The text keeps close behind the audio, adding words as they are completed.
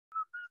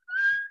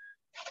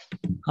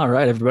All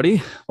right,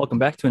 everybody. Welcome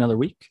back to another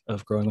week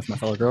of Growing with My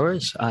Fellow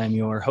Growers. I'm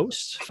your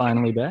host,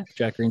 finally back,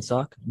 Jack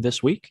Greenstock,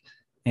 this week.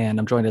 And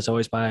I'm joined, as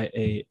always, by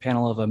a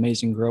panel of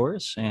amazing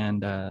growers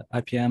and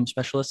IPM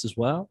specialists as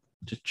well.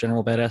 Just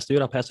general badass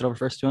dude. I'll pass it over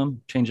first to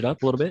him, change it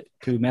up a little bit,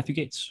 to Matthew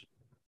Gates.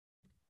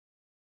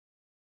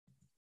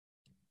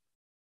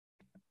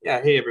 Yeah,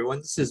 hey everyone,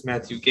 this is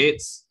Matthew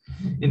Gates,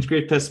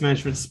 Integrated Pest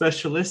Management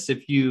Specialist.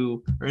 If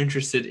you are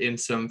interested in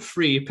some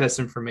free pest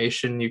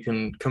information, you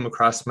can come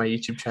across my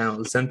YouTube channel,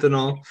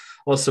 Zentanol,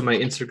 also my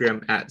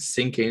Instagram at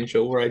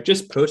SyncAngel, where I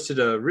just posted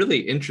a really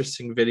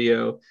interesting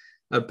video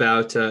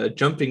about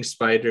jumping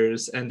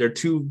spiders and their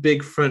two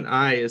big front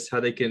eyes, how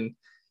they can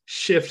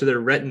shift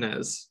their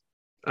retinas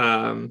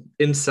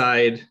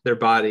inside their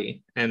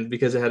body. And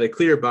because it had a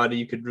clear body,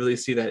 you could really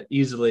see that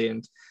easily,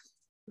 and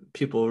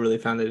people really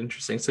found it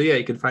interesting. So yeah,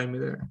 you can find me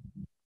there.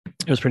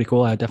 It was pretty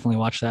cool. I definitely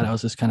watched that. I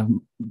was just kind of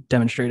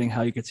demonstrating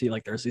how you could see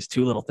like there's these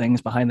two little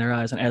things behind their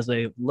eyes, and as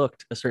they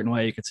looked a certain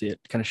way, you could see it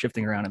kind of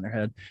shifting around in their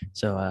head.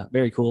 So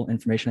very cool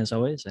information as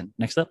always. And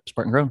next up,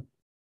 Spartan Grown.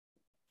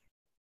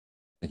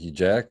 Thank you,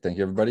 Jack. Thank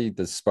you, everybody.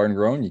 This is Spartan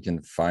Grown. You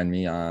can find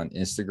me on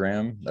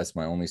Instagram. That's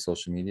my only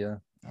social media.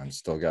 I'm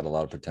still got a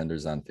lot of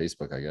pretenders on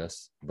Facebook, I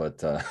guess,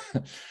 but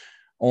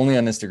only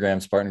on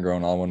Instagram, Spartan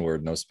Grown, all one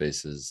word, no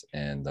spaces.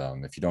 And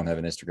if you don't have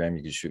an Instagram,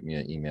 you can shoot me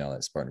an email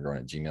at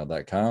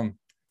spartangrown@gmail.com.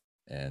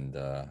 And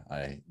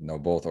I know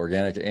both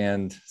organic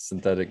and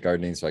synthetic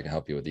gardening, so I can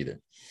help you with either.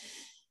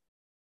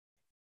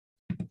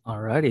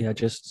 All righty. I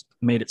just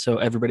made it so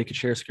everybody could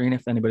share a screen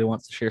if anybody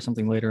wants to share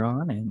something later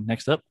on. And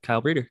next up, Kyle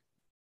Breeder.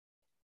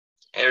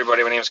 Hey,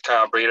 everybody. My name is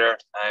Kyle Breeder.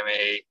 I'm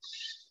a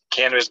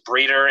cannabis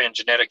breeder and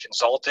genetic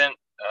consultant.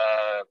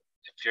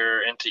 If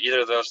you're into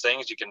either of those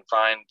things, you can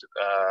find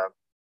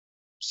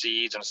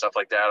seeds and stuff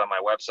like that on my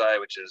website,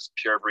 which is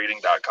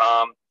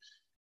purebreeding.com.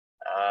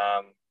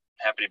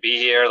 Happy to be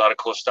here. A lot of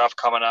cool stuff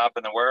coming up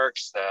in the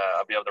works.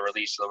 I'll be able to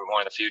release a little bit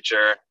more in the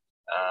future.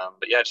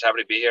 But yeah, just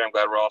happy to be here. I'm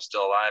glad we're all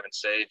still alive and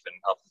safe and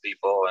helping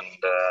people. And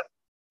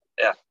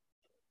yeah.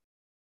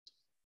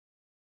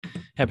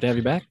 Happy to have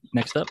you back.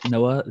 Next up,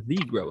 Noah the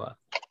Grower.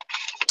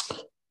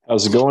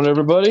 How's it going,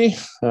 everybody?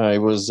 I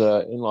was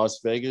in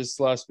Las Vegas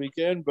last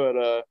weekend,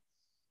 but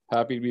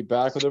happy to be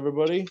back with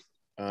everybody.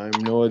 I'm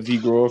Noah the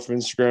Grower for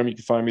Instagram. You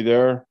can find me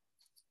there.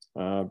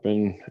 I've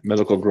been a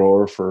medical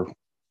grower for,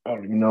 I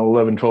don't even know,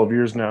 11, 12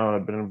 years now.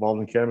 I've been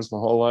involved in cannabis my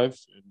whole life,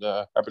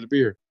 and happy to be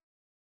here.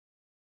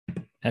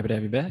 Happy to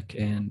have you back.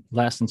 And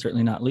last and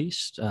certainly not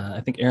least,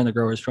 I think Aaron the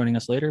Grower is joining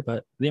us later,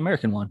 but the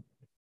American one.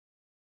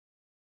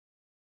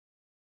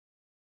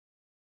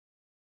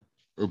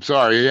 Oops,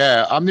 sorry.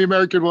 Yeah, I'm the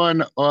American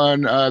one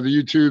on the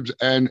YouTubes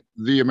and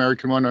the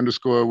American one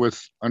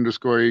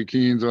 _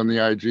 Keens on the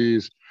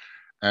IGs.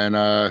 And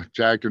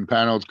Jack and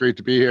panel, it's great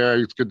to be here.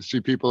 It's good to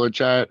see people in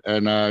chat.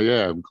 And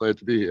yeah, I'm glad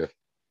to be here.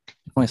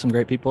 Definitely some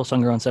great people.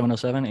 Sungrown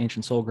 707,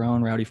 Ancient Soul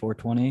Grown, Rowdy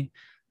 420,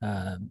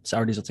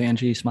 Sour Diesel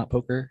Tangy, Smart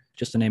Poker,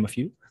 just to name a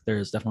few.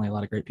 There's definitely a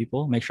lot of great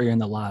people. Make sure you're in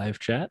the live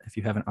chat. If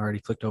you haven't already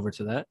clicked over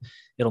to that,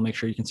 it'll make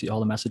sure you can see all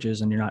the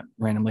messages and you're not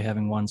randomly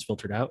having ones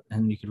filtered out,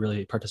 and you could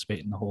really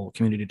participate in the whole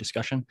community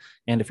discussion.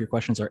 And if your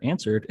questions are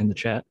answered in the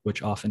chat,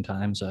 which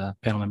oftentimes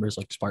panel members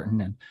like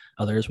Spartan and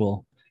others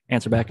will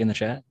answer back in the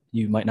chat,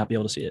 you might not be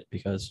able to see it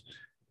because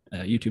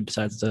YouTube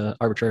decides to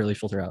arbitrarily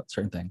filter out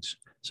certain things.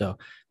 So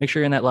make sure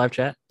you're in that live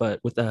chat. But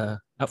without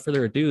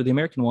further ado, the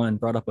American one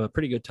brought up a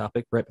pretty good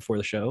topic right before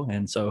the show,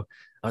 and so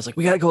I was like,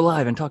 we got to go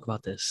live and talk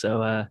about this.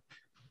 So, all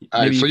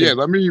right, so yeah,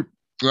 let me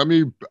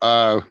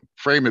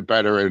frame it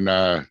better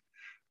and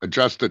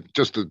adjust it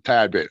just a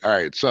tad bit. All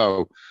right,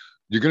 so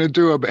you're gonna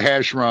do a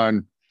hash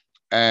run,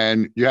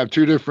 and you have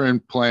two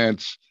different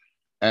plants,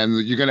 and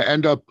you're gonna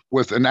end up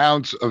with an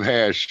ounce of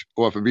hash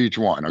off of each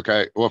one.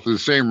 Okay, off of the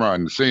same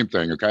run, the same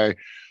thing. Okay,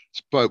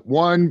 but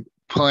one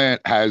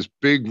plant has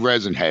big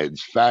resin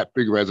heads, fat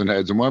big resin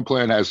heads, and one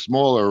plant has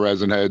smaller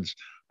resin heads,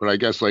 but I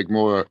guess like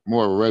more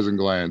resin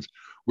glands.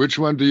 Which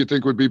one do you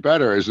think would be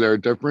better? Is there a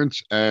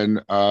difference?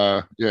 And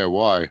yeah,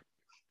 why?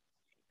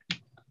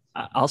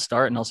 I'll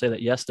start and I'll say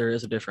that yes, there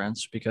is a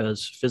difference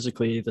because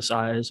physically the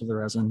size of the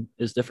resin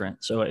is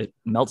different. So it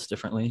melts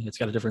differently. It's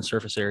got a different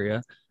surface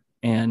area.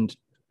 And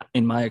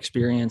in my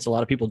experience, a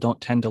lot of people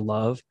don't tend to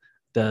love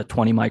the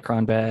 20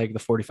 micron bag, the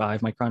 45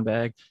 micron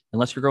bag,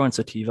 unless you're growing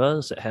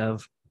sativas that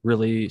have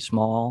really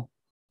small,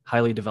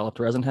 highly developed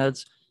resin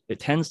heads. It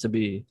tends to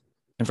be,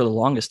 and for the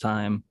longest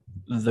time,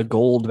 the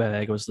gold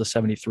bag was the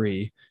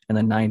 73 and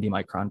the 90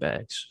 micron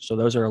bags. So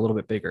those are a little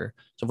bit bigger.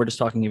 So if we're just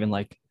talking even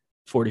like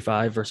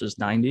 45 versus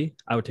 90,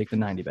 I would take the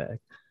 90 bag.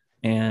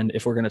 And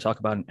if we're going to talk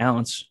about an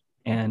ounce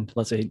and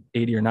let's say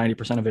 80 or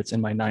 90% of it's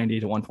in my 90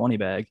 to 120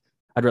 bag,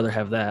 I'd rather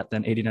have that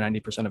than 80 to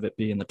 90% of it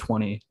be in the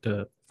 20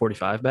 to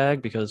 45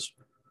 bag, because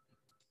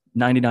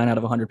 99 out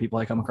of 100 people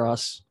I come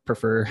across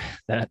prefer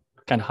that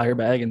kind of higher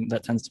bag. And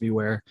that tends to be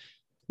where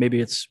maybe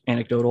it's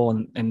anecdotal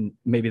and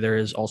maybe there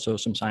is also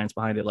some science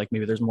behind it. Like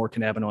maybe there's more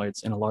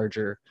cannabinoids in a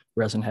larger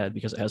resin head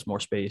because it has more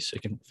space.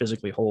 It can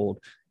physically hold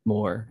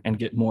more and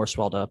get more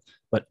swelled up,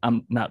 but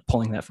I'm not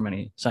pulling that from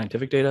any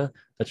scientific data.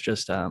 That's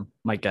just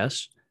my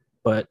guess.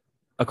 But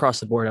across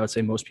the board, I would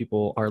say most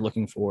people are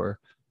looking for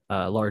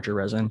larger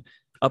resin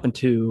up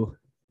into,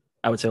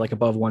 I would say, like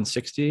above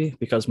 160,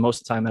 because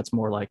most of the time that's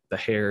more like the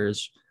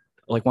hairs,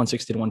 like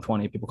 160 to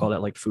 120. People call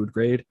that like food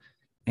grade.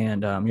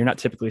 And you're not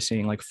typically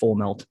seeing like full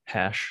melt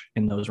hash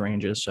in those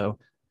ranges. So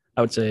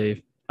I would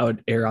say I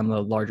would err on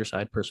the larger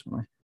side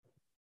personally.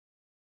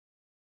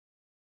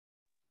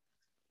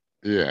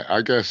 Yeah,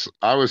 I guess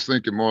I was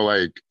thinking more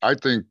like, I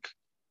think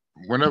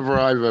whenever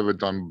I've ever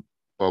done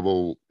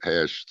bubble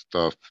hash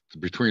stuff,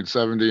 between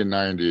 70 and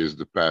 90 is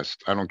the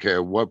best. I don't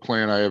care what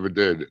plan I ever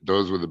did,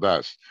 those were the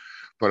best.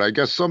 But I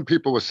guess some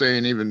people were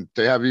saying even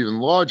they have even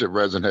larger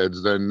resin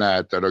heads than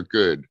that are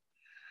good.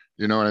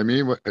 You know what I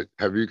mean?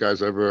 Have you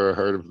guys ever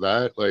heard of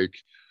that? Like,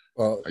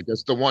 well, I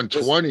guess the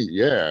 120,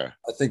 yeah.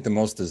 I think the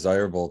most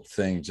desirable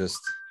thing, just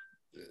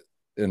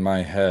in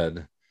my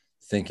head,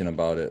 thinking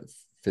about it,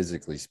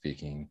 physically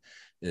speaking,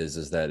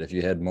 is that if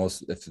you had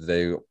if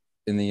they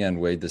in the end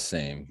weighed the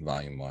same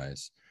volume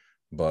wise,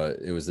 but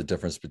it was the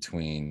difference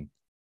between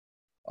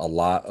a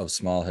lot of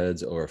small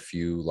heads or a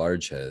few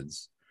large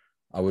heads,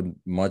 I would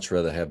much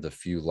rather have the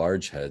few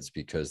large heads,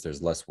 because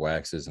there's less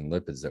waxes and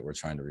lipids that we're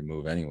trying to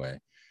remove anyway.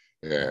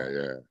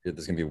 Yeah.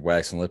 There's going to be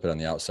wax and lipid on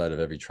the outside of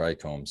every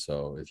trichome.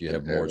 So if you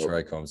have more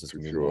trichomes, it's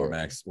going to be more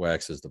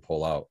waxes to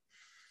pull out.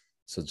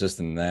 So just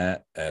in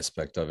that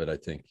aspect of it, I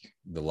think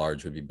the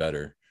large would be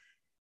better.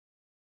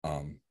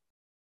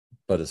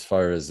 But as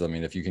far as, I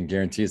mean, if you can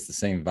guarantee it's the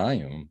same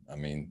volume, I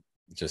mean,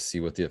 just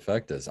see what the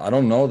effect is. I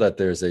don't know that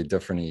there's a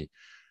different,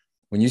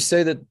 when you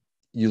say that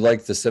you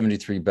like the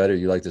 73 better,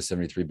 you like the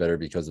 73 better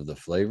because of the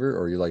flavor,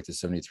 or you like the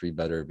 73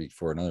 better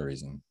for another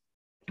reason?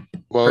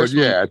 Well,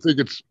 personally, yeah, I think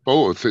it's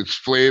both. It's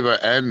flavor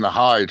and the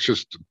high. It's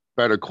just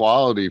better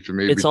quality for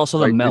me. It's also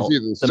like the melt.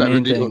 The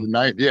 70 or the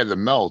 90. Yeah, the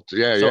melt.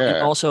 Yeah, so, yeah.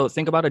 Also,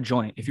 think about a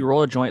joint. If you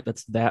roll a joint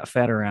that's that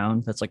fat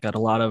around, that's like got a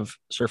lot of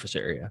surface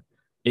area,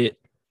 it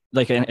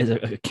like as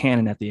a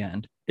cannon at the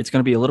end, it's going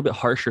to be a little bit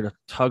harsher to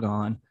tug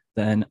on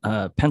than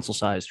a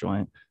pencil-sized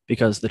joint,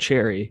 because the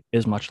cherry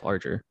is much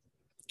larger.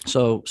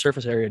 So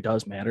surface area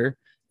does matter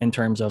in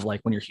terms of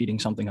like when you're heating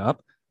something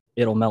up,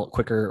 it'll melt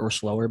quicker or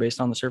slower based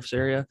on the surface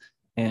area.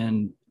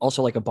 And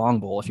also like a bong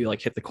bowl, if you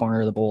like hit the corner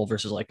of the bowl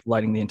versus like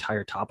lighting the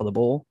entire top of the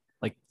bowl,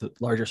 like the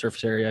larger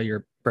surface area,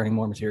 you're burning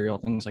more material,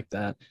 things like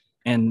that.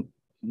 And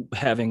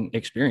having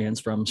experience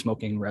from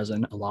smoking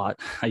resin a lot,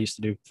 I used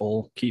to do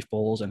full keef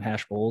bowls and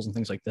hash bowls and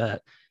things like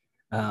that.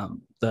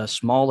 The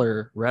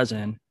smaller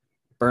resin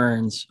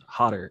burns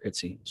hotter, it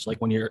seems. Like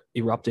when you're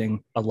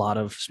erupting a lot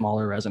of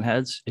smaller resin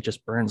heads, it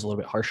just burns a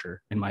little bit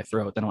harsher in my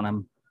throat than when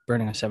I'm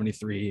burning a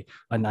 73,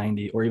 a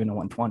 90, or even a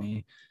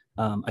 120.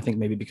 I think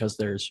maybe because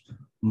there's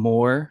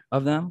more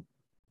of them,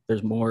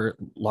 there's more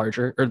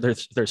larger, or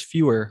there's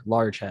fewer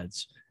large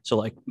heads. So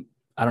like,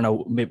 I don't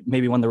know,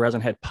 maybe when the resin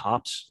head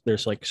pops,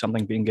 there's like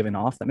something being given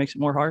off that makes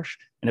it more harsh.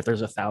 And if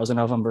there's 1,000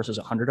 of them versus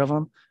 100 of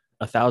them,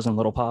 1,000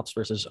 little pops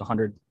versus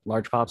 100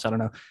 large pops, I don't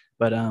know.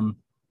 But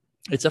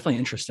it's definitely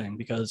interesting,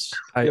 because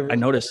I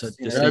noticed that.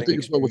 Yeah, I think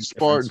it's what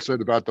Spartan said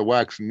about the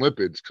wax and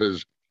lipids, because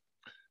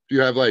if you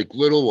have like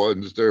little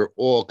ones, they're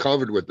all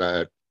covered with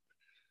that.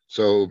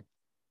 So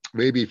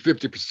maybe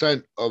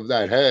 50% of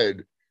that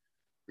head,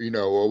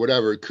 or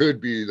whatever, it could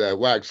be that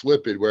wax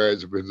lipid.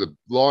 Whereas if it's a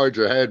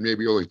larger head,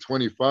 maybe only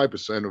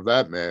 25% of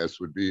that mass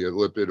would be a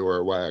lipid or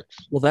a wax.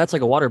 Well, that's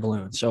like a water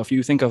balloon. So if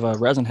you think of a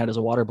resin head as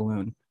a water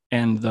balloon,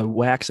 and the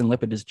wax and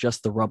lipid is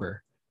just the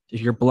rubber,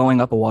 if you're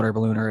blowing up a water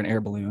balloon or an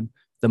air balloon,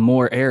 the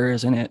more air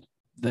is in it,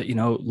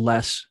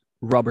 less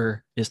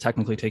rubber is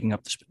technically taking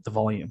up the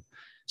volume.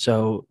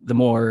 So the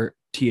more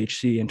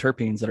THC and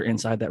terpenes that are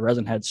inside that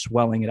resin head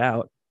swelling it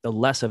out, the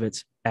less of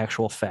its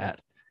actual fat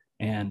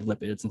and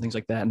lipids and things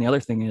like that. And the other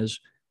thing is,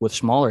 with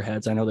smaller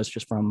heads, I know this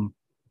just from,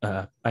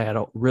 I had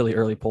a really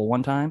early pull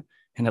one time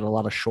and had a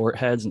lot of short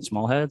heads and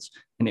small heads,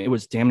 and it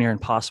was damn near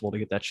impossible to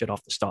get that shit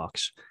off the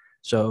stalks.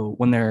 So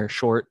when they're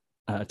short,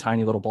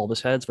 tiny little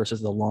bulbous heads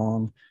versus the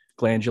long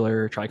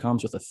glandular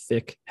trichomes with a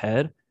thick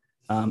head.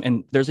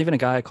 And there's even a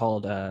guy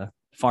called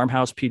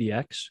Farmhouse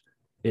PDX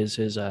is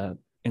his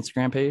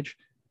Instagram page.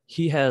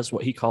 He has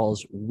what he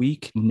calls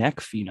weak neck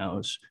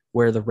phenos,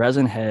 where the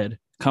resin head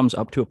comes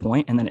up to a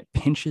point and then it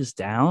pinches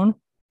down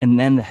and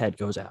then the head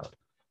goes out.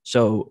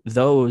 So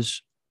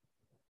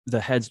the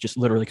heads just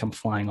literally come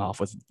flying off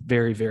with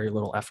very, very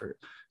little effort.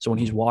 So when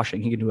he's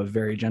washing, he can do a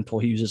very gentle,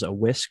 he uses a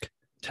whisk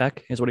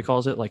tech is what he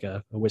calls it, like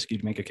a whisk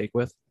you'd make a cake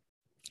with,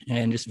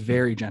 and just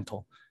very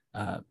gentle,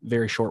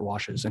 very short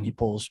washes. And he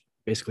pulls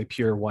basically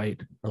pure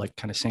white or like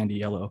kind of sandy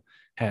yellow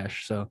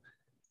hash. So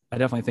I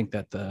definitely think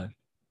that the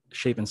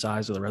shape and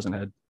size of the resin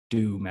head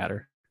do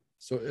matter.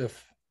 So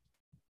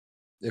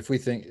if we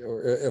think,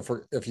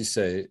 or if you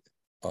say,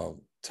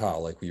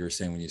 Tal, like we were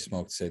saying, when you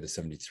smoked, say, the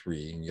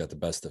 73 and you got the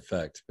best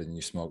effect, but then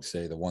you smoked,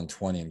 say, the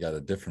 120 and got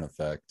a different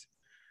effect.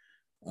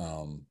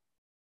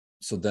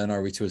 So then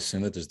are we to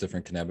assume that there's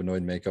different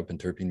cannabinoid makeup and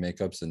terpene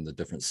makeups and the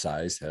different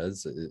size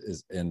heads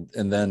and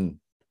then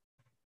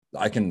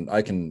I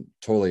can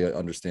totally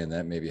understand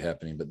that maybe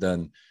happening, but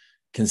then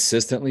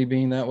consistently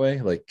being that way,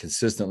 like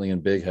consistently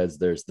in big heads,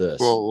 there's this.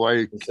 Well,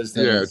 like,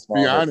 Consistently yeah, in to be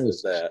small heads,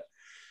 honest, there's that.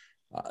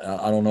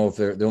 I don't know if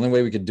the only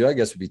way we could do, I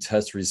guess, would be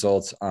test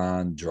results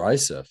on dry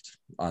sift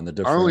on the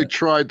I only different.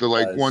 tried the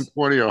like guys.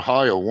 120 or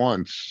higher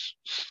once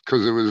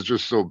because it was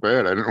just so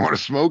bad. I didn't want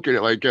to smoke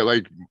it. Like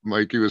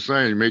he was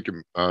saying, make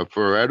it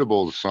for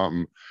edibles or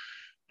something.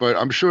 But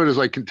I'm sure there's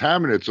like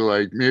contaminants or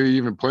like maybe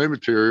even plant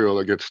material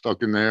that gets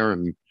stuck in there.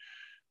 And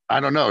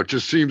I don't know. It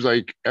just seems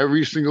like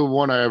every single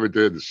one I ever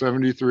did, the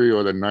 73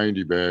 or the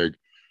 90 bag,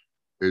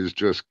 is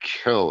just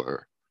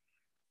killer.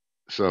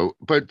 So,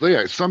 but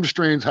yeah, some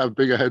strains have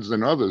bigger heads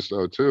than others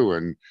though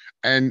too,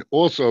 and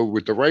also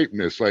with the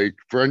ripeness, like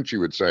Frenchie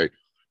would say,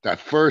 that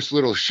first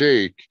little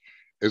shake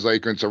is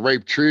like when it's a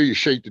ripe tree. You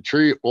shake the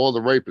tree, all the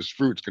ripest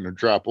fruit's gonna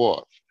drop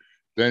off.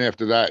 Then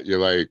after that, you're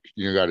like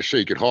you got to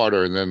shake it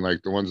harder, and then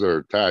like the ones that are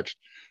attached.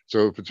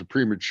 So if it's a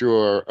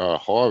premature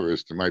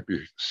harvest, it might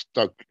be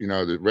stuck. You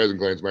know, the resin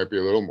glands might be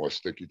a little more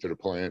sticky to the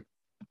plant.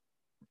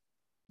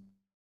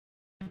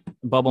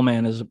 Bubble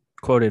Man is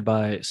quoted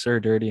by Sir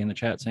Dirty in the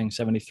chat saying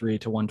 73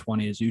 to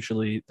 120 is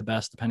usually the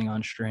best depending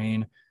on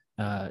strain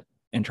and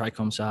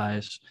trichome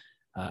size.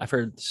 I've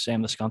heard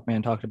Sam the Skunk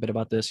Man talked a bit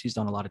about this. He's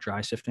done a lot of dry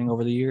sifting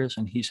over the years,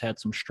 and he's had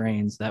some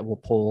strains that will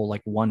pull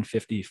like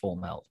 150 full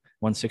melt,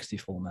 160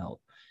 full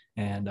melt.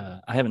 And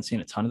I haven't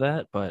seen a ton of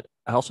that, but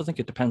I also think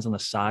it depends on the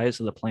size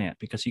of the plant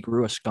because he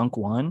grew a skunk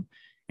one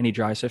and he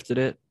dry sifted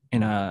it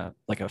in a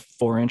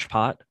 4-inch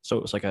pot. So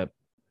it was like a,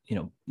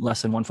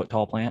 less than 1 foot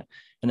tall plant.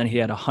 And then he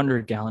had a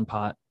 100-gallon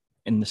pot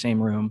in the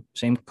same room,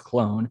 same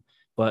clone,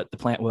 but the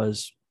plant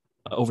was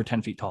over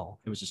 10 feet tall.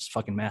 It was just a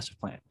fucking massive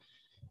plant.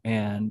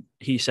 And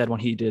he said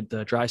when he did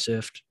the dry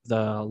sift,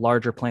 the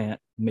larger plant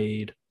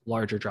made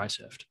larger dry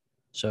sift.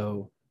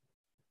 So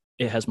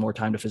it has more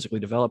time to physically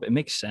develop. It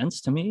makes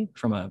sense to me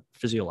from a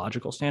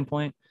physiological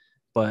standpoint,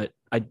 but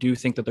I do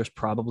think that there's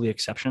probably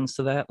exceptions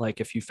to that. Like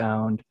if you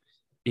found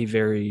a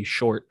very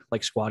short,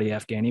 like squatty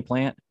Afghani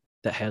plant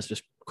that has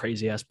just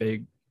crazy ass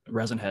big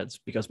resin heads,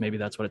 because maybe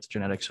that's what its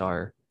genetics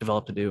are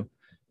developed to do.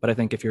 But I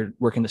think if you're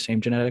working the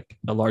same genetic,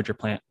 a larger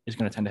plant is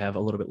going to tend to have a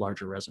little bit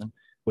larger resin,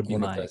 would be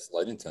my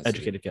light intensity,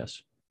 educated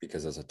guess.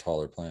 Because it's a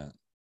taller plant.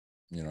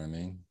 You know what I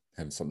mean?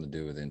 Having something to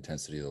do with the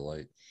intensity of the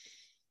light.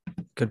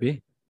 Could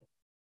be.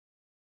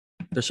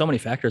 There's so many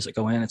factors that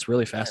go in. It's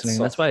really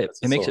fascinating. That's why it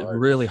makes it hard.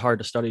 really hard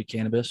to study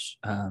cannabis.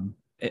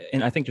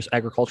 And I think just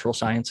agricultural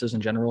sciences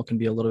in general can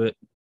be a little bit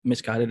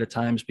misguided at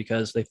times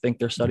because they think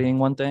they're studying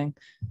one thing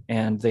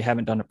and they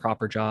haven't done a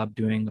proper job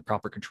doing the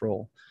proper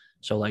control.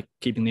 So like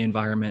keeping the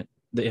environment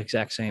the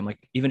exact same, like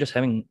even just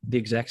having the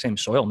exact same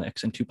soil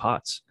mix in 2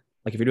 pots.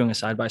 Like if you're doing a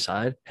side by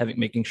side,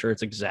 making sure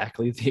it's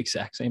exactly the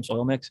exact same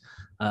soil mix,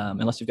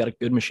 unless you've got a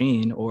good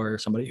machine or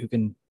somebody who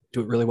can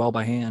do it really well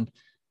by hand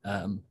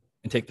and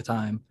take the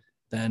time,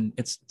 then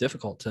it's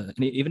difficult to,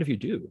 and even if you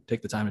do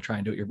take the time to try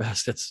and do it your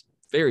best, it's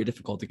very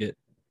difficult to get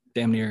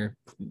damn near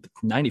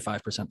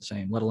 95% the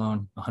same, let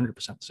alone 100%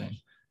 the same.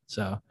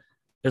 So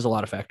there's a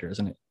lot of factors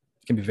and it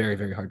can be very,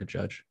 very hard to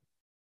judge.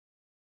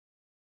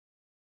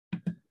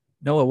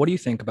 Noah, what do you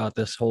think about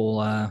this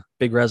whole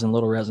big resin,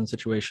 little resin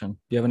situation? Do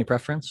you have any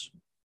preference?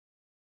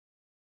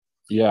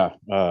 Yeah,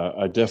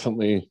 I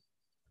definitely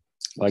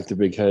like the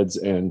big heads.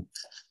 And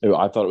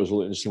I thought it was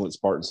really interesting what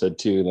Spartan said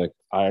too. Like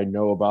I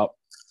know a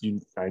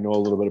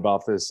little bit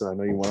about this, and I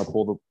know you want to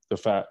pull the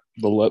fat,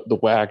 the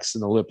wax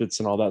and the lipids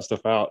and all that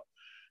stuff out.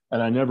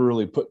 And I never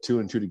really put 2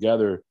 and 2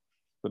 together,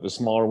 but the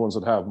smaller ones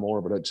would have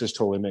more, but it just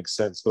totally makes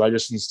sense. But I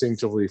just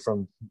instinctively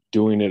from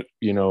doing it,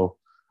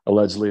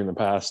 allegedly in the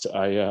past,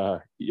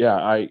 the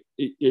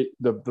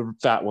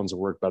fat ones will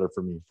work better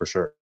for me for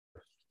sure.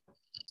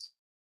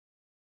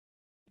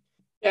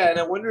 Yeah, and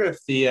I wonder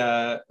if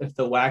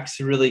the wax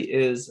really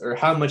is, or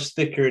how much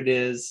thicker it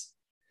is,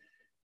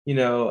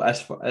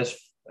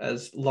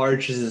 as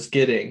large as it's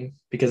getting,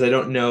 because I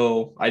don't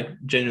know. I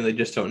genuinely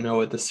just don't know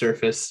what the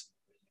surface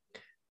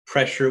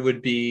pressure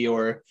would be,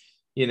 or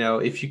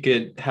if you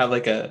could have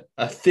like a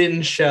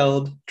thin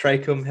shelled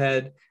trichome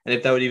head, and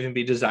if that would even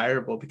be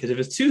desirable, because if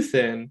it's too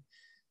thin,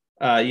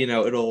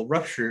 it'll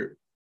rupture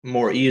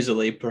more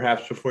easily,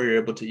 perhaps before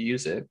you're able to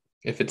use it.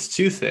 If it's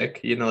too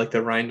thick, like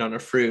the rind on a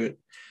fruit,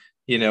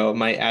 it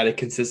might add a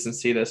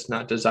consistency that's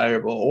not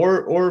desirable,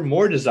 or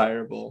more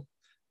desirable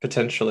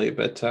potentially.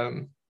 But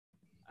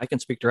I can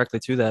speak directly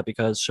to that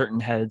because certain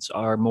heads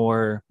are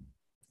more,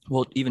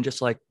 well, even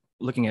just like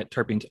looking at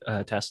terpene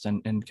tests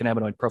and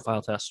cannabinoid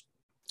profile tests.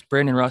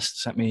 Brandon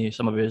Rust sent me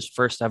some of his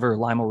first ever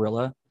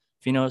Limerilla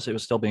phenos. It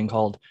was still being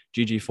called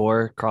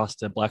GG4 crossed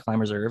to Black Lime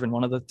Reserve in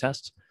one of the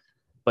tests.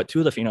 But 2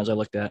 of the phenos I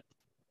looked at,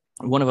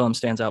 one of them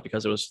stands out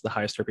because it was the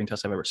highest terpene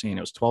test I've ever seen.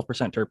 It was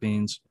 12%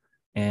 terpenes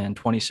and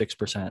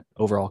 26%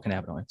 overall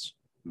cannabinoids.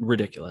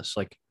 Ridiculous.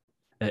 Like,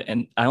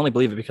 and I only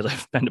believe it because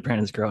I've been to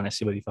Brandon's grow and I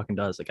see what he fucking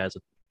does. The guy's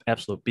an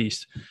absolute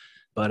beast.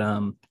 But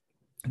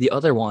the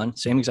other one,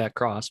 same exact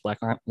cross, Black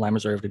Lime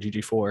Reserve to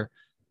GG4,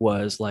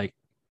 was like,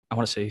 I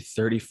want to say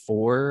 34%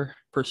 or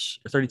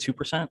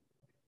 32%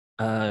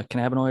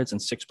 cannabinoids and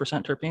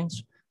 6% terpenes.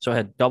 So I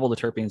had double the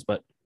terpenes,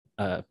 but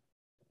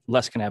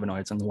less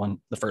cannabinoids in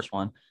the first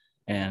one,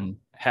 and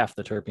half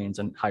the terpenes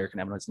and higher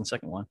cannabinoids in the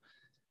second one.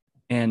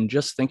 And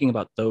just thinking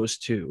about those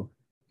two,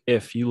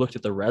 if you looked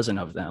at the resin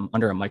of them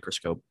under a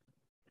microscope,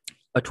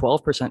 a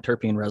 12%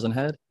 terpene resin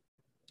head,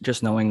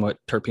 just knowing what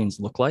terpenes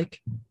look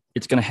like,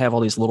 it's going to have all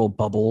these little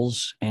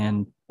bubbles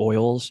and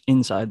oils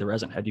inside the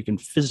resin head. You can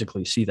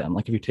physically see them.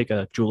 Like if you take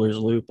a jeweler's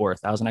loupe or a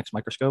 1000x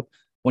microscope,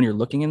 when you're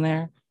looking in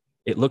there,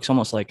 it looks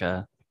almost like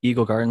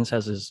Eagle Gardens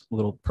has his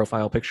little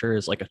profile picture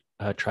is like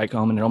a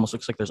trichome, and it almost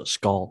looks like there's a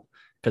skull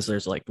because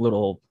there's like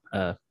little,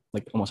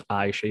 like almost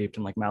eye shaped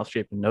and like mouth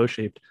shaped and nose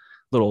shaped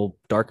little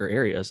darker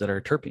areas that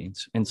are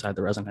terpenes inside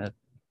the resin head.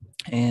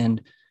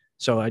 And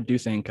so I do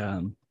think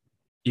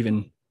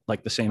even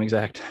like the same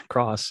exact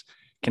cross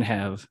can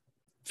have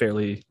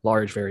fairly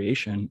large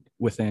variation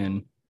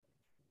within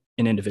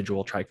an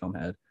individual trichome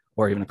head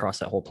or even across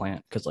that whole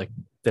plant, because like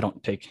they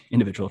don't take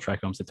individual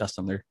trichomes to test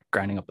them. They're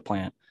grinding up the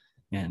plant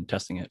and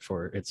testing it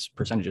for its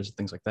percentages and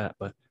things like that.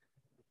 But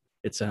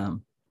it's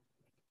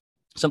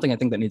something I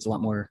think that needs a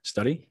lot more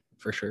study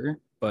for sure.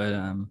 But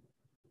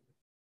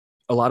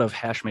a lot of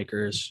hash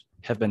makers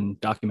have been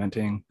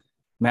documenting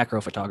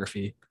macro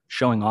photography,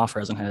 showing off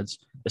resin heads,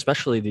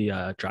 especially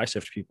the dry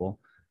sift people.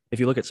 If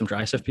you look at some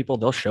dry sift people,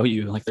 they'll show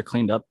you like they're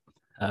cleaned up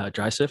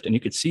dry sift, and you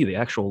could see the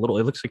actual little,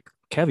 it looks like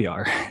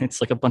caviar. It's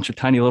like a bunch of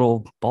tiny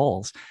little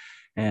balls.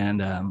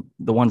 And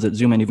the ones that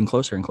zoom in even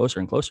closer and closer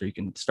and closer, you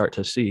can start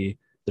to see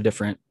the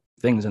different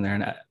things in there.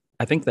 And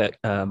I think that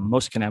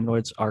most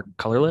cannabinoids are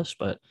colorless,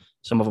 but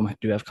some of them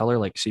do have color,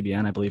 like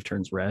CBN, I believe,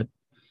 turns red.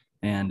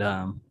 And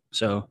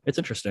so it's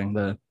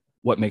interesting,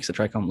 what makes the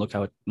trichome look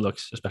how it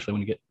looks, especially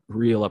when you get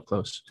real up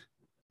close.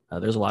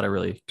 There's a lot of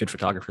really good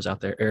photographers out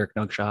there, Eric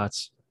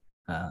Nugshots,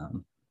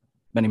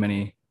 many,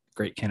 many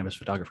great cannabis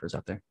photographers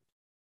out there.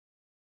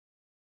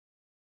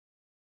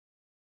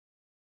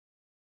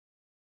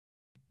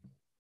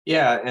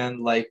 Yeah, and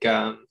like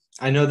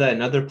I know that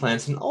in other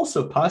plants and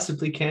also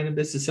possibly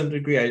cannabis to some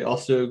degree, I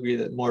also agree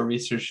that more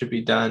research should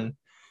be done.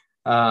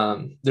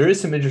 There is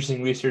some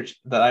interesting research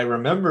that I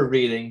remember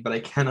reading, but I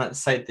cannot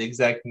cite the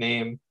exact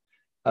name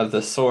of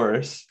the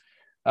source.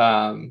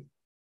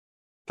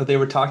 But they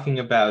were talking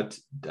about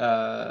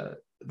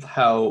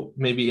how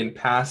maybe in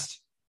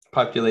past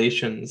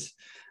populations,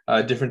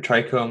 different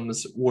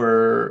trichomes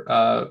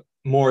were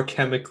more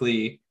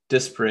chemically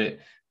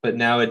disparate, but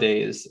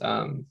nowadays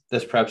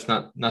that's perhaps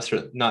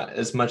not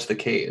as much the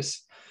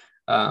case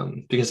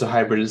because of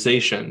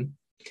hybridization.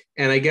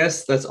 And I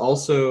guess that's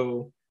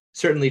also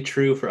certainly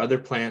true for other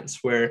plants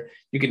where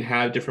you can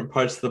have different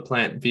parts of the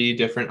plant be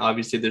different.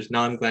 Obviously, there's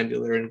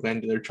non-glandular and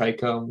glandular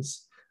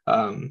trichomes.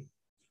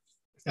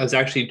 I was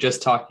actually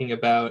just talking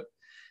about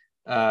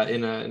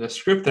in a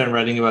script that I'm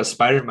writing about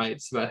spider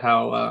mites, about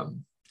how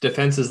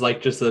defenses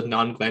like just the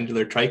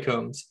non-glandular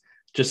trichomes,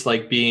 just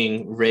like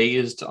being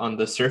raised on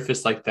the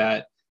surface like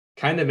that,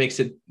 kind of makes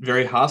it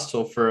very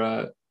hostile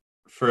for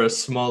a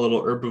small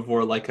little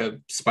herbivore like a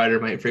spider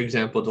mite, for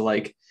example, to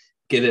like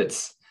get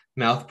its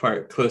mouth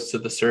part close to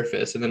the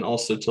surface, and then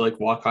also to like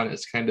walk on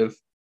it's kind of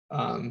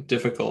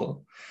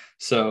difficult.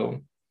 So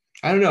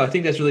I don't know. I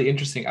think that's really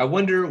interesting. I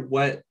wonder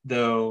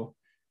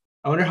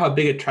how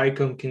big a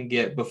trichome can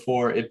get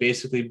before it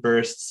basically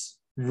bursts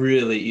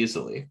really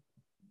easily.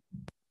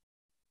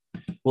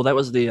 Well, that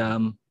was the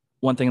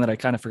one thing that I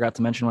kind of forgot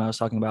to mention when I was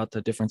talking about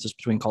the differences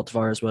between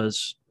cultivars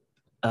was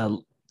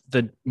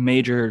the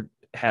major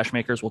hash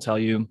makers will tell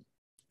you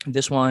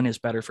this one is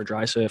better for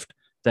dry sift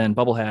than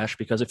bubble hash,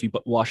 because if you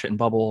wash it in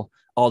bubble,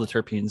 all the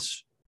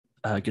terpenes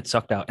get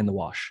sucked out in the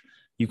wash.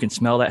 You can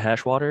smell that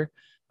hash water.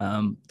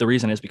 The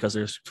reason is because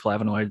there's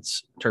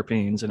flavonoids,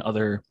 terpenes, and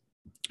other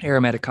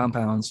aromatic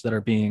compounds that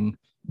are being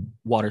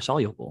water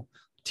soluble.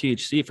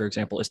 THC, for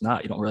example, is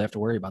not. You don't really have to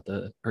worry about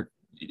the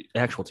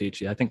actual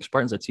THC. I think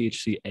Spartans at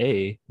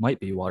THCA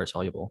might be water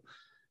soluble,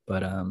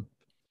 but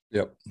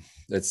yep,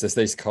 it's just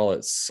they call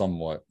it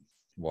somewhat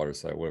water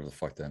soluble, whatever the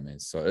fuck that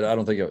means. So I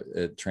don't think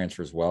it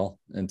transfers well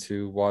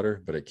into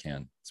water, but it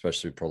can,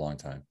 especially for a long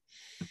time.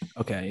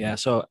 Okay, yeah.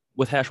 So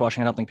with hash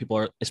washing, I don't think people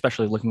are,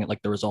 especially looking at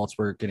like the results,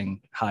 we're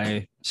getting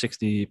high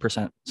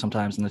 60%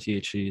 sometimes in the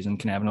THCs and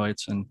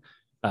cannabinoids, and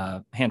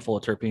a handful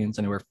of terpenes,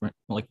 anywhere from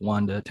like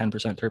 1 to 10%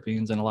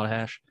 terpenes in a lot of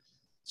hash.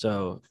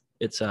 So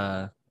it's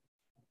an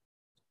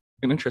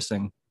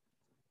interesting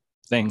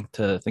thing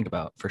to think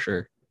about for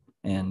sure.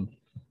 And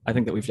I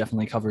think that we've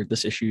definitely covered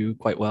this issue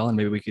quite well. And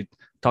maybe we could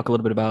talk a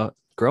little bit about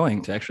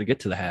growing to actually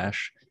get to the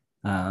hash.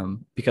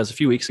 Because a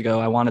few weeks ago,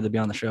 I wanted to be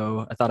on the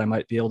show. I thought I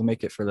might be able to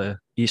make it for the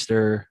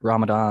Easter,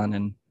 Ramadan,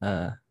 and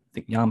I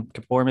think Yom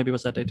Kippur maybe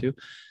was that day too.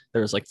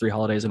 There was like 3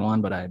 holidays in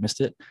one, but I missed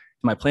it.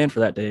 My plan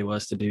for that day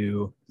was to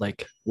do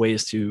like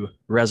ways to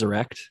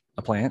resurrect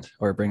a plant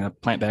or bring a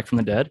plant back from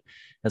the dead.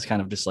 That's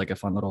kind of just like a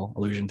fun little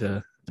allusion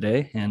to the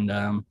day.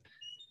 And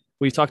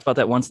we talked about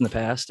that once in the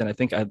past, and I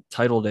think I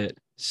titled it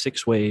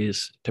 6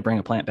 ways to bring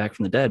a plant back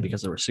from the dead,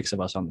 because there were 6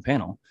 of us on the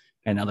panel.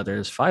 And now that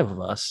there's 5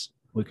 of us,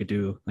 we could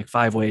do like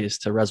 5 ways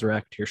to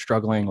resurrect your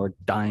struggling or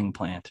dying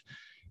plant.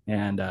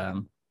 And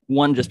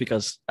one, just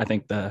because I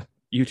think the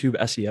YouTube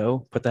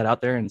SEO put that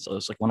out there, and so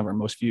it's like one of our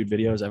most viewed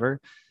videos ever.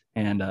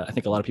 And I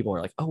think a lot of people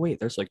are like, oh wait,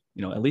 there's like,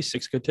 you know, at least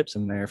 6 good tips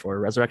in there for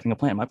resurrecting a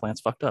plant. My plant's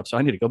fucked up, so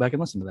I need to go back and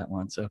listen to that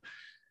one. So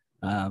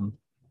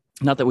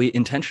not that we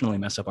intentionally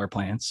mess up our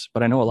plants,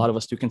 but I know a lot of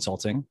us do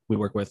consulting. We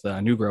work with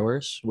new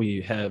growers.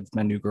 We have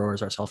been new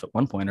growers ourselves at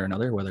one point or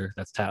another, whether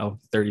that's Tao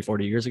 30,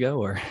 40 years ago,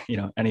 or, you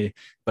know,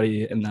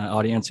 anybody in the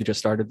audience who just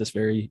started this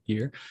very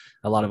year.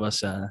 A lot of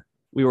us,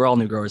 we were all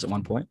new growers at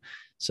one point.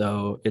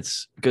 So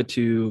it's good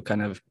to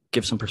kind of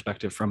give some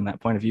perspective from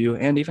that point of view,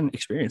 and even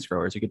experienced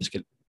growers. You could just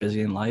get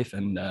busy in life,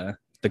 and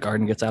the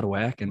garden gets out of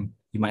whack, and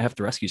you might have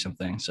to rescue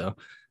something. So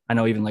I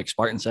know even like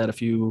Spartan said a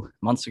few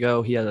months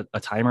ago, he had a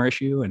timer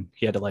issue, and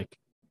he had to, like,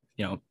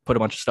 you know, put a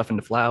bunch of stuff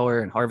into flower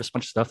and harvest a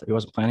bunch of stuff that he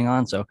wasn't planning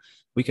on. So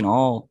we can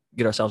all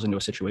get ourselves into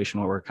a situation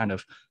where we're kind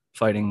of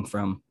fighting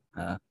from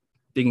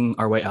digging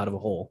our way out of a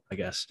hole, I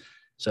guess.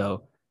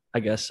 So I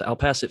guess I'll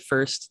pass it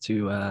first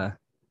to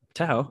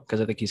Tao, because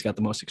I think he's got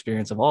the most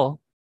experience of all.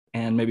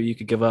 And maybe you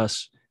could give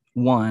us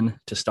one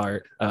to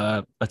start,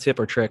 a tip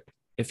or trick.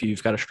 If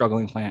you've got a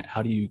struggling plant,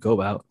 how do you go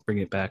about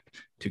bringing it back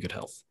to good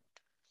health?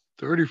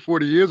 30,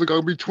 40 years ago,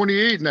 I'll be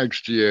 28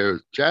 next year.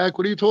 Jack,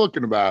 what are you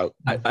talking about?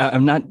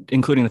 I'm not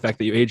including the fact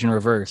that you age in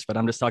reverse, but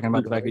I'm just talking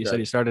about the fact that you said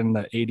you started in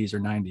the 80s or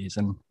 90s.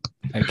 And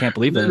I can't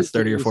believe that it's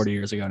 30 or 40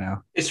 years ago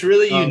now. It's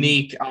really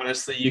unique,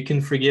 honestly. You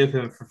can forgive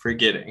him for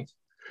forgetting.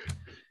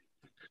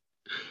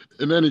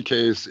 In any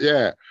case,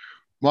 yeah.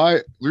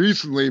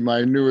 Recently,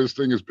 my newest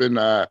thing has been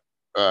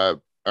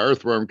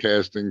earthworm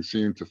casting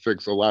seemed to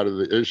fix a lot of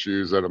the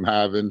issues that I'm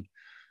having.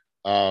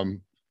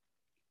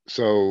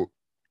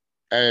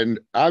 And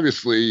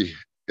obviously,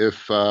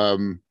 if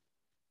your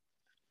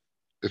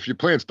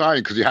plant's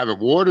dying because you haven't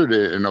watered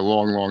it in a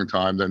long, long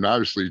time, then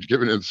obviously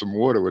giving it some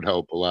water would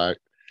help a lot.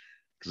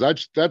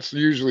 Because that's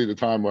usually the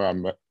time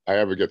where I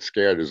ever get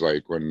scared, is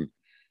like when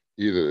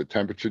either the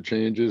temperature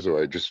changes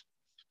or I just,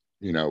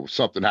 you know,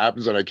 something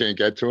happens and I can't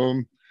get to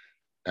them.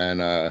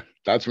 And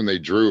that's when they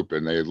droop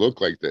and they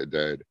look like they're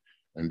dead.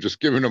 And just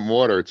giving them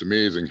water, it's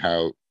amazing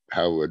how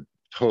a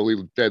totally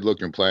dead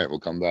looking plant will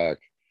come back.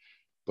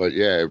 But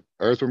yeah,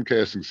 earthworm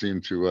casting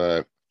seemed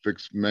to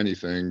fix many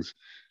things.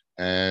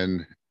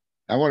 And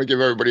I want to give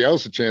everybody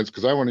else a chance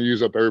because I want to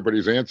use up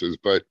everybody's answers.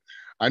 But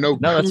I know.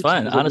 No, that's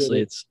fine.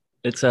 Honestly,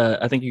 it's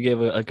I think you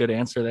gave a good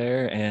answer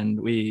there. And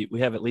we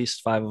have at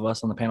least 5 of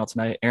us on the panel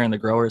tonight. Aaron, the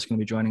grower, is going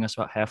to be joining us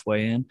about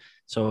halfway in.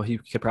 So he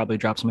could probably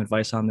drop some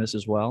advice on this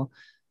as well.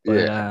 But,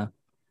 yeah.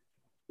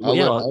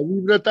 I'll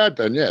leave it at that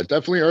then. Yeah,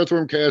 definitely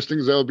earthworm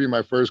castings. That'll be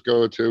my first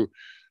go-to.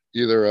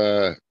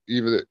 Either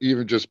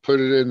even just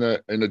put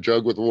it in a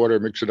jug with water,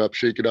 mix it up,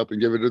 shake it up,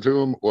 and give it to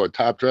them, or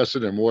top dress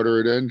it and water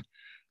it in.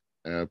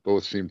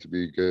 Both seem to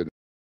be good.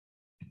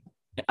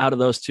 Out of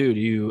those two, do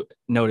you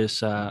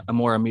notice a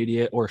more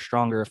immediate or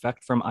stronger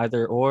effect from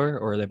either, or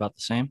are they about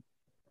the same?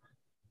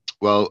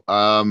 Well,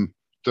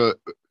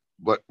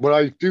 what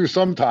I do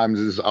sometimes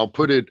is I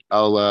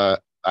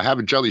have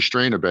a jelly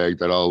strainer bag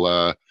that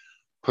I'll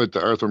put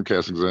the earthworm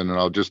castings in, and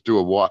I'll just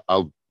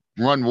I'll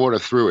run water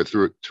through it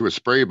to a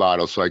spray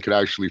bottle, so I could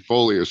actually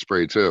foliar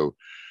spray too.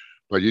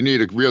 But you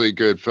need a really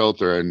good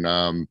filter,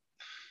 and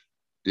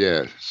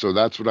yeah, so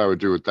that's what I would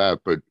do with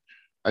that. But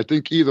I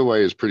think either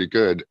way is pretty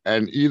good.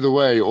 And either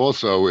way,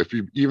 also,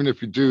 even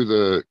if you do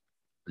the,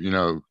 you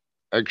know,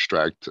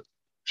 extract,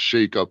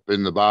 shake up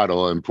in the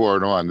bottle and pour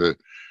it on, the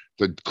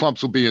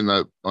clumps will be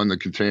on the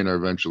container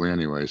eventually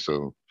anyway.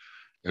 So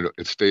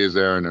it stays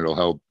there and it'll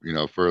help, you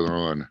know, further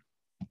on.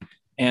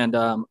 And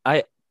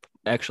I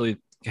actually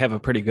have a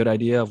pretty good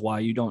idea of why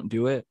you don't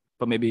do it,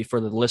 but maybe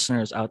for the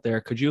listeners out there,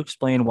 could you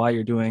explain why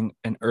you're doing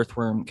an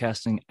earthworm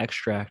casting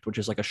extract, which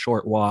is like a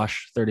short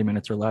wash, 30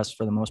 minutes or less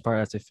for the most part,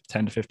 I'd say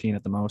 10 to 15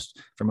 at the most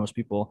for most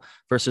people,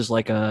 versus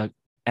like a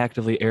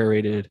actively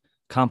aerated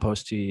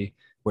compost tea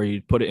where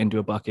you put it into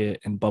a bucket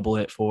and bubble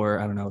it for,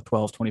 I don't know,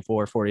 12,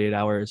 24, 48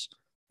 hours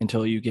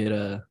until you get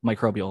a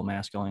microbial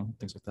mass going,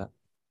 things like that?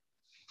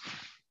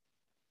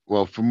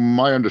 Well, from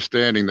my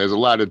understanding, there's a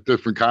lot of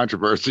different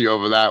controversy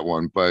over that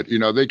one. But, you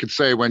know, they could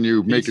say when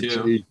you make a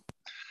tea,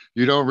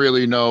 you don't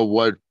really know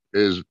what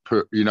is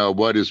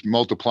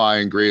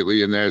multiplying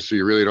greatly in there. So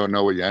you really don't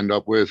know what you end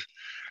up with.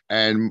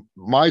 And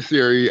my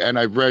theory, and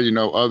I've read, you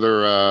know,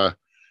 other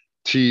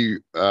tea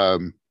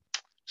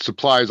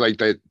supplies like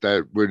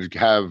that would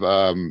have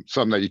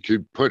something that you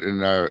could put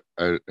in a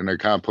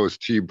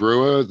compost tea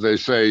brewer. They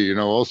say, you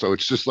know, also,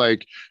 it's just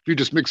like if you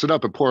just mix it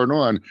up and pour it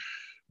on,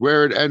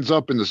 where it ends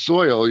up in the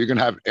soil, you're going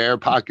to have air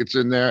pockets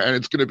in there and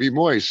it's going to be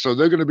moist. So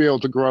they're going to be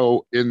able to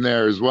grow in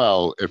there as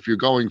well if you're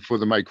going for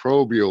the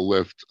microbial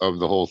lift of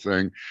the whole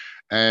thing.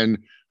 And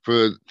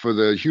for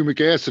the humic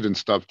acid and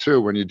stuff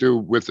too, when you do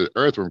with the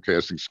earthworm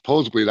casting,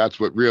 supposedly that's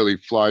what really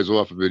flies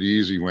off of it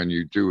easy when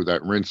you do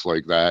that rinse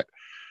like that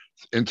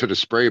into the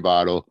spray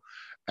bottle.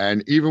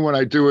 And even when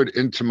I do it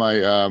into my,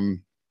 to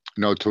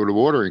the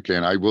watering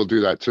can, I will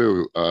do that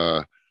too.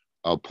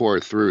 I'll pour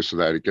it through so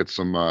that it gets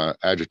some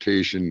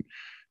agitation.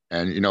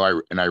 And, you know,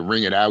 I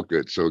wring it out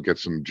good so it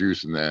gets some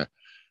juice in there.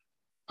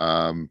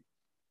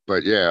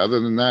 But yeah, other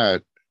than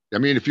that, I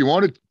mean, if you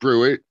want to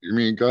brew it, I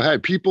mean, go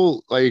ahead.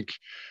 People I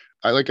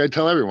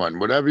tell everyone,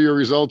 whatever your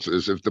results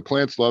is, if the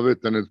plants love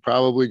it, then it's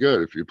probably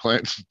good. If your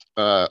plants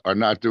are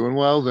not doing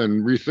well,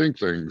 then rethink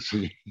things.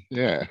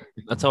 Yeah.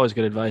 That's always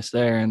good advice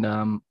there. And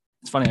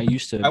it's funny,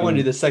 I want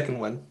to do the second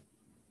one.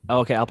 Oh,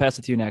 okay, I'll pass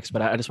it to you next,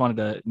 but I just wanted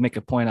to make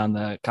a point on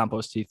the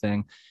compost tea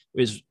thing.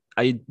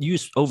 I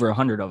used over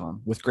 100 of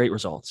them with great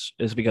results.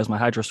 Is because my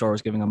hydro store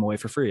was giving them away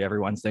for free every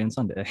Wednesday and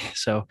Sunday.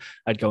 So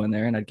I'd go in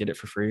there and I'd get it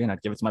for free and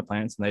I'd give it to my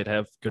plants and they'd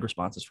have good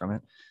responses from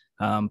it.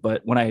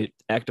 But when I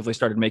actively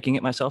started making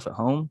it myself at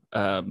home,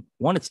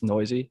 one, it's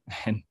noisy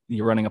and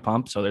you're running a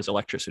pump, so there's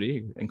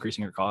electricity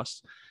increasing your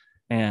costs,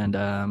 and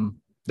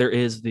there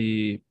is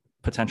the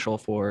potential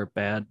for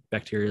bad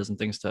bacteria and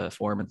things to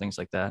form and things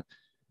like that.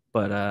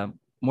 But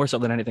more so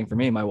than anything for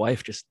me, my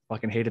wife just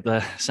fucking hated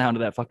the sound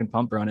of that fucking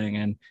pump running,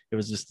 and it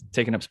was just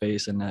taking up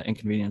space and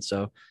inconvenience.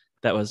 So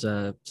that was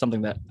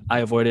something that I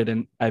avoided,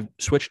 and I've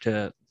switched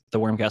to the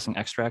worm casting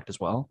extract as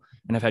well,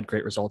 and I've had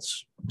great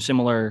results,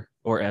 similar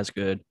or as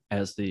good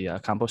as the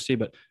compost tea.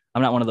 But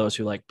I'm not one of those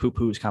who like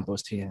poo-poos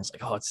compost tea and it's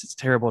like, oh, it's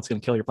terrible, it's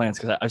going to kill your plants,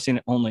 because I've seen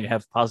it only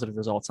have positive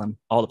results on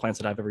all the plants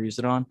that I've ever used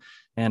it on,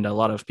 and a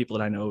lot of people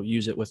that I know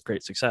use it with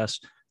great success.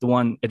 The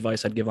one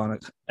advice I'd give on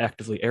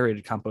actively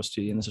aerated compost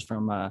tea, and this is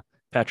from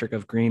Patrick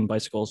of Green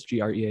Bicycles,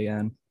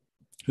 GREAN,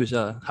 who's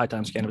a High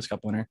Times Cannabis Cup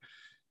winner.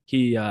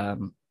 He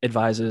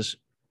advises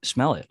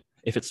smell it.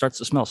 If it starts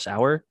to smell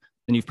sour,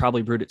 then you've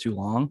probably brewed it too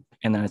long,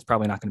 and then it's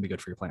probably not going to be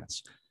good for your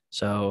plants.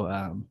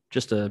 So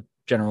just a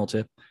general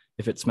tip: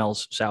 if it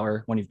smells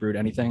sour when you've brewed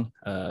anything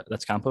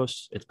that's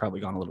compost, it's probably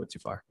gone a little bit too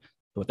far.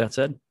 But with that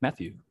said,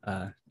 Matthew,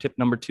 tip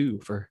number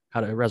 2 for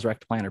how to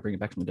resurrect a plant or bring it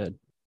back from the dead.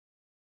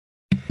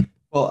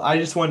 Well, I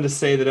just wanted to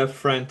say that up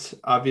front,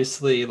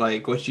 obviously,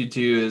 like what you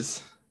do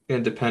is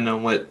going to depend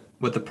on what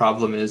the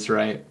problem is,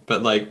 right?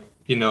 But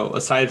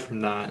aside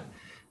from that,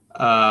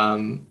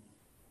 trying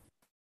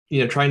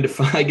to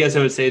find, I guess I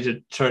would say,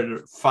 to try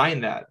to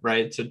find that,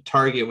 right, to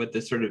target what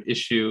this sort of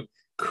issue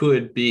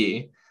could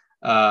be.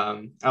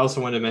 I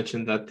also want to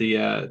mention that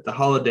the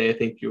holiday I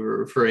think you were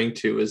referring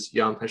to is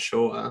Yom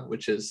HaShoah,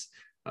 which is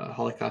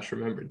Holocaust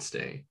Remembrance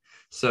Day.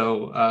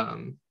 So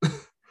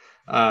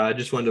I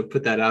just wanted to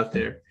put that out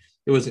there.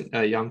 It wasn't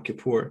Yom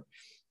Kippur,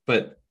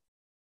 but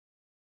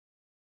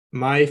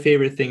my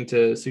favorite thing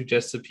to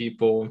suggest to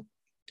people,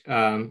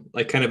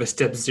 like kind of a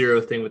step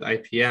 0 thing with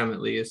IPM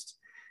at least,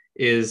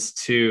 is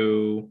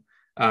to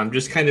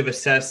just kind of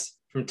assess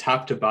from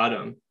top to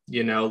bottom,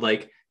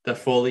 like the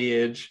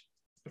foliage,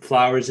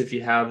 flowers if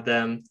you have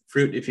them,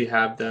 fruit if you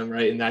have them,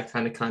 right, in that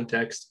kind of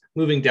context,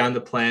 moving down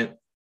the plant.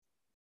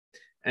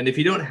 And if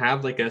you don't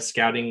have like a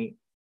scouting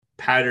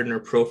pattern or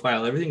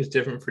profile, everything's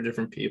different for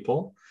different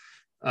people.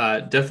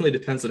 Definitely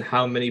depends on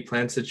how many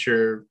plants that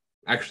you're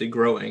actually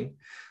growing.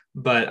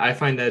 But I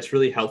find that it's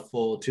really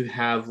helpful to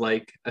have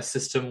like a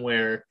system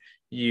where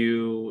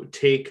you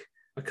take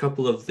a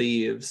couple of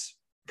leaves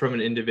from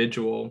an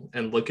individual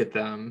and look at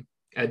them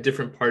at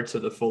different parts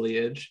of the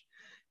foliage.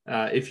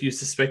 If you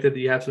suspect that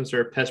you have some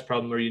sort of pest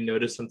problem or you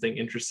notice something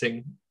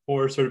interesting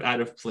or sort of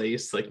out of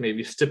place, like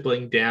maybe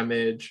stippling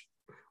damage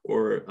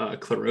or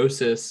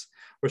chlorosis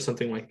or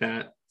something like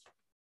that,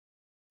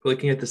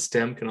 looking at the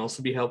stem can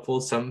also be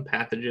helpful. Some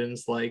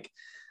pathogens like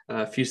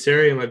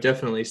Fusarium I've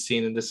definitely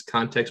seen in this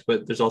context,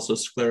 but there's also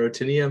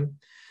Sclerotinium,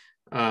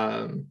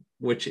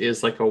 which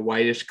is like a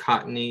whitish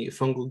cottony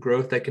fungal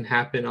growth that can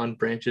happen on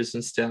branches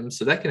and stems.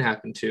 So that can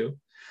happen too.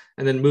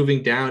 And then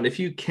moving down, if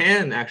you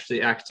can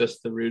actually access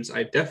the roots,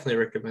 I definitely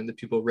recommend that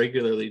people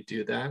regularly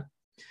do that.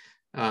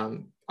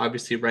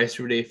 Obviously, rice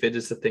root aphid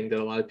is the thing that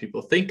a lot of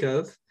people think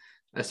of,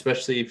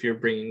 especially if you're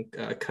bringing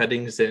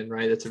cuttings in,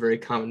 right? That's a very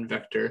common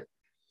vector.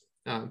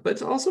 But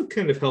it's also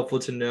kind of helpful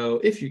to know,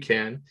 if you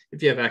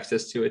have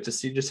access to it, to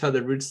see just how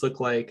the roots look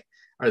like.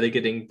 Are they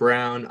getting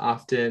brown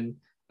often?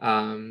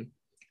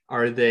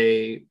 Are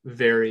they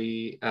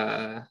very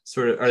are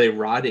they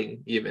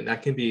rotting even?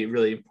 That can be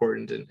really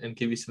important and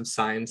give you some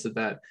signs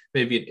that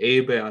maybe an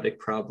abiotic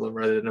problem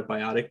rather than a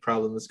biotic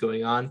problem is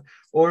going on.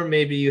 Or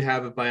maybe you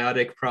have a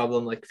biotic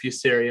problem like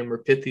Fusarium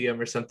or Pythium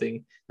or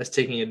something that's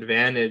taking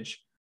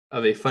advantage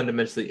of a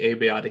fundamentally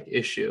abiotic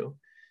issue.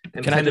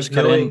 And can I just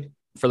cut in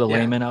for the Yeah.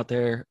 layman out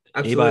there?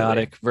 Absolutely.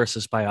 Abiotic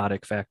versus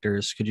biotic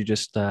factors. Could you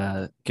just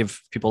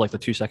give people like the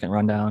 2-second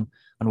rundown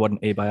on what an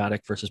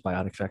abiotic versus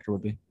biotic factor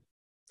would be?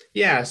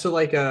 Yeah, so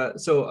like a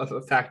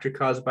factor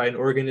caused by an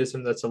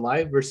organism that's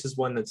alive versus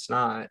one that's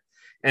not.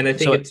 And I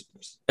think So it's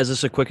as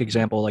just a quick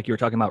example, like you were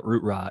talking about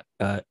root rot,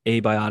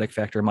 abiotic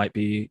factor might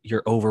be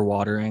you're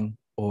overwatering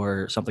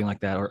or something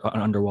like that, or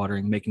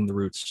underwatering, making the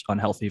roots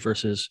unhealthy,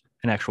 versus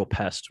an actual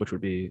pest, which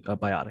would be a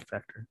biotic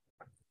factor.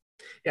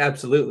 Yeah,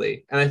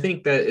 absolutely. And I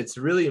think that it's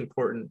really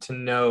important to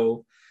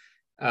know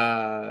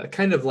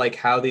kind of like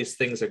how these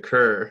things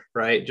occur,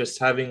 right? Just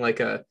having like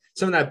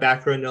some of that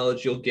background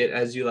knowledge you'll get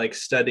as you like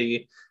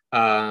study,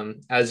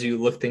 as you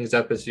look things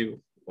up, as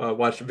you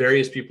watch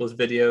various people's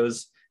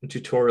videos and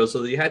tutorials.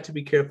 So you had to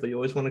be careful. You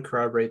always want to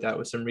corroborate that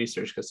with some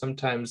research, because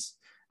sometimes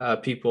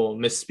people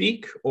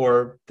misspeak,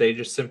 or they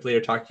just simply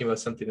are talking about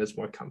something that's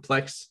more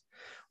complex.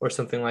 or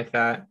something like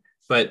that.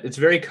 But it's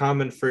very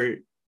common for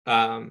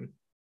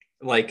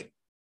like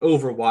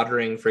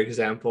overwatering, for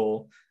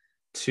example,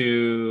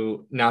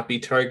 to not be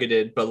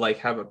targeted, but like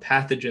have a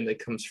pathogen that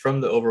comes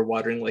from the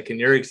overwatering, like in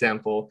your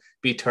example,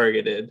 be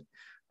targeted.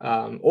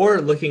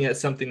 Or looking at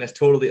something that's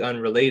totally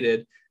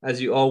unrelated.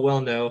 As you all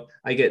well know,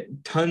 I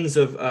get tons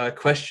of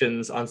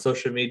questions on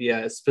social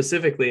media,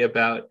 specifically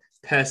about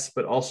pests,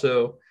 but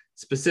also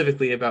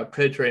specifically about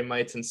predatory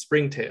mites and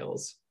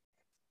springtails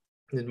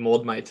and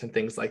mold mites and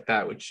things like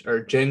that, which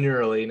are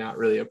generally not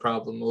really a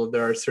problem, although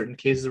there are certain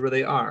cases where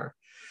they are.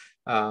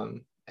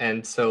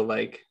 And so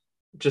like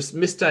just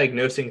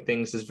misdiagnosing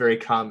things is very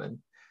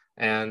common.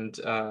 And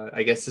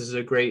I guess this is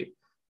a great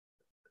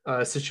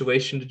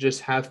situation to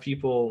just have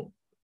people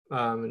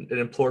and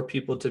implore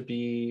people to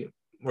be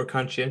more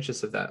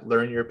conscientious of that.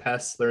 Learn your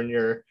pests, learn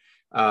your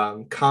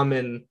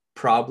common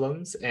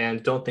problems,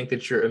 and don't think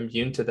that you're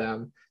immune to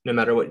them, no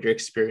matter what your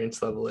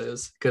experience level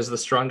is, because the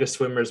strongest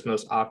swimmers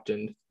most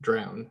often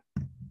drown.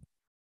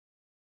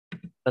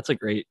 That's a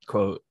great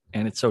quote,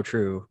 and it's so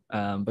true.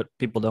 But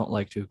people don't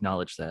like to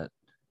acknowledge that,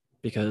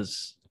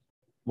 because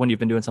when you've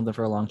been doing something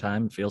for a long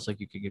time, it feels like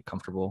you could get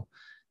comfortable,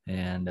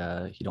 and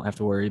you don't have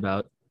to worry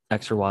about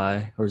X or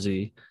Y or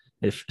Z,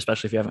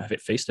 especially if you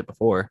haven't faced it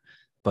before.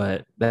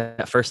 But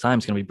that first time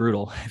is going to be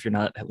brutal if you're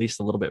not at least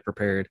a little bit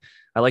prepared.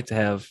 I like to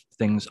have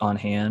things on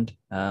hand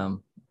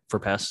for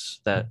pests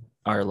that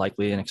are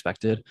likely and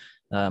expected,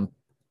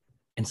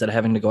 instead of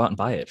having to go out and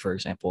buy it. For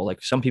example,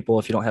 like some people,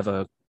 if you don't have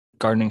a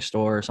gardening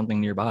store or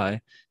something nearby,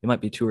 it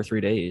might be 2 or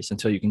 3 days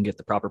until you can get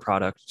the proper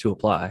product to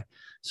apply.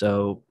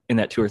 So in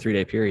that 2 or 3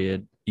 day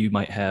period, you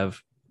might have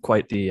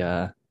quite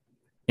the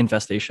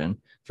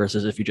infestation,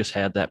 versus if you just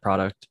had that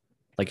product.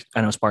 Like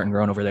I know Spartan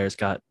Grown over there has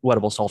got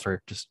wettable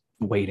sulfur just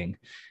waiting,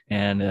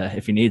 and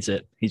if he needs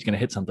it, he's going to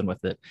hit something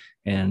with it.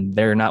 And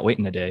they're not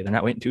waiting a day, they're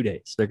not waiting 2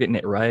 days, they're getting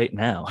it right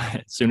now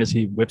as soon as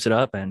he whips it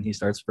up and he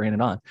starts spraying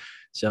it on.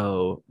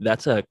 So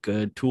that's a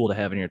good tool to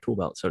have in your tool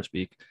belt, so to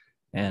speak.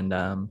 And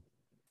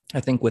I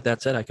think with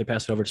that said, I could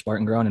pass it over to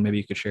Spartan Grown, and maybe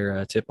you could share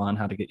a tip on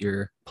how to get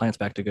your plants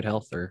back to good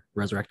health or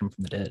resurrect them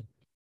from the dead.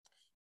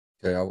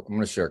 Okay, I'm going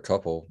to share a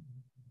couple.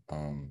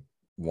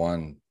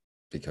 One,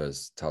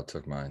 because Tao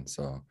took mine,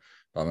 so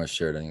I'm going to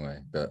share it anyway.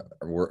 But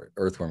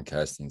earthworm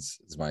castings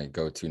is my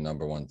go-to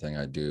number one thing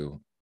I do.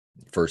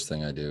 First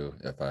thing I do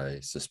if I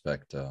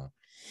suspect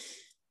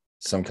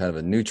some kind of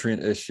a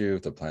nutrient issue,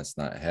 if the plant's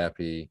not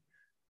happy,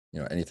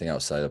 anything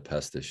outside of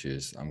pest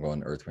issues, I'm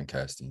going to earthworm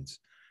castings.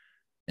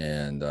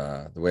 And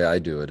the way I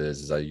do it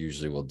is I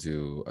usually will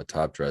do a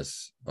top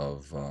dress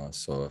of,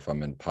 so if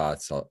I'm in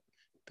pots,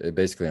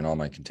 basically in all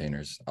my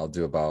containers, I'll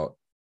do about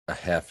a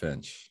 1/2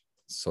 inch.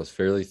 So it's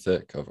fairly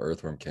thick of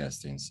earthworm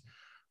castings,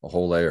 a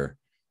whole layer.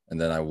 And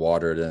then I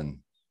water it in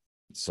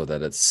so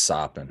that it's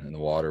sopping, and the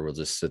water will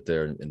just sit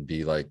there and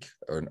be like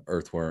an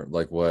earthworm,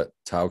 like what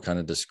Tao kind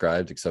of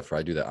described, except for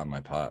I do that on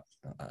my pot.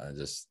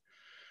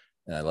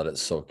 And I let it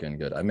soak in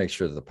good. I make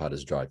sure that the pot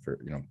is dry for,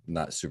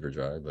 not super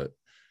dry, but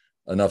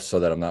enough so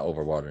that I'm not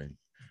overwatering.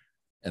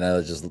 And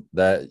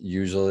that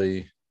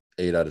usually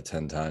 8 out of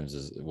 10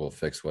 times will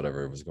fix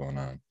whatever was going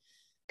on.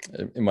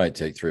 It might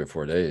take 3 or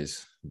 4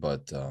 days,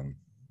 but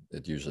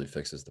it usually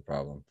fixes the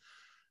problem.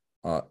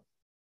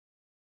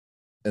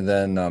 And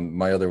then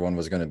my other one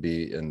was going to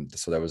be,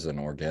 so that was an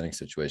organic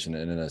situation.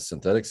 And in a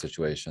synthetic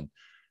situation,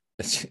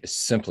 it's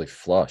simply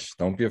flush.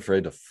 Don't be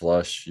afraid to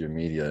flush your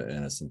media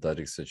in a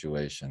synthetic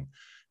situation,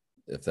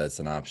 if that's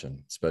an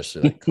option,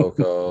 especially like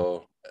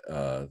cocoa,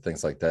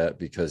 things like that,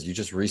 because you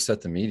just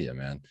reset the media,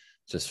 man.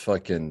 Just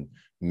fucking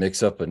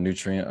mix up a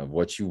nutrient of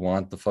what you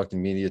want the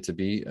fucking media to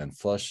be and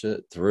flush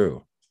it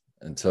through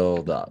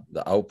until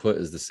the output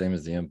is the same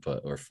as the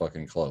input, or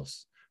fucking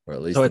close, or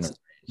at least. So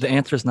the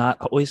answer is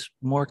not always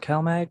more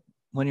CalMag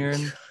when you're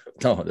in.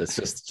 No, that's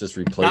just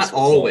replace. Not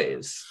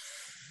always.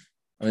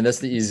 I mean, that's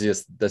the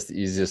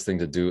easiest thing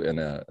to do in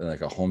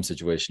a home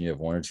situation. You have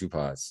 1 or 2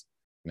 pots,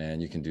 man.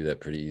 You can do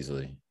that pretty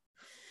easily.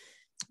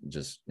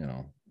 Just,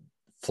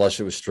 flush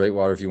it with straight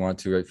water if you want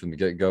to, right from the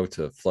get-go,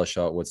 to flush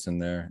out what's in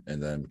there,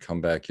 and then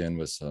come back in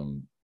with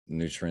some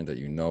nutrient that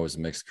is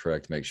mixed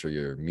correct. Make sure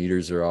your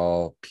meters are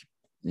all,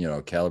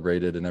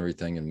 calibrated and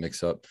everything, and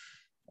mix up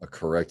a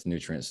correct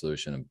nutrient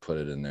solution and put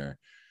it in there.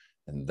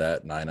 And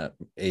that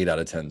 8 out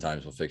of 10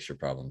 times will fix your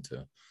problem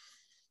too.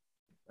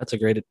 That's a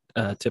great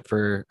tip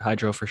for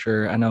hydro for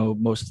sure. I know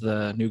most of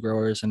the new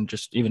growers and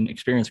just even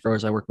experienced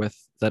growers I work with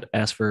that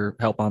ask for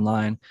help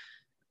online,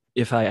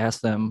 if I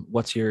ask them,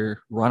 what's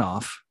your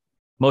runoff?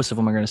 Most of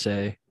them are going to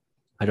say,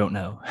 I don't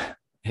know.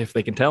 If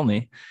they can tell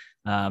me,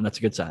 that's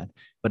a good sign,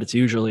 but it's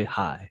usually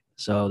high.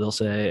 So I'll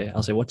say,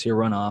 what's your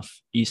runoff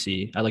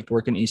EC? I like to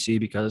work in EC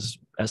because,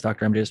 as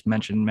Dr. MJ just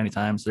mentioned many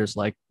times, there's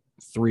like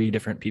 3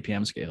 different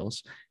ppm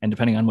scales. And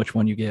depending on which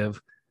one you give,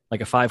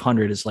 like a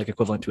 500 is like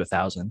equivalent to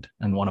 1,000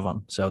 in one of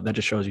them. So that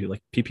just shows you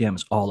like ppm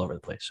is all over the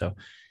place. So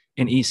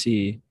in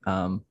EC,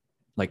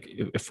 like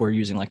if we're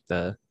using like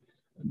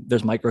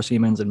there's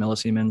microsiemens and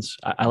millisiemens,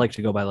 I like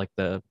to go by like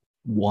the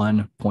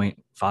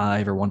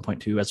 1.5 or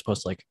 1.2 as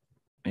opposed to like,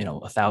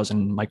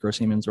 1,000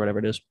 microsiemens or whatever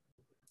it is.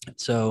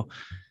 So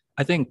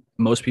I think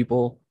most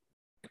people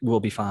will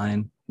be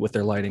fine with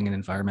their lighting and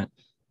environment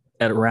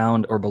at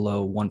around or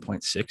below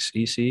 1.6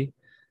 EC.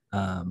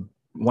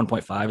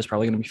 1.5 is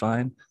probably going to be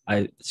fine.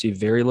 I see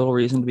very little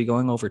reason to be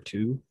going over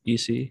 2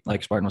 EC,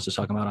 like Spartan was just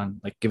talking about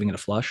on like giving it a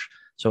flush.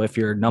 So if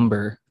your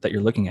number that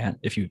you're looking at,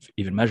 if you've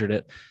even measured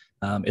it,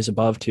 is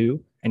above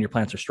 2 and your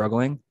plants are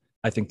struggling,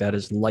 I think that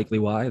is likely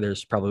why.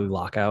 There's probably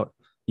lockout.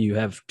 You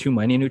have too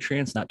many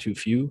nutrients, not too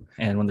few.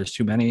 And when there's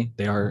too many,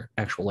 they are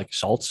actual like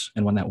salts.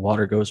 And when that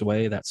water goes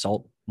away, that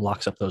salt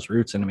locks up those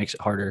roots and it makes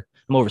it harder.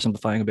 I'm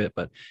oversimplifying a bit,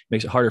 but it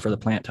makes it harder for the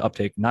plant to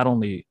uptake not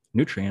only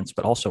nutrients,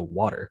 but also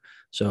water.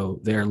 So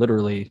they're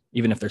literally,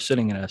 even if they're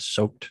sitting in a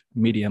soaked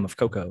medium of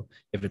cocoa,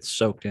 if it's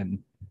soaked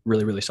in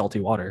really, really salty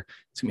water,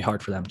 it's gonna be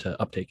hard for them to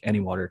uptake any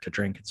water to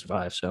drink and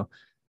survive. So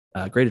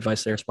great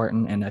advice there,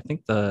 Spartan. And I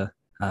think the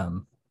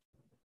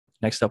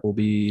next up will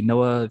be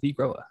Noah the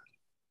Grower.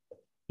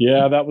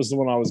 Yeah, that was the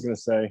one I was going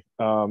to say.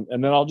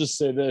 And then I'll just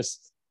say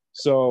this.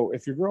 So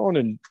if you're growing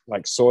in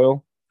like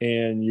soil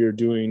and you're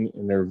doing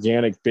an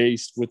organic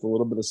base with a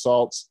little bit of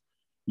salts,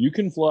 you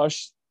can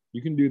flush,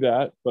 you can do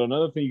that. But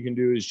another thing you can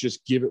do is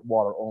just give it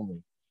water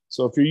only.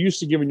 So if you're used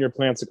to giving your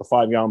plants like a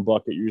 5-gallon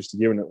bucket, you're used to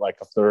giving it like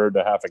a third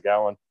to half a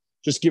gallon,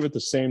 just give it the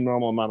same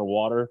normal amount of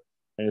water.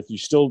 And if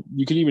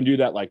you can even do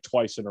that like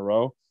twice in a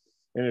row.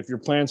 And if your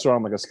plants are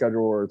on like a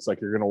schedule where it's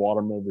like you're going to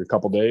water them every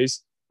couple of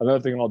days, another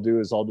thing I'll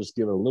do is I'll just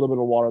give it a little bit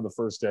of water the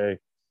first day,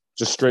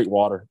 just straight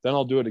water. Then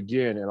I'll do it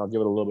again and I'll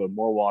give it a little bit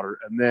more water.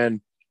 And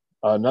then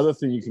another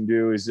thing you can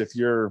do is if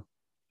you're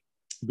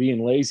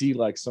being lazy,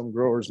 like some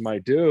growers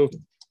might do,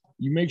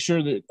 you make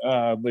sure that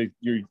like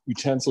your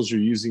utensils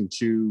you're using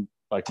to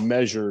like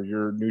measure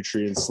your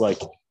nutrients, like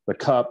the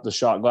cup, the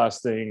shot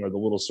glass thing, or the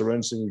little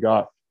syringe thing you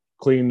got,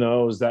 clean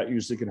those. That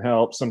usually can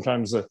help.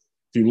 Sometimes if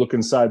you look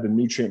inside the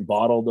nutrient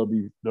bottle,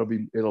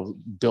 it'll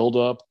build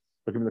up.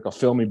 There can be like a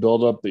filmy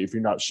buildup that if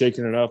you're not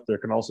shaking it up, there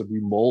can also be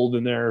mold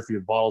in there if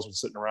your bottle's been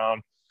sitting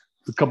around.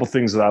 A couple of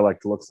things that I like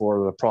to look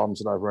for, the problems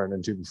that I've run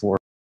into before.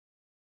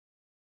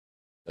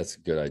 That's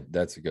good.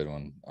 That's a good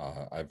one.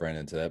 I've ran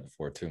into that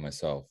before too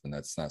myself, and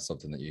that's not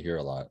something that you hear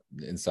a lot.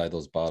 Inside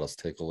those bottles,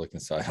 take a look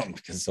inside them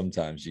because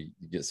sometimes you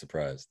get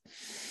surprised.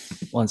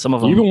 Well, and some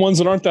of them, even ones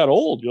that aren't that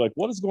old, you're like,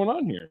 what is going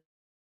on here?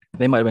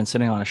 They might have been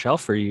sitting on a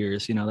shelf for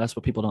years. You know, that's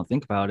what people don't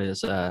think about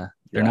is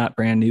they're not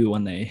brand new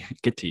when they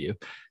get to you.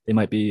 They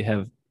might be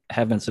have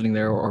been sitting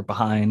there or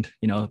behind,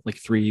 you know, like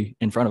 3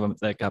 in front of them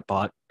that got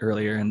bought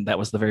earlier. And that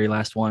was the very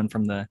last one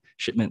from the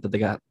shipment that they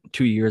got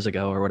 2 years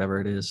ago or whatever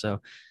it is.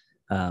 So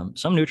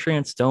some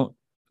nutrients don't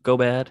go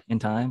bad in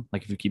time.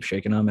 Like if you keep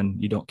shaking them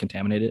and you don't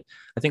contaminate it.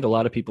 I think a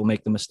lot of people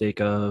make the mistake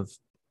of,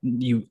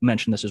 you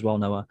mentioned this as well,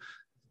 Noah,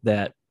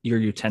 that your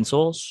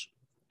utensils,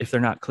 if they're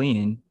not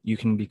clean, you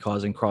can be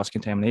causing cross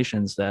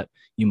contaminations that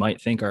you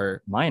might think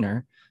are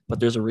minor, but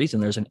there's a reason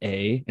there's an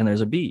A and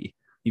there's a B.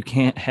 You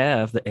can't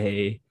have the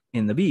A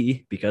in the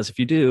B because if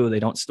you do,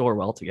 they don't store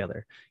well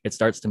together. It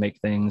starts to make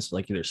things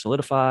like either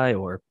solidify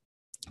or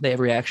they have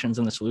reactions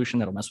in the solution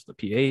that'll mess with the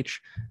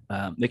pH.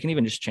 They can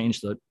even just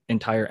change the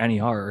entire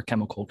NER or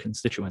chemical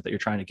constituent that you're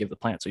trying to give the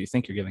plant. So you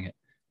think you're giving it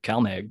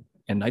CalMag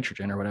and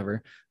nitrogen or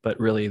whatever, but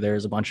really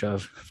there's a bunch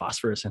of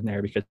phosphorus in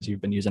there because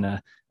you've been using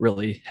a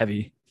really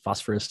heavy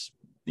phosphorus,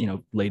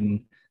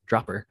 laden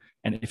dropper.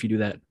 And if you do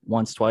that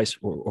once, twice,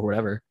 or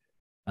whatever,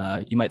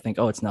 you might think,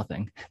 oh, it's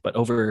nothing. But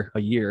over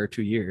a year or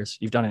 2 years,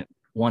 you've done it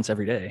once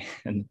every day,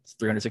 and it's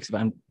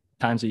 365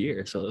 times a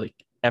year. So like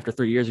after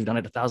 3 years, you've done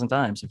it 1,000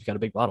 times if you've got a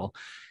big bottle,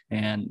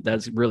 and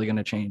that's really going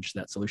to change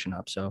that solution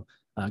up. So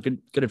good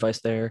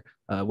advice there.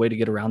 Way to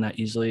get around that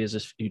easily is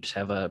if you just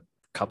have a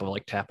cup of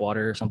like tap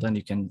water or something,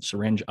 you can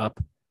syringe up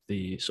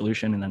the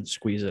solution and then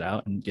squeeze it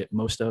out and get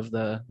most of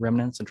the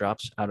remnants and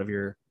drops out of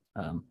your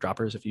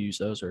droppers if you use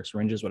those, or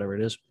syringes, whatever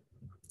it is.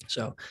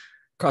 So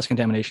cross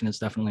contamination is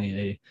definitely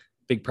a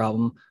big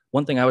problem.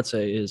 One thing I would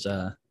say is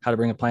how to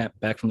bring a plant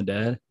back from the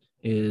dead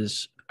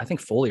is, I think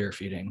foliar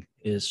feeding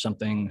is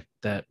something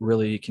that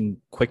really can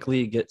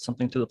quickly get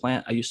something to the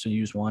plant. I used to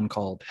use one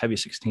called Heavy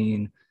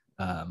 16.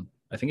 I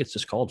think it's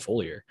just called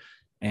foliar.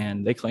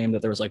 And they claim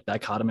that there was like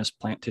dichotomous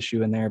plant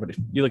tissue in there. But if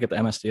you look at the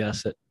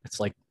MSDS, it's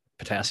like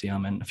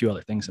potassium and a few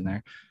other things in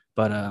there.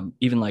 But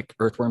even like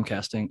earthworm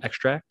casting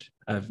extract,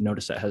 I've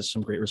noticed that has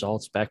some great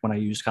results. Back when I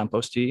used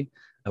compost tea,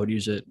 I would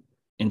use it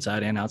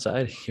inside and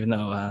outside, even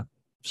though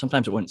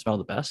sometimes it wouldn't smell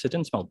the best. It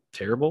didn't smell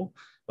terrible,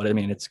 but I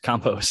mean, it's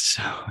compost,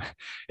 so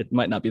it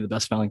might not be the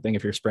best smelling thing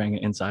if you're spraying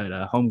it inside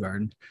a home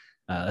garden.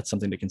 That's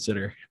something to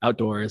consider.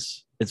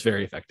 Outdoors, it's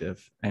very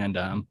effective. And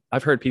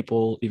I've heard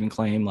people even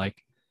claim,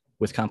 like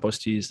with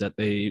compost teas, that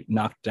they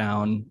knock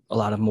down a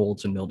lot of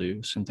molds and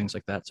mildews and things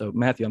like that. So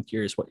Matthew, I'm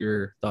curious what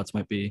your thoughts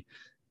might be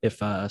if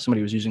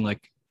somebody was using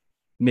like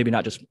maybe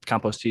not just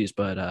compost teas,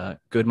 but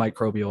good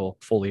microbial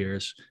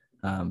foliars.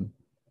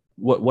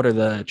 What are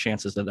the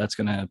chances that that's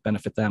going to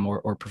benefit them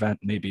or prevent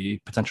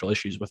maybe potential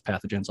issues with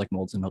pathogens like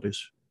molds and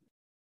mildews?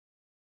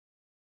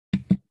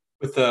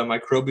 With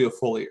microbial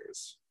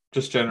foliars,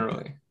 just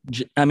generally?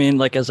 I mean,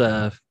 like is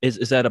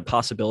that a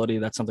possibility?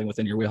 That's something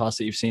within your wheelhouse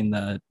that you've seen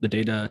the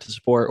data to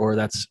support, or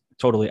that's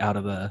totally out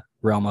of the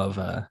realm of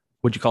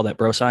would you call that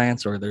bro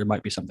science, or there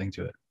might be something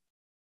to it?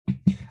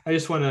 I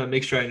just want to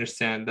make sure I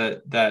understand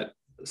that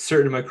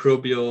certain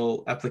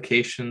microbial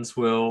applications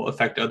will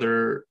affect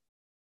other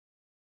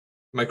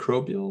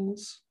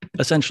microbials.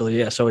 Essentially,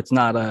 yeah. So it's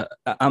not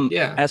I'm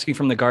asking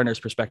from the gardener's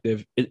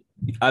perspective.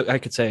 I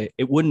could say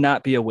it would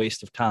not be a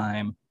waste of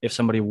time if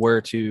somebody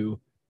were to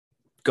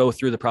go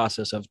through the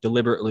process of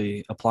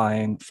deliberately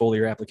applying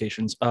foliar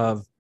applications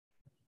of,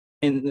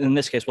 in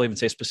this case, we'll even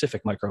say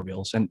specific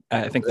microbials. And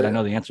I think that I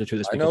know the answer to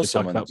this because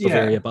we talked about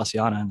Bavaria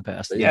bassiana in the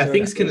past. Yeah,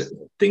 things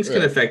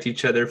can affect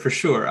each other for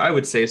sure. I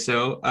would say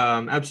so.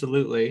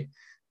 Absolutely.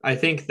 I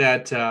think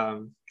that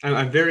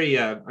I'm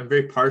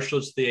very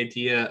partial to the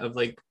idea of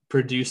like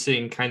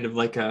producing kind of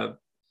like a,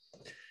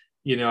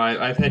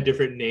 I've had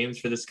different names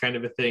for this kind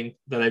of a thing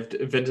that I've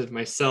invented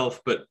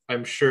myself, but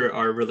I'm sure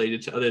are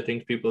related to other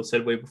things people have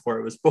said way before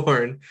I was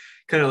born,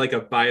 kind of like a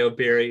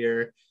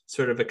biobarrier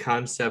sort of a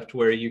concept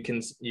where you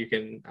can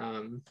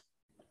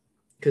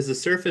because the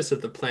surface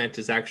of the plant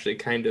is actually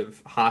kind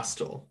of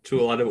hostile to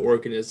a lot of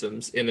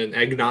organisms in an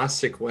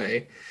agnostic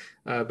way,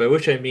 by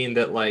which I mean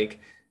that like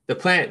the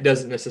plant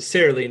doesn't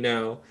necessarily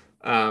know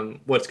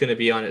what's going to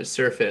be on its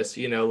surface.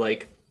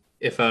 Like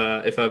if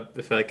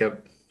like a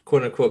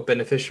quote unquote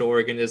beneficial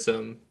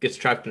organism gets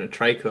trapped in a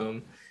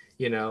trichome,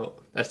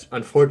 that's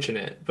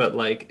unfortunate, but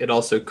like it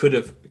also could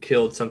have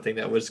killed something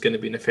that was going to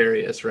be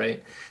nefarious,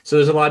 right? So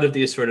there's a lot of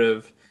these sort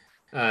of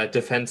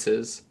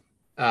defenses.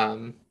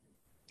 And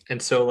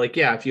so like,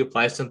 yeah, if you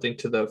apply something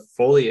to the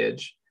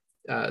foliage,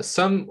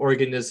 some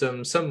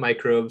organisms, some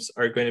microbes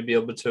are going to be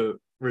able to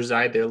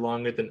reside there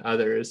longer than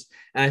others.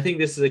 And I think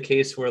this is a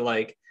case where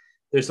like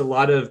there's a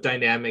lot of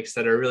dynamics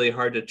that are really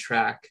hard to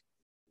track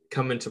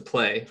come into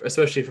play,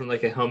 especially from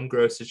like a home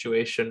grow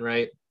situation,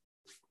 right?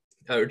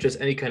 Or just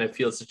any kind of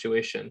field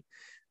situation.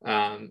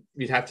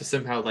 You'd have to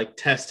somehow like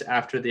test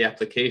after the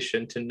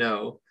application to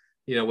know,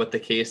 what the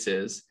case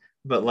is.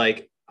 But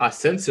like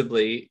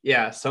ostensibly,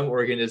 yeah, some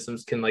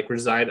organisms can like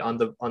reside on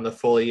the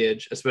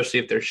foliage, especially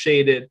if they're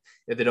shaded,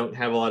 if they don't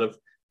have a lot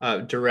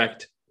of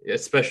direct,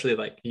 especially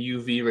like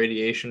UV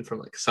radiation from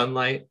like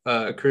sunlight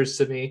occurs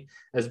to me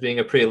as being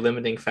a pretty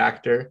limiting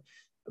factor.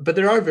 But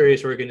there are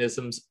various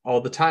organisms all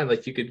the time.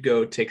 Like you could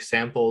go take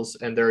samples,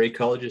 and there are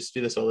ecologists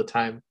do this all the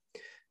time.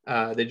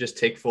 They just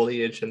take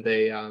foliage and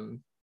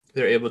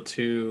they're able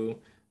to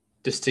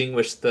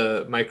distinguish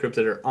the microbes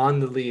that are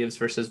on the leaves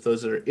versus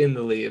those that are in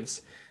the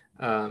leaves,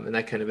 and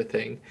that kind of a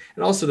thing.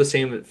 And also the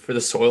same for the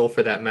soil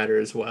for that matter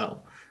as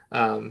well.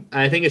 And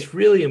I think it's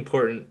really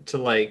important to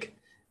like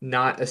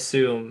not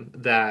assume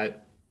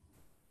that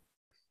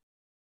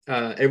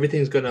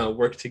everything's going to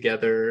work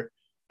together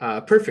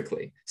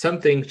perfectly.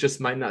 Some things just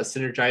might not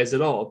synergize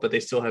at all, but they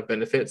still have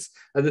benefits.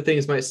 Other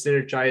things might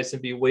synergize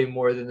and be way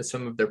more than the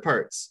sum of their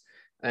parts.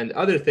 And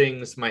other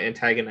things might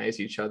antagonize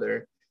each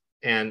other.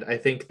 And I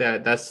think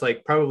that that's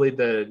like probably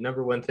the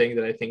number one thing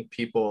that I think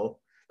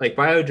people like.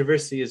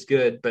 Biodiversity is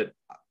good, but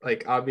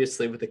like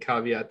obviously with the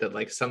caveat that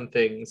like some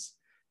things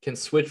can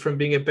switch from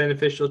being a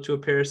beneficial to a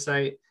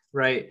parasite,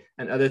 right?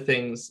 And other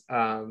things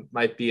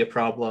might be a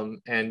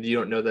problem and you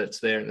don't know that it's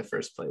there in the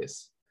first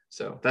place.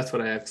 So that's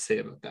what I have to say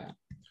about that.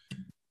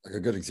 Like a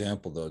good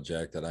example though,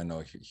 Jack, that I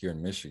know here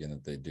in Michigan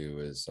that they do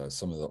is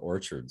some of the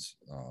orchards,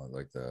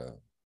 like the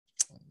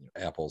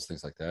apples,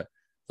 things like that.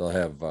 They'll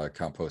have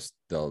compost.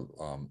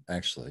 They'll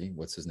actually,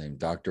 what's his name?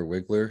 Dr.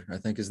 Wiggler, I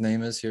think his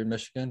name is here in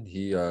Michigan.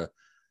 He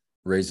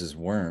raises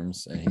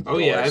worms, and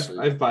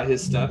I've bought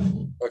his stuff.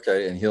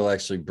 Okay, and he'll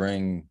actually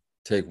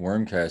take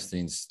worm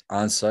castings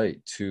on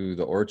site to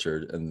the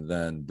orchard, and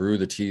then brew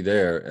the tea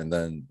there, and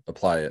then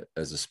apply it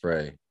as a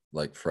spray,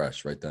 like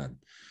fresh, right then,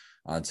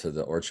 onto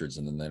the orchards,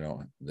 and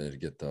then they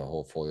get the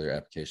whole foliar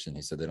application.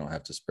 He said they don't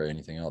have to spray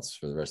anything else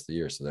for the rest of the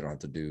year, so they don't have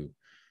to do.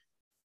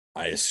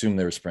 I assume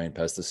they were spraying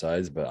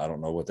pesticides, but I don't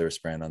know what they were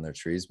spraying on their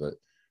trees. But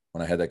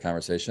when I had that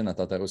conversation, I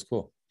thought that was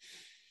cool.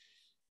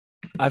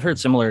 I've heard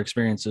similar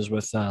experiences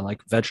with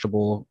like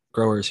vegetable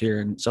growers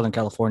here in Southern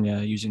California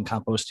using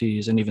compost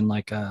teas, and even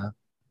like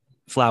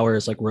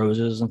flowers like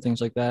roses and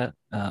things like that,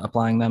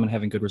 applying them and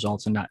having good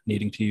results and not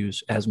needing to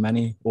use as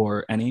many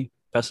or any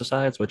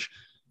pesticides, which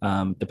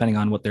depending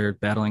on what they're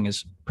battling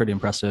is pretty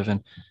impressive.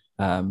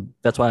 And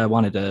that's why I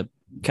wanted to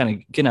kind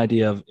of get an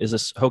idea of, is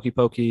this hokey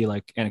pokey,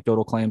 like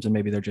anecdotal claims, and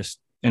maybe they're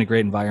just in a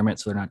great environment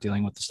so they're not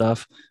dealing with the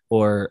stuff,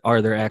 or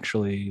are there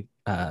actually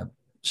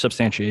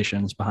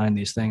substantiations behind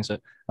these things? I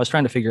was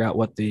trying to figure out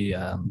what the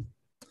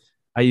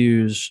I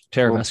use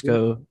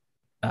Terravesco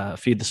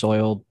Feed the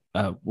Soil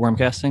worm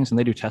castings, and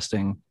they do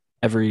testing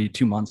every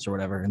 2 months or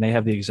whatever, and they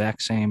have the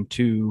exact same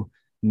two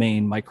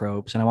main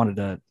microbes. And I wanted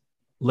to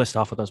list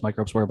off what those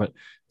microbes were, but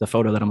the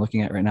photo that I'm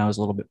looking at right now is a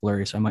little bit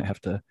blurry, so I might have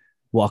to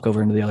walk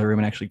over into the other room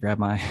and actually grab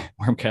my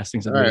worm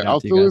castings. All right, I'll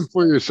fill in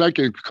for you a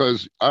second,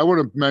 because I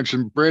want to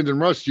mention Brandon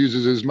Rust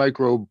uses his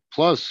Micro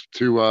Plus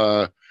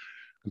to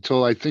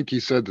until I think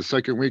he said the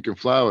second week in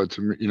flower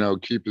to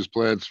keep his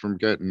plants from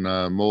getting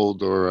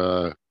mold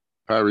or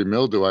powdery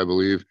mildew, I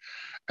believe.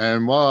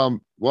 And while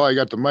I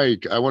got the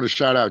mic, I want to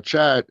shout out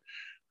Chat,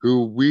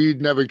 who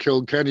Weed Never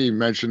Killed Kenny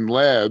mentioned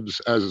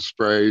Labs as a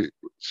spray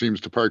seems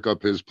to perk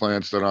up his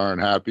plants that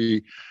aren't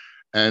happy.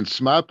 And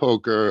Smart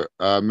Poker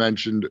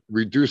mentioned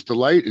reduce the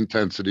light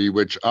intensity,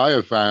 which I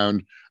have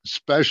found,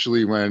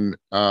 especially when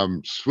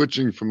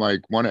switching from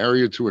like one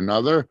area to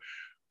another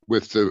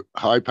with the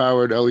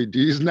high-powered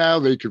LEDs now,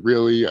 they could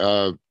really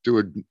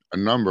do a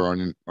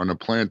number on a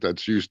plant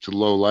that's used to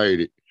low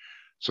light.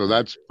 So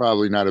that's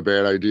probably not a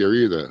bad idea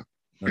either.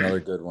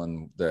 Another good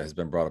one that has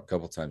been brought up a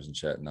couple times in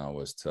chat now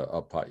was to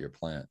up pot your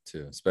plant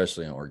too,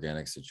 especially in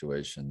organic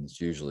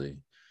situations. Usually,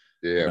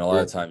 yeah, a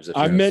lot of times.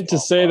 I meant to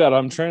say that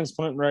I'm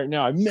transplanting right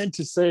now. I meant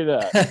to say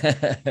that.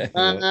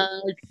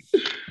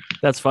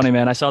 That's funny,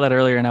 man. I saw that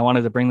earlier and I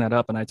wanted to bring that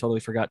up and I totally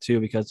forgot too,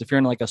 because if you're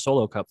in like a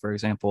solo cup, for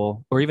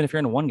example, or even if you're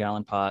in a 1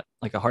 gallon pot,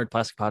 like a hard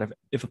plastic pot,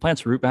 if a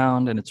plant's root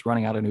bound and it's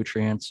running out of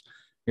nutrients,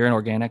 you're in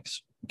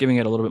organics, giving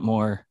it a little bit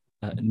more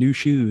new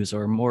shoes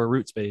or more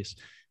root space,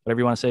 whatever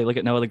you want to say. Look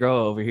at Noah the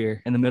Grower over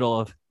here in the middle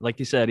of, like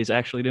you said, he's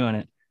actually doing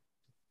it.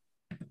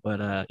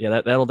 But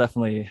yeah, that'll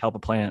definitely help a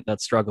plant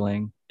that's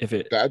struggling.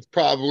 That's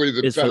probably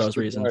the best for those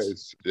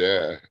reasons.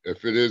 Yeah,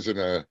 if it isn't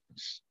a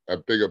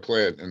bigger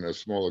plant in a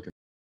smaller.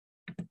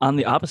 On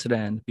the opposite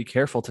end, be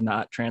careful to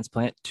not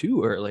transplant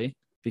too early,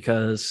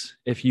 because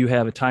if you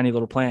have a tiny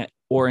little plant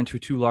or into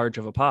too large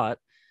of a pot,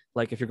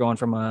 like if you're going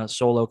from a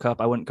solo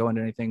cup, I wouldn't go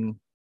into anything.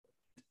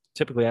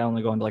 Typically, I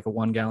only go into like a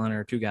 1 gallon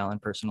or 2 gallon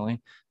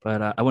personally,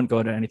 but I wouldn't go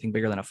into anything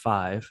bigger than a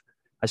 5.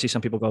 I see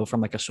some people go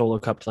from like a solo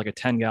cup to like a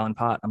 10 gallon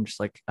pot. I'm just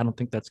like, I don't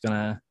think that's going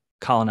to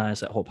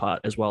colonize that whole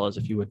pot as well as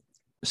if you would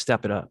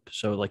step it up.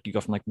 So like you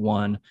go from like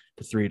 1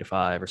 to 3 to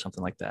 5 or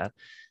something like that,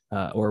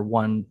 or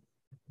 1,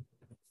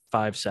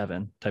 5,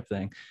 7 type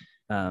thing.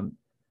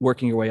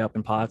 Working your way up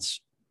in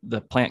pots, the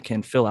plant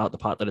can fill out the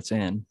pot that it's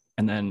in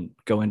and then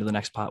go into the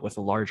next pot with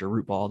a larger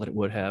root ball that it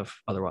would have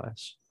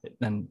otherwise.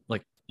 Then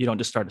like you don't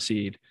just start a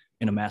seed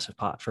in a massive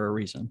pot for a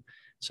reason.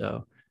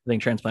 So I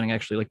think transplanting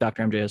actually, like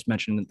Dr. MJ has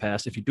mentioned in the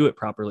past, if you do it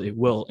properly,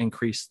 will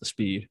increase the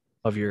speed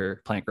of your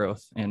plant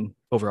growth and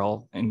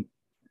overall, and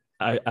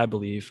I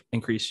believe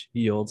increase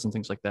yields and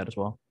things like that as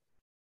well.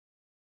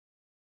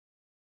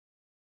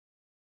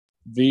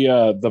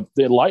 The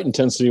light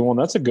intensity one,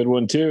 that's a good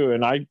one too.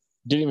 And I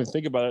didn't even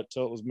think about it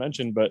till it was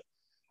mentioned, but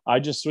I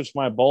just switched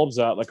my bulbs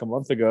out like a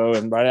month ago.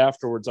 And right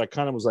afterwards, I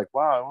kind of was like,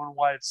 wow, I wonder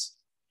why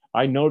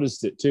I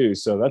noticed it too.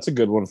 So that's a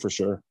good one for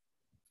sure.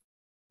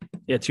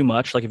 Yeah, too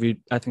much. Like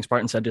I think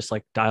Spartan said, just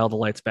like dial the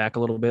lights back a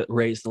little bit,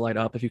 raise the light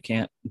up if you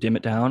can't dim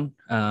it down.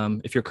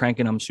 If you're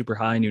cranking them super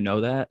high and you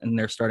know that, and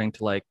they're starting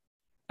to like,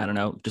 I don't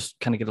know, just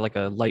kind of get like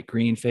a light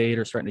green fade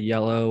or starting to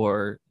yellow,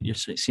 or you're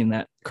seeing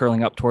that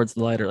curling up towards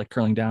the light or like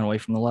curling down away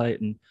from the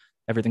light, and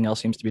everything else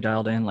seems to be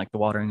dialed in, like the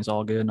watering is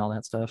all good and all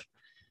that stuff.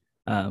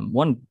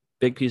 One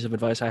big piece of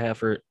advice I have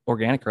for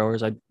organic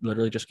growers, I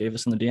literally just gave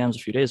this in the DMs a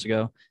few days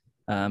ago,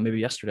 maybe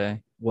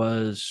yesterday,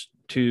 was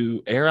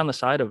to err on the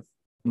side of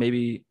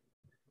maybe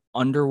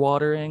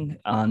underwatering,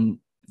 on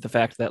the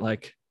fact that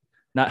like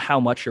not how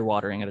much you're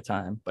watering at a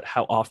time, but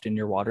how often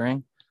you're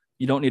watering.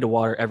 You don't need to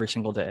water every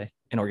single day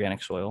in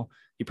organic soil.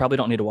 You probably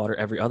don't need to water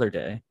every other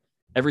day.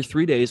 Every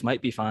 3 days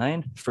might be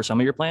fine for some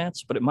of your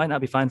plants, but it might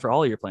not be fine for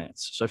all of your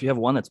plants. So if you have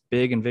one that's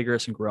big and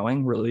vigorous and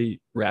growing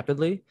really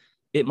rapidly,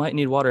 it might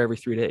need water every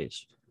 3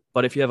 days.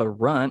 But if you have a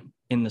runt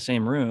in the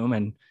same room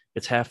and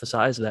it's half the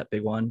size of that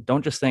big one,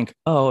 don't just think,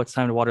 oh, it's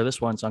time to water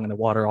this one, so I'm going to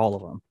water all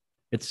of them.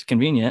 It's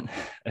convenient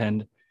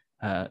and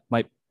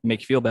might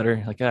make you feel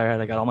better. Like, all right,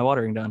 I got all my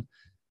watering done.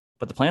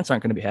 But the plants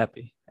aren't going to be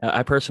happy.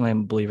 I personally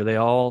am a believer. They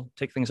all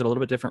take things at a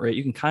little bit different rate.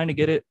 You can kind of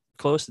get it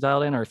close to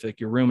dialed in, or if like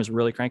your room is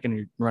really cranking and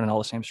you're running all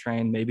the same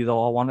strain, maybe they'll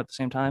all want it at the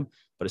same time.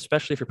 But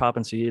especially if you're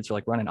popping seeds or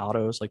like running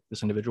autos like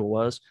this individual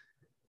was,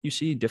 you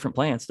see different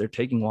plants, they're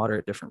taking water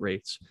at different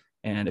rates.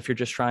 And if you're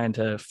just trying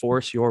to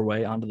force your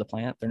way onto the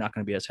plant, they're not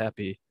going to be as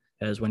happy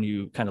as when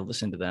you kind of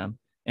listen to them.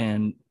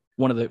 And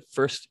one of the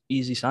first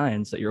easy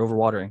signs that you're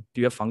overwatering, do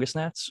you have fungus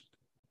gnats?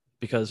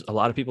 Because a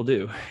lot of people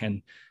do.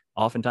 And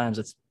oftentimes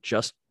it's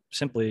just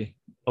simply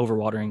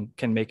overwatering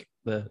can make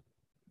the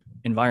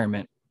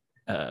environment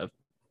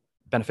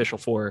beneficial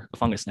for a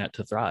fungus gnat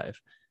to thrive.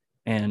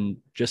 And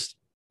just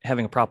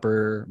having a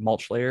proper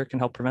mulch layer can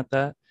help prevent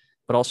that,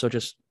 but also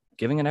just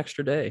giving an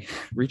extra day.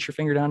 Reach your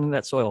finger down into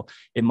that soil.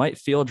 It might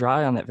feel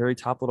dry on that very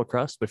top little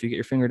crust, but if you get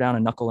your finger down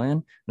and knuckle in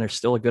and there's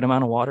still a good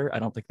amount of water, I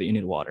don't think that you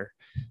need water.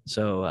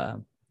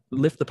 So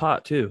lift the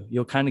pot too.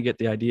 You'll kind of get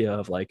the idea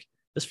of like,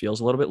 this feels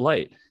a little bit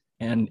light.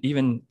 And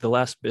even the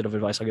last bit of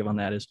advice I'll give on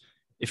that is,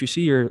 if you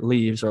see your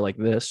leaves are like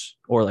this,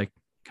 or like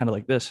kind of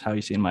like this, how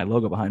you see in my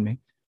logo behind me,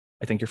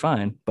 I think you're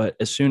fine. But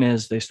as soon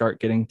as they start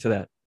getting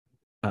to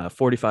that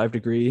 45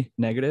 degree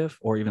negative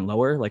or even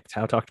lower, like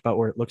Tao talked about,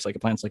 where it looks like a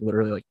plant's like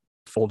literally like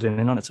folded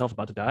in on itself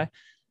about to die,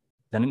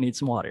 then it needs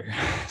some water.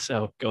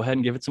 So go ahead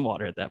and give it some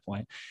water at that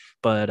point.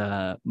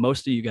 But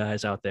most of you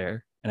guys out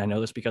there, and I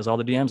know this because all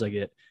the DMs I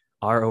get,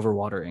 are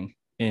overwatering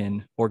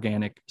in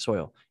organic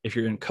soil. If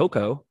you're in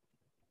cocoa,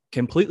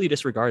 completely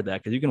disregard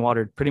that, because you can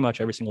water pretty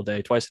much every single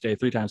day, twice a day,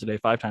 3 times a day,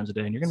 5 times a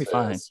day, and you're gonna be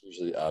fine. It's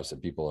usually the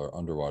opposite. People are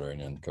underwatering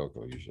in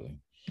cocoa usually.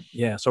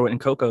 Yeah. So in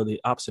cocoa, the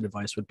opposite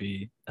advice would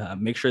be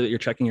make sure that you're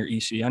checking your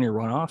EC on your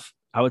runoff.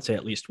 I would say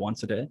at least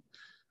once a day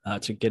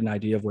to get an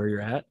idea of where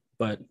you're at.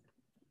 But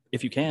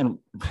if you can,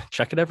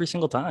 check it every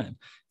single time.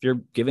 If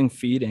you're giving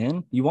feed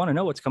in, you want to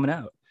know what's coming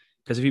out.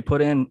 Because if you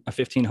put in a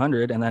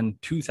 1,500 and then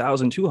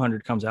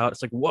 2,200 comes out,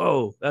 it's like,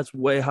 whoa, that's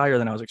way higher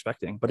than I was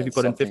expecting. But if you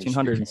put in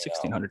 1,500 and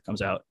 1,600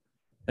 comes out,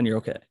 then you're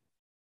okay.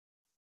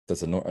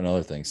 That's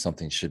another thing.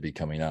 Something should be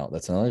coming out.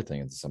 That's another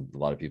thing. A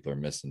lot of people are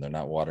missing. They're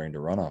not watering to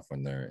runoff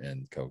when they're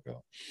in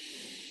cocoa.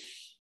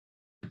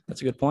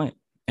 That's a good point.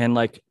 And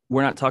like,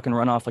 we're not talking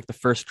runoff like the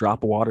first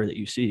drop of water that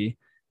you see.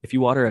 If you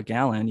water a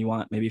gallon, you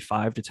want maybe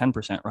 5 to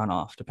 10%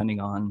 runoff,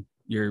 depending on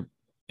your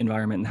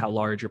environment and how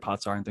large your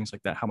pots are and things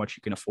like that, how much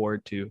you can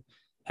afford to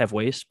have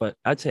waste. But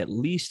I'd say at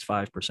least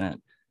 5%.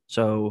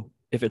 So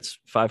if it's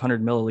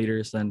 500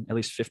 milliliters, then at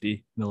least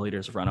 50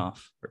 milliliters of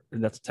runoff.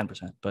 That's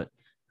 10%, but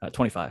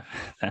 25.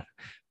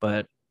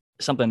 But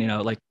something,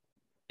 like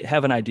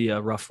have an idea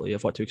roughly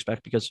of what to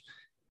expect, because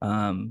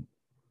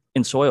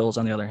in soils,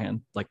 on the other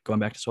hand, like going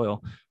back to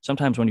soil,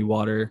 sometimes when you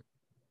water,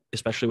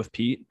 especially with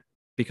peat,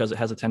 because it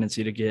has a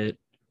tendency to get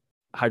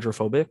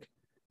hydrophobic,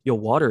 you'll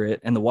water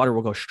it and the water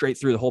will go straight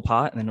through the whole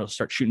pot and then it'll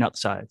start shooting out the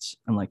sides.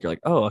 And like, you're like,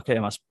 oh, okay,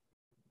 I must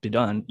be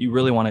done. You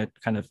really want to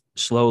kind of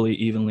slowly,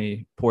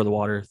 evenly pour the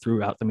water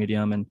throughout the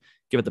medium and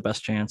give it the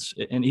best chance.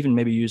 And even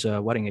maybe use a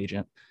wetting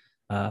agent,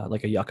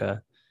 like a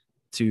yucca,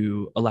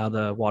 to allow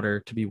the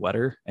water to be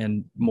wetter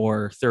and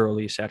more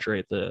thoroughly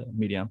saturate the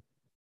medium.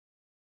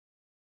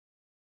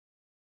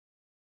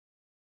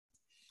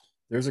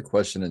 There's a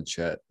question in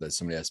chat that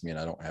somebody asked me and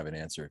I don't have an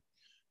answer.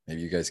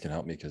 Maybe you guys can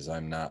help me because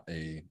I'm not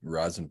a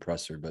rosin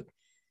presser, but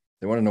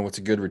they want to know what's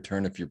a good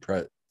return if you're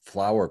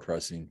flour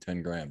pressing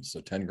 10 grams.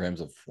 So 10 grams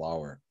of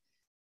flour,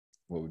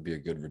 what would be a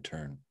good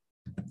return?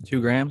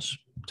 2 grams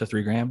to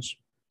 3 grams.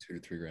 2 to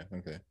 3 grams.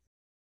 Okay.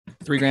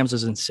 3 grams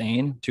is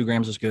insane. 2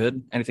 grams is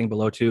good. Anything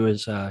below 2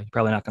 is you're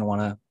probably not going to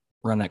want to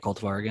run that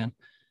cultivar again.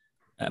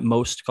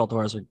 Most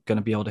cultivars are going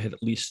to be able to hit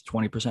at least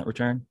 20%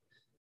 return.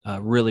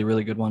 Really,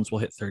 really good ones will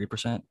hit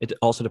 30%. It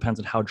also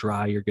depends on how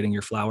dry you're getting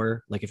your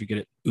flour. Like if you get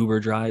it uber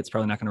dry, it's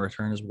probably not going to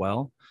return as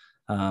well.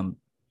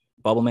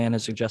 Bubbleman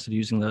has suggested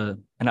using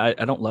and I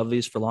don't love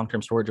these for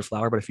long-term storage of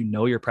flour, but if you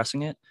know you're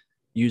pressing it,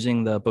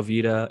 using the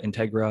Boveda,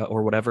 Integra,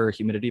 or whatever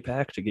humidity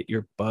pack to get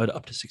your bud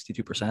up to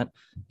 62%.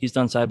 He's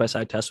done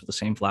side-by-side tests with the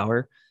same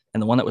flour,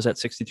 and the one that was at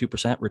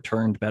 62%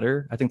 returned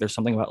better. I think there's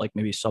something about like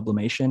maybe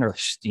sublimation or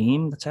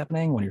steam that's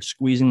happening when you're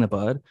squeezing the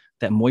bud.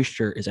 That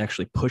moisture is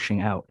actually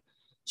pushing out.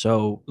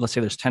 So let's say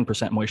there's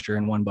 10% moisture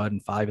in one bud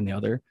and 5 in the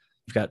other.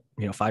 You've got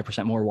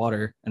 5% more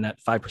water, and that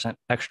 5%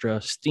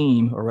 extra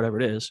steam or whatever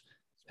it is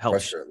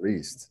helps. Pressure at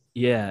least.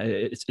 Yeah,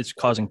 it's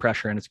causing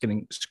pressure and it's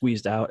getting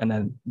squeezed out, and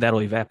then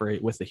that'll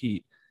evaporate with the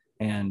heat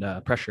and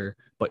pressure.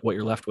 But what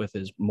you're left with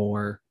is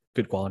more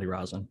good quality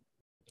rosin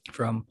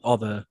from all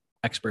the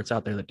experts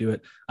out there that do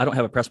it. I don't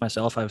have a press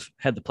myself. I've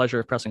had the pleasure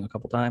of pressing a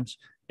couple times.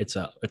 It's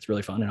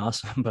really fun and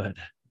awesome. But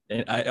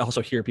I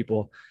also hear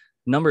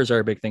numbers are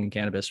a big thing in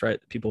cannabis, right?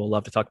 People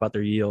love to talk about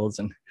their yields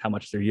and how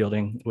much they're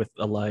yielding with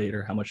a light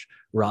or how much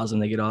rosin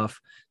they get off.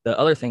 The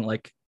other thing,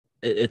 like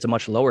it's a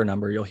much lower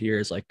number you'll hear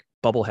is like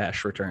bubble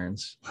hash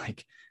returns.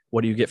 Like,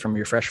 what do you get from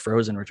your fresh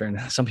frozen return?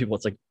 Some people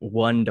it's like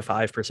 1 to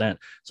 5%.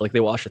 So like they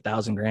wash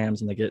 1,000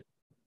 grams and they get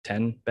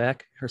 10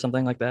 back or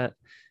something like that.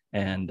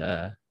 And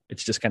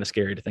it's just kind of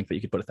scary to think that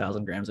you could put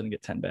 1,000 grams in and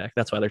get 10 back.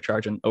 That's why they're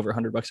charging over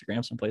 $100 a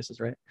gram some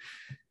places, right?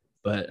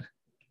 But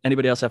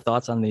anybody else have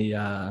thoughts on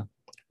the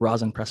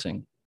rosin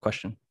pressing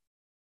question?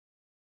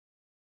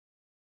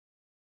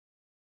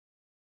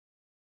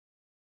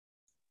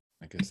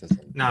 I guess that's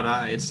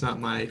it's not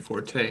my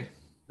forte.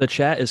 The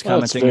chat is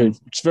commenting.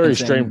 It's very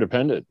stream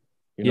dependent,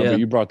 yeah. But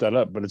you brought that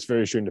up, but it's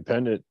very stream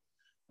dependent.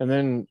 And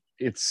then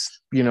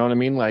it's, you know what I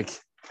mean? Like,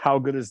 how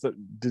good is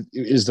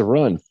the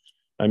run?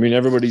 I mean,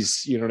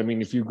 everybody's, you know what I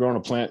mean? If you've grown a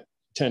plant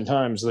 10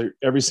 times,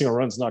 every single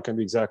run's not going to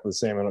be exactly the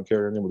same. I don't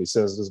care what anybody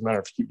says. It doesn't matter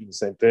if you keep doing the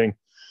same thing.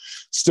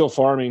 Still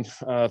farming,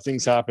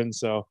 things happen.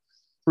 So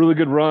really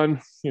good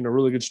run,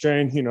 really good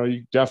strain.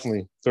 You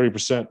definitely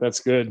 30%.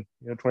 That's good.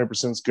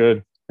 20% is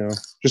good.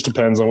 Just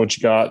depends on what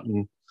you got,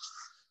 and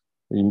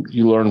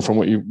you learn from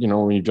what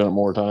when you've done it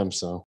more times.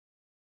 So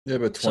yeah,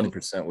 but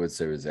 20% would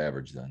say was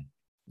average. Then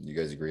you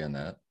guys agree on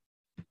that?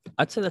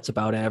 I'd say that's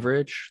about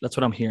average. That's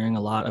what I'm hearing.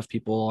 A lot of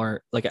people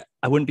are like,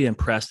 I wouldn't be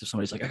impressed if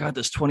somebody's like, I got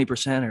this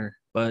 20%,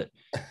 but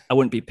I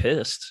wouldn't be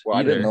pissed. Well,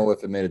 either. I didn't know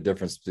if it made a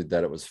difference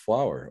that it was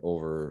flour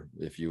over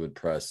if you would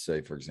press,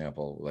 say, for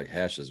example, like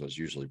hashes was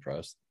usually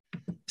pressed.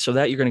 So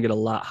that you're going to get a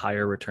lot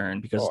higher return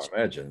because I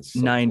imagine it's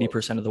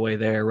 90% of the way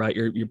there, right?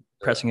 You're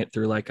pressing it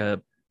through like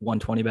a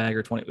 120 bag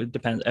or 20. It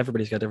depends.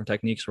 Everybody's got different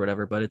techniques or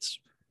whatever, but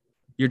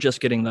you're just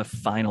getting the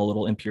final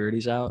little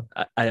impurities out.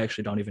 I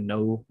actually don't even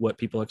know what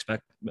people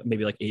expect.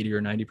 Maybe like 80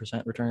 or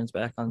 90% returns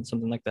back on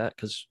something like that.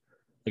 Cause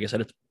like I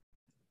said,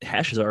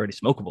 hash is already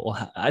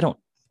smokable. I don't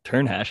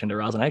turn hash into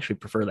rosin. I actually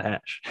prefer the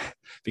hash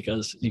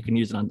because you can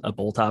use it on a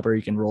bowl topper.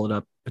 You can roll it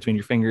up between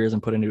your fingers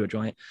and put it into a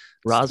joint.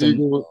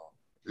 Rosin.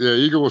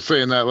 Eagle was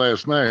saying that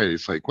last night.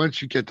 It's like,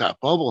 once you get that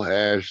bubble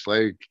hash,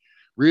 like,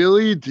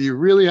 really, do you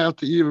really have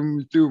to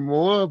even do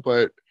more?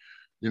 But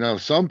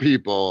some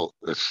people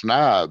are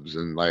snobs,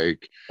 and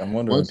like, I'm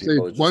wondering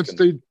once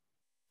they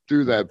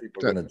do that,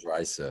 people are going to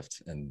dry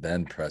sift and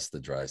then press the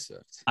dry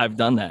sift. I've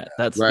done that.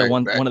 That's right,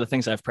 one of the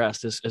things I've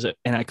pressed is it,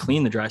 and I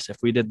clean the dry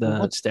sift. We did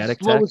the static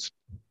tech.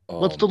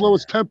 What's the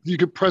lowest temp you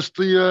could press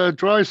the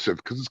dry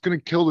sift? Because it's going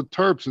to kill the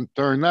terps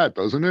during that,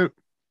 doesn't it?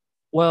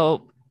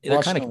 Well,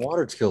 washing the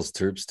water kills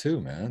terps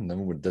too, man.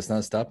 That's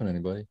not stopping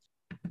anybody.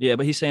 Yeah,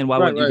 but he's saying, why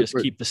wouldn't you just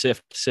keep the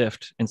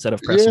sift instead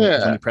of pressing it?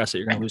 Because when you press it,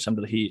 you're going to lose some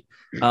of the heat.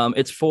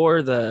 It's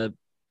for the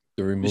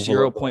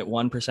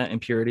 0.1%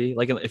 impurity.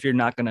 Like, if you're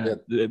not going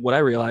to, what I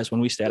realized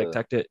when we static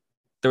teched it,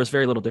 there was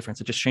very little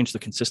difference. It just changed the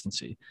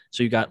consistency.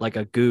 So you got like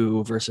a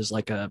goo versus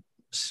like a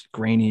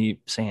grainy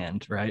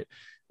sand, right?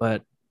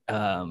 But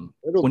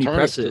when you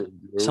press it,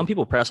 some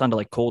people press onto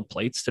like cold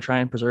plates to try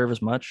and preserve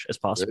as much as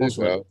possible.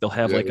 So they'll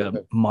have like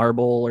a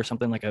marble or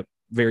something, like a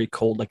very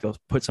cold, like they'll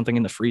put something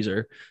in the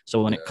freezer.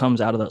 So when it comes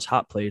out of those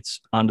hot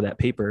plates onto that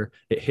paper,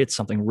 it hits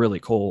something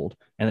really cold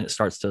and then it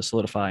starts to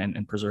solidify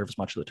and preserve as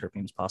much of the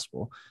terpene as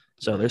possible.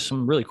 So there's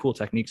some really cool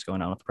techniques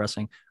going on with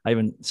pressing. I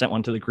even sent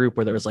one to the group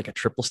where there was like a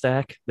triple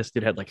stack. This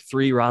dude had like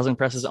 3 rosin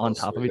presses on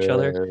top of each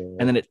other.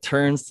 And then it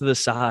turns to the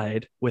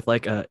side with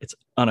like it's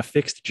on a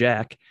fixed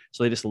jack.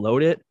 So they just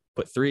load it,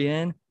 put 3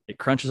 in, it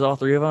crunches all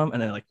 3 of them,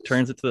 and then like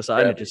turns it to the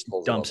side and it just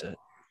dumps it.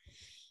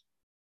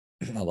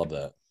 I love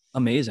that.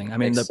 Amazing. I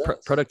mean, the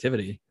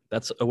productivity,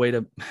 that's a way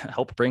to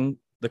help bring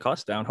the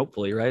cost down,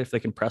 hopefully, right? If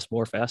they can press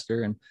more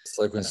faster. And it's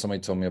like when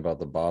somebody told me about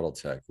the bottle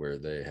tech where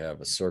they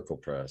have a circle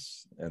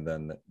press and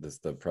then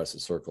the press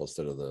is circle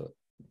instead of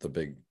the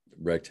big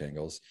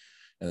rectangles.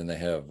 And then they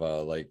have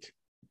like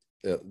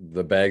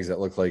the bags that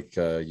look like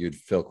you'd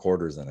fill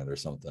quarters in it or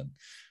something.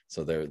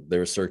 So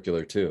they're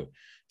circular too.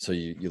 So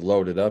you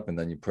load it up and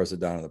then you press it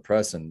down on the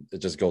press and it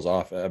just goes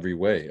off every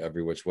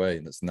which way.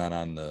 And it's not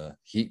on the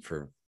heat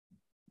for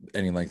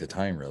any length of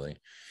time, really.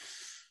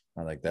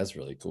 I like that's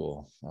really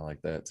cool. I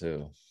like that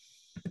too.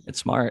 It's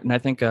smart. And I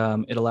think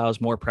it allows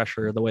more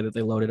pressure the way that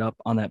they load it up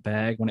on that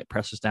bag when it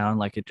presses down.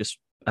 Like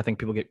I think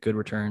people get good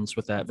returns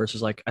with that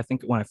versus like, I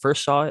think when I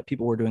first saw it,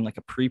 people were doing like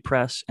a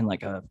pre-press and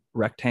like a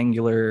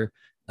rectangular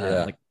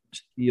like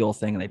steel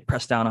thing, and they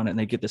press down on it and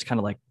they get this kind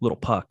of like little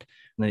puck,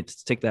 and they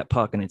take that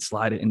puck and they'd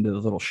slide it into the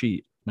little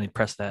sheet and they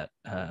press that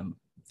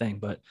thing.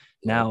 But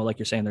now, like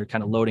you're saying, they're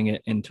kind of loading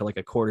it into like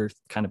a quarter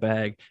kind of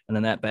bag, and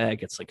then that bag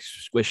gets like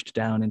squished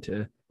down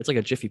into, it's like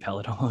a Jiffy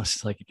pellet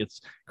almost. Like it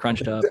gets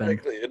crunched up and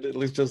it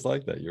looks just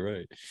like that. You're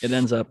right. It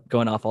ends up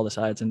going off all the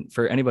sides. And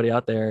for anybody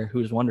out there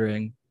who's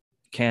wondering,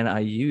 can I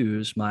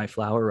use my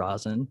flour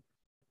rosin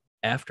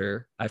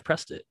after I've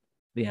pressed it?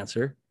 The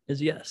answer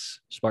is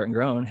yes. Spartan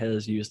Grown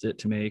has used it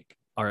to make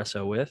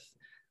RSO with.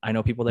 I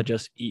know people that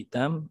just eat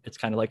them. It's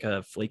kind of like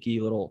a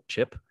flaky little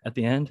chip at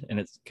the end, and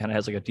it kind of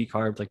has like a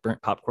decarbed, like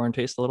burnt popcorn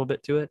taste a little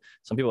bit to it.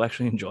 Some people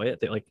actually enjoy it.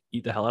 They like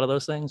eat the hell out of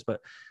those things, but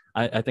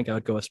I think I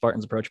would go with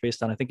Spartan's approach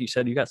based on, I think you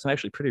said you got some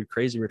actually pretty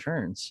crazy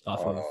returns off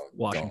of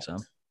washing some.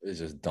 It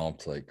just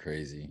dumped like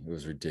crazy. It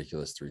was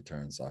ridiculous, the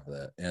returns off of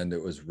that. And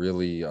it was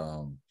really,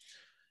 I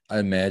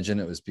imagine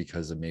it was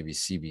because of maybe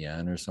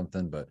CBN or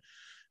something, but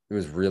it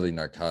was really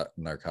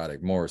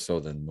narcotic, more so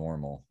than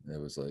normal.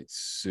 It was like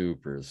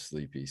super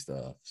sleepy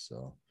stuff.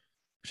 So,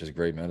 which is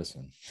great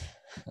medicine.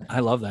 I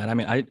love that. I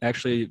mean, I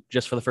actually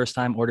just for the first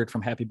time ordered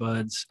from Happy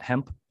Buds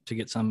hemp to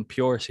get some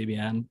pure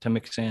CBN to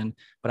mix in,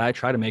 but I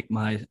try to make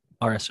my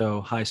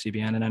RSO high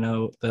CBN. And I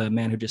know the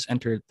man who just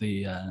entered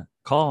the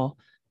call,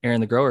 Aaron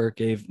the grower,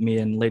 gave me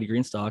and Lady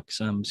Greenstock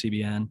some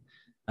CBN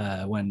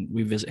when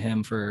we visit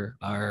him for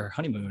our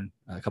honeymoon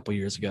a couple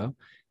years ago.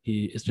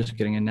 He is just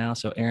getting in now.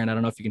 So Aaron, I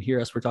don't know if you can hear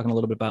us. We're talking a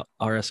little bit about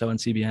RSO and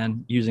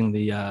CBN using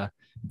the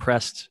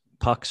pressed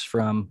pucks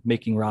from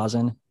making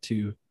rosin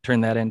to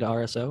turn that into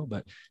RSO.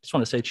 But just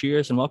want to say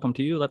cheers and welcome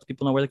to you. Let the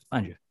people know where they can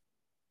find you.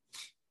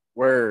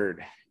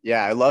 Word.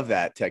 Yeah, I love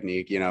that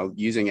technique. You know,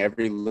 using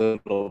every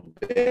little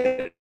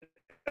bit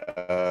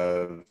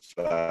of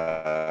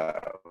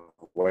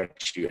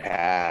what you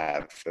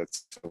have.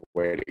 That's the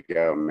way to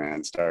go,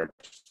 man. Start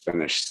to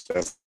finish.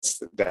 That's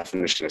the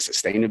definition of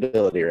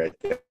sustainability right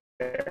there.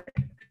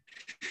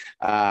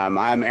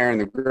 I'm Aaron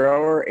the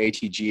Grower,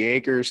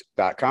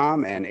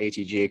 atgacres.com and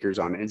atgacres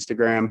on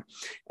Instagram.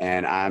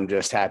 And I'm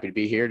just happy to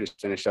be here. Just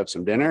finished up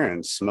some dinner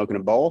and smoking a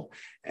bowl,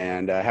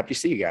 and happy to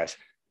see you guys.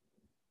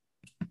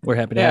 We're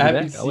happy to have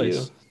you back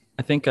always.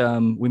 I think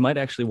we might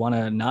actually want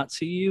to not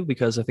see you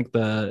because I think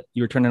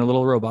you were turning a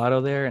little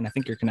roboto there, and I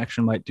think your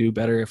connection might do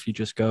better if you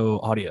just go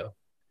audio.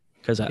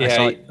 Because I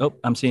saw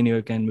I'm seeing you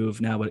again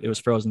move now, but it was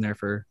frozen there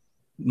for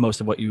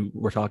most of what you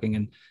were talking,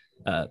 and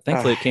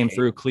thankfully it came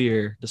through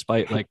clear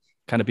despite like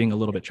kind of being a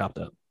little bit chopped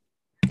up.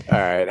 All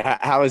right,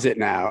 how is it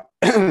now?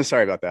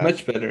 Sorry about that.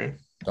 Much better.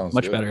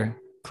 Much better.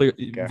 Clear.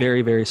 Okay.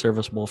 Very, very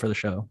serviceable for the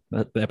show.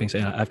 That being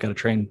said, I've got a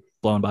train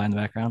blowing by in the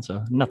background,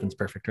 so nothing's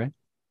perfect, right?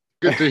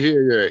 Good to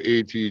hear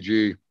you,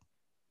 ATG.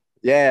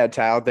 Yeah,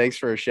 Tal, thanks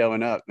for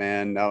showing up,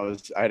 man. I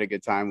had a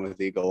good time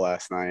with Eagle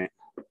last night.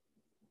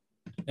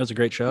 It was a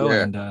great show.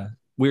 Yeah. And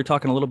we were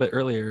talking a little bit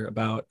earlier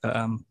about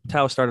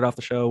Tao started off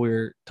the show. We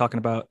were talking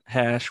about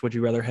hash. Would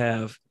you rather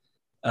have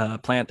a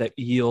plant that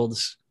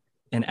yields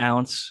an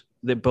ounce?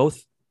 That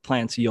both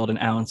plants yield an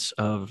ounce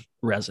of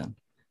resin,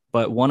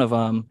 but one of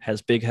them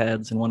has big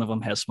heads and one of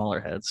them has smaller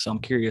heads. So I'm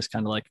curious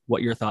kind of like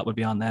what your thought would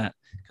be on that,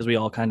 because we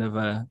all kind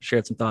of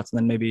shared some thoughts. And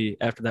then maybe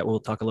after that,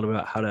 we'll talk a little bit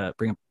about how to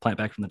bring a plant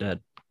back from the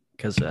dead.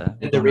 Because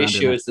the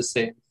ratio is the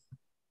same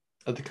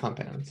of the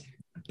compounds.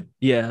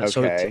 Yeah. Okay.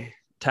 So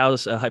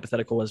Tao's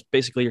hypothetical was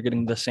basically you're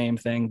getting the same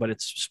thing, but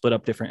it's split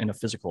up different in a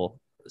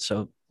physical.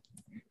 So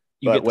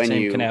you get the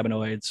same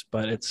cannabinoids,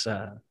 but it's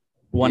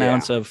 1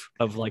 ounce of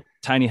like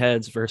tiny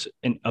heads versus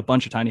a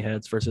bunch of tiny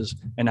heads versus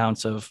an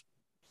ounce of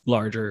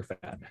larger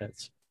fat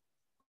heads.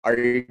 Are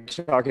you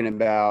talking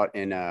about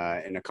in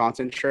a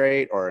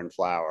concentrate or in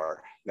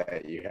flour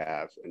that you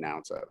have an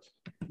ounce of?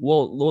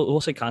 Well,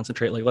 we'll say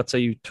concentrate. Like, let's say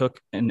you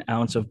took an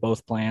ounce of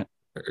both plant,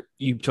 or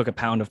you took a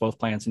pound of both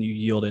plants and you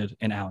yielded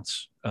an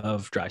ounce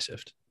of dry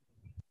sift.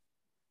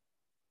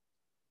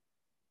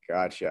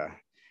 Gotcha.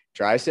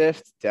 Dry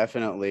sift,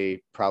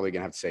 definitely probably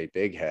gonna have to say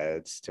big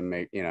heads to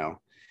make,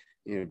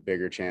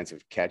 bigger chance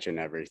of catching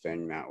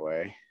everything that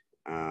way.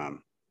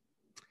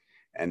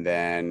 And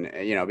then,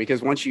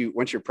 because once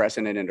you're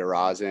pressing it into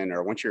rosin,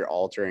 or once you're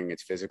altering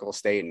its physical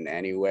state in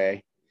any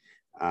way,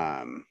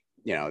 then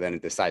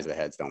the size of the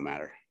heads don't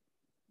matter.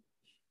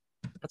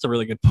 That's a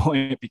really good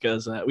point,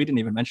 because we didn't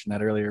even mention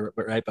that earlier,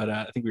 right? But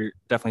I think we were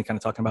definitely kind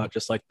of talking about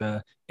just like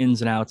the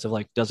ins and outs of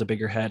like, does a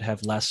bigger head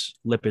have less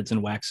lipids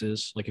and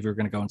waxes? Like if you're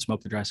going to go and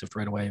smoke the dry sift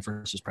right away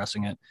versus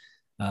pressing it,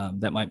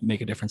 that might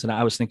make a difference. And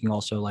I was thinking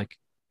also like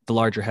the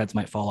larger heads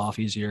might fall off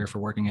easier for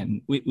working it.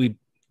 And we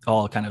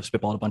all kind of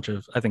spitballed a bunch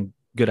of, I think,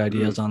 good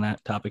ideas on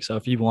that topic. So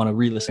if you want to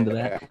re-listen to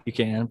that, you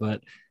can.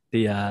 But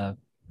the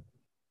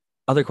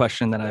other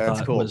question that I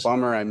thought cool. was,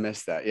 bummer I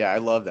missed that. Yeah, I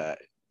love that.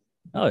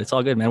 Oh, it's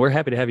all good, man. We're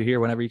happy to have you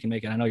here whenever you can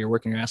make it. I know you're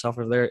working your ass off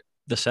over there.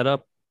 The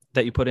setup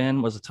that you put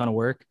in was a ton of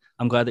work.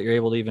 I'm glad that you're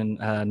able to even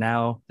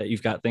now that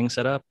you've got things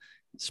set up,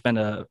 spend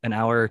an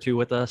hour or two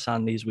with us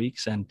on these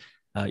weeks, and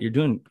you're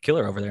doing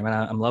killer over there, man.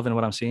 I'm loving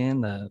what I'm seeing.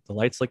 The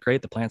lights look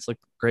great. The plants look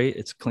great.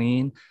 It's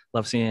clean.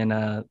 Love seeing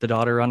the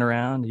daughter run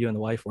around, you and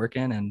the wife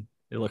working, and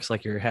it looks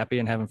like you're happy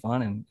and having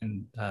fun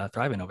and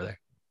thriving over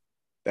there.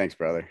 Thanks,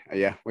 brother.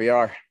 Yeah, we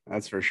are.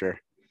 That's for sure.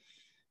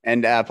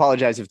 And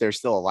apologize if there's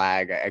still a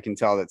lag. I can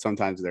tell that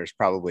sometimes there's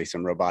probably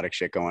some robotic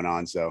shit going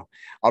on. So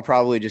I'll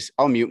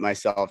mute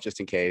myself just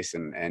in case.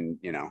 And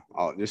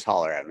I'll just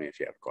holler at me if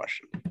you have a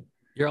question.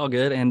 You're all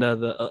good. And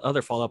the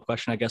other follow-up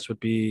question, I guess, would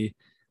be,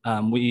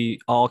 we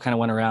all kind of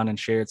went around and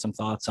shared some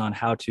thoughts on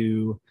how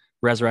to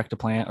resurrect a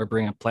plant or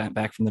bring a plant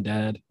back from the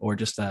dead, or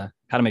just how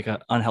to make an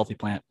unhealthy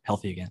plant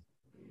healthy again.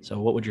 So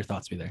what would your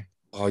thoughts be there?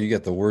 Oh, you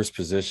got the worst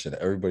position.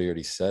 Everybody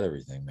already said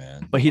everything,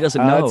 man. But he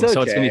doesn't know. It's okay.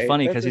 So it's going to be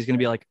funny because he's going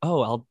to be like,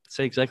 oh, I'll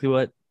say exactly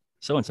what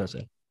so-and-so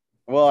said.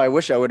 Well, I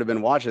wish I would have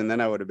been watching. Then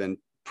I would have been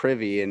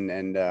privy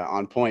and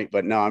on point.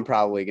 But no, I'm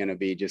probably going to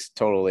be just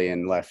totally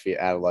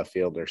out of left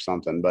field or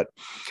something. But,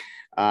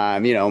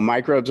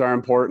 microbes are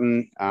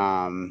important.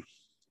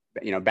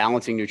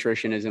 Balancing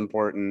nutrition is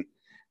important.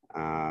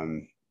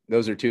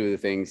 Those are two of the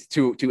things,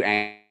 two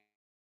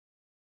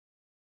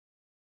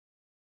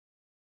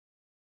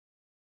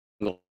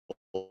No.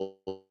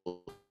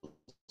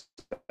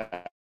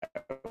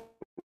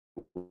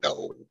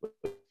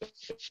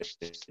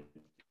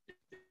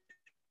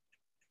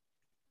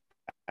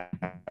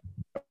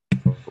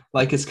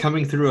 Like it's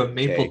coming through a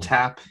maple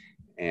tap.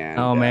 And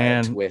oh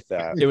man, with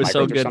it was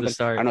so good to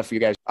start. I don't know if you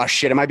guys. Oh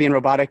shit, am I being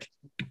robotic?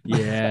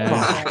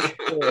 Yeah,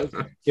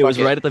 it was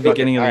right at the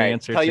beginning of the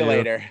answer. Tell you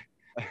later.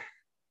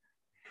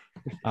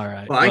 All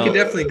right. Well, I can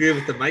definitely agree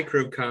with the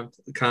microbe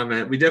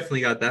comment. We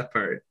definitely got that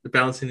part. The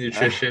balancing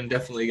nutrition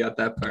definitely got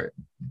that part.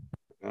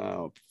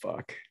 Oh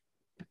fuck.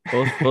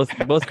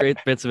 Both great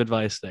bits of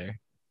advice there.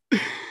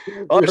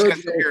 I'm just gonna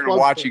sit here and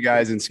watch you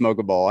guys and smoke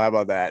a bowl. How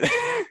about that?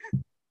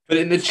 But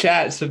in the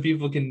chat so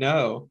people can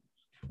know.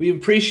 We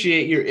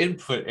appreciate your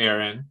input,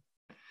 Aaron.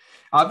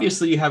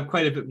 Obviously, you have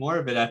quite a bit more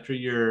of it after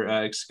your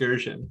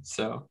excursion,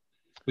 so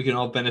we can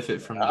all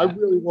benefit from that. I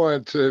really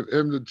wanted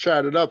him to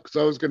chat it up because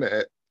I was going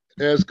to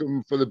ask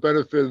him, for the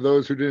benefit of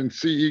those who didn't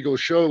see Eagle's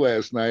show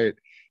last night.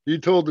 He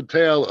told the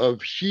tale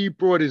of he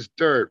brought his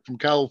dirt from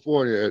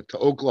California to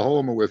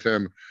Oklahoma with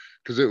him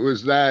because it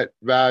was that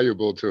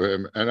valuable to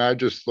him. And I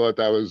just thought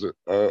that was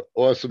an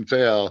awesome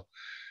tale.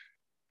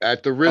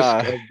 At the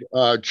risk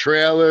of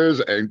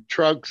trailers and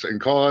trucks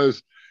and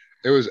cars,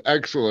 it was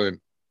excellent.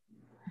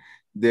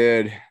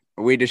 Dude,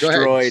 we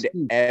destroyed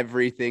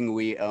everything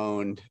we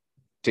owned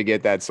to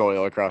get that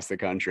soil across the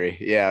country.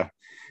 Yeah.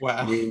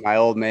 Wow. Me, my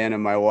old man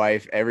and my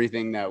wife,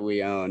 everything that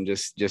we own,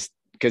 just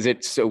because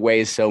it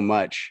weighs so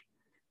much.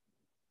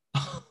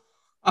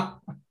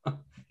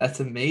 That's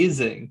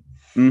amazing.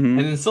 Mhm.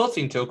 and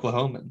insulting to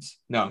Oklahomans.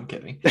 No, I'm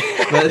kidding.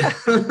 But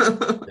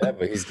Yeah,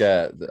 but he's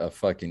got a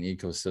fucking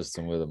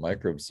ecosystem with a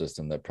microbe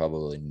system that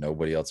probably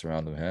nobody else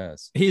around him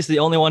has. He's the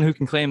only one who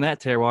can claim that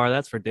terroir.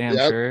 That's for damn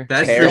Yep. sure.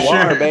 that's for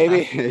Terroir, sure,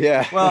 baby.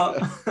 Yeah.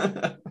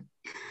 Well,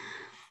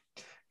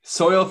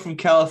 soil from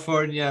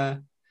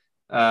California,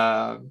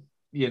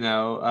 you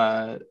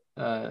know,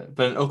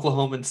 but an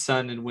Oklahoman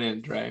sun and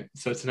wind, right?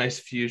 So it's a nice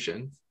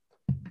fusion.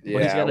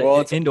 Well, he's Yeah. got Well,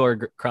 an it's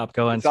indoor crop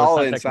going, it's so all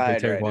it's not inside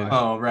technically right terroir.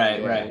 now. Oh,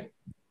 right, Yeah. right.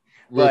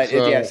 but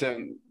With, yeah,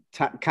 so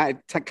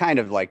kind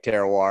of like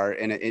terroir,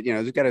 and it you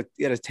know, it's got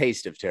a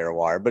taste of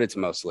terroir, but it's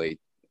mostly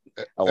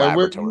a and where-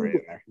 laboratory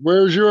in there.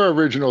 Where's your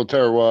original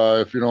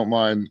terroir, if you don't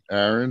mind,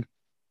 Aaron?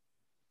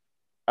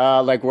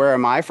 Like, where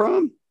am I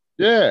from?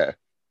 Yeah.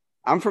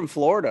 I'm from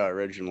Florida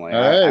originally.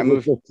 All right. I With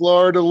moved. the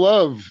Florida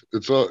love.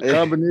 It's a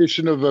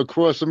combination of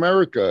across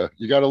America.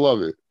 You got to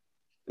love it.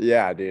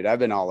 Yeah, dude, I've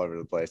been all over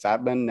the place.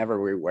 I've been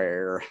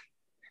everywhere.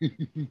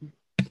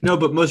 No,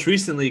 but most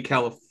recently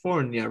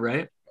California,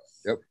 right?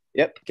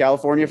 Yep,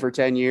 California for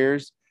 10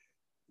 years,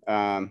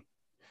 and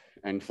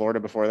Florida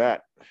before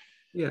that.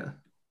 Yeah.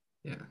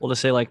 Yeah. Well, to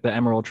say like the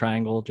Emerald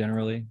Triangle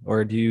generally,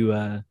 or do you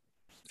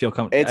feel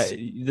comfortable? It's-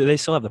 They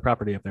still have the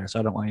property up there, so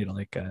I don't want you to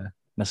like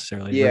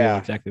necessarily Yeah. reveal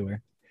exactly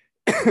where.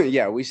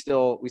 Yeah, we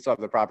still have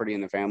the property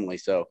in the family,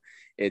 so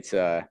it's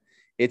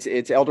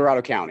El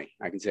Dorado County.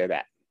 I can say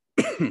that.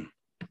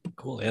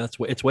 Cool. Yeah,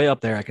 it's way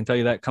up there. I can tell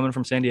you that coming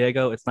from San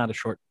Diego, it's not a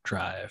short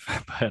drive,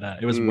 but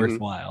it was Mhm.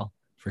 worthwhile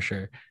for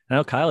sure. I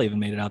know Kyle even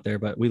made it out there,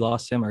 but we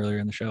lost him earlier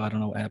in the show. I don't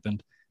know what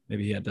happened.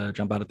 Maybe he had to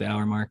jump out at the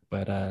hour mark,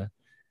 but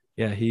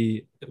yeah,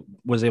 he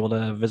was able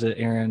to visit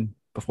Aaron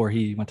before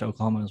he went to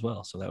Oklahoma as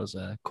well. So that was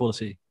cool to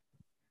see.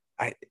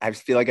 I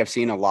feel like I've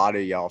seen a lot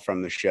of y'all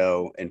from the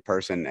show in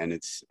person, and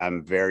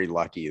I'm very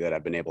lucky that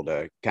I've been able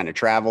to kind of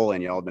travel,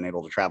 and y'all have been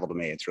able to travel to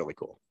me. It's really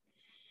cool.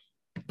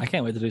 I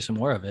can't wait to do some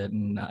more of it.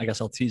 And I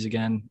guess I'll tease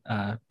again,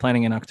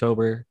 planning in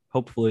October.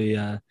 Hopefully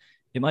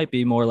it might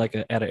be more like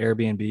at an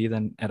Airbnb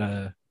than at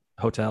a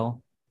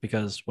hotel,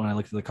 because when I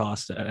looked at the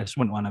cost, I just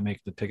wouldn't want to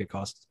make the ticket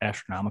cost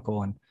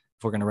astronomical. And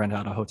if we're going to rent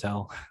out a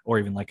hotel or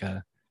even like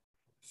a,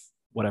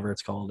 whatever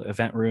it's called,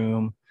 event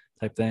room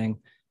type thing,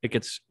 it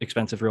gets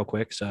expensive real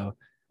quick. So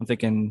I'm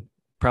thinking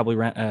probably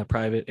rent a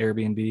private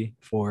Airbnb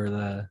for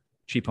the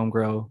Cheap Home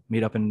Grow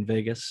meetup in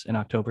Vegas in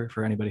October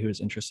for anybody who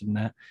is interested in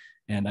that.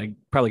 And I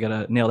probably got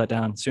to nail that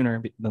down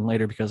sooner than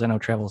later, because I know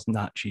travel is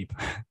not cheap.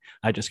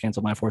 I just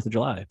canceled my 4th of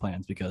July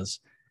plans because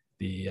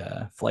the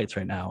flights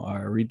right now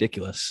are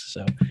ridiculous.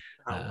 So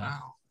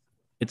Wow.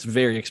 it's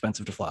very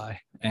expensive to fly,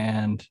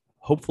 and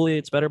hopefully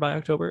it's better by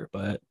October,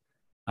 but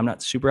I'm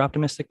not super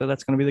optimistic that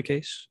that's going to be the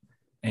case.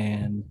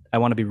 And I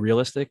want to be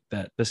realistic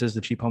that this is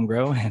the Cheap Home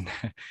Grow, and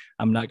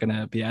I'm not going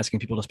to be asking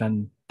people to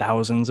spend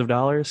thousands of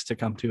dollars to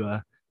come to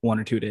a 1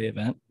 or 2 day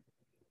event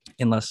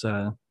unless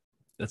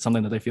that's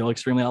something that they feel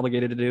extremely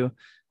obligated to do.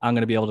 I'm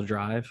going to be able to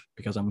drive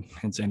because I'm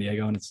in San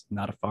Diego and it's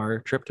not a far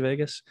trip to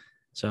Vegas.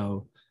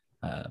 So,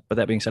 but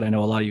that being said, I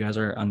know a lot of you guys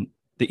are on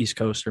the East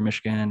Coast or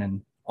Michigan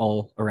and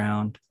all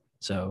around.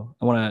 So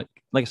I want to,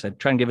 like I said,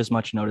 try and give as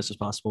much notice as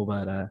possible.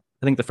 But I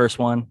think the first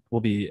one will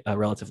be a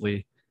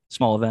relatively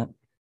small event.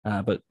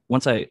 But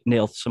once I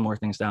nail some more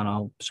things down,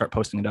 I'll start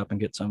posting it up and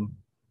get some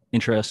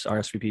interest,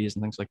 RSVPs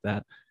and things like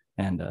that.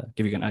 And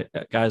give you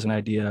guys an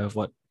idea of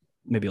what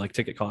maybe like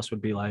ticket costs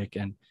would be like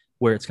and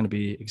where it's going to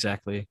be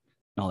exactly and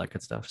all that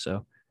good stuff.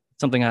 So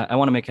it's something I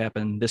want to make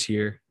happen this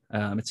year.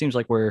 It seems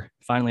like we're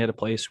finally at a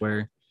place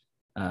where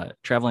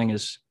traveling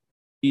is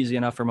easy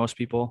enough for most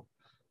people.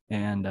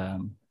 And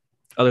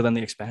other than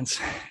the expense,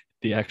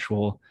 the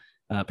actual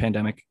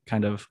pandemic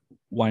kind of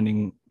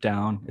winding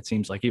down, it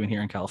seems like even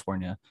here in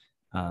California,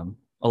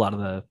 a lot of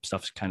the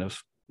stuff's kind of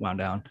wound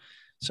down.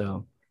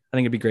 So I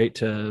think it'd be great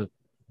to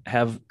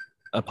have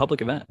a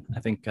public event. I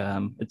think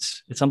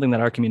it's something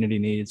that our community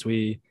needs.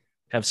 We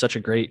have such a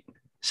great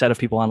set of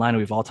people online.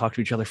 We've all talked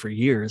to each other for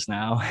years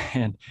now,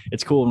 and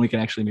it's cool when we can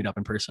actually meet up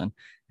in person.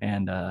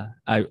 And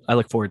I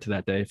look forward to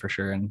that day for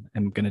sure. And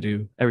I'm going to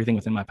do everything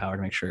within my power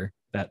to make sure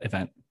that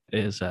event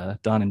is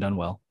done and done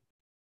well.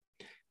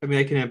 I mean,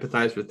 I can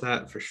empathize with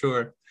that for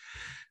sure.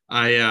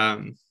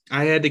 I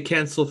had to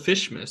cancel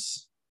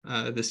Fishmas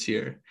this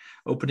year,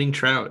 opening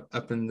trout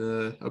up in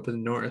the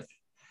north.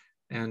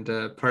 And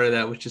part of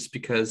that was just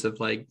because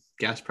of like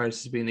gas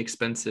prices being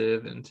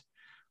expensive. And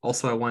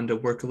also I wanted to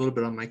work a little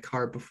bit on my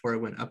car before I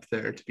went up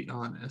there, to be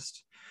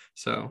honest.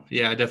 So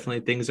yeah,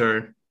 definitely things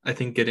are, I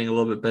think, getting a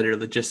little bit better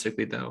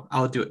logistically though.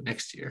 I'll do it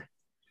next year.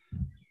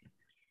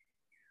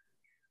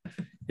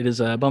 It is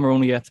a bummer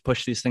when we have to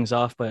push these things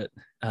off, but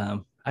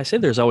I say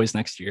there's always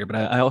next year, but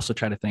I also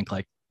try to think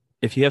like,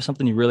 if you have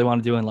something you really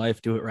want to do in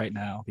life, do it right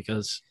now,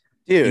 because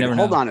dude,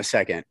 hold on a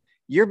second.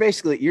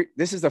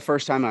 This is the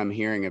first time I'm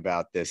hearing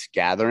about this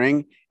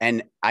gathering,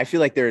 and I feel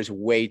like there's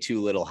way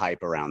too little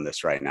hype around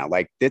this right now.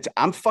 Like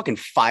I'm fucking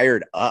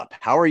fired up.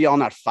 How are y'all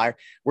not fired?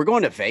 We're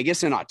going to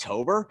Vegas in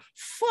October.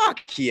 Fuck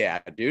yeah,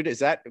 dude. Is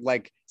that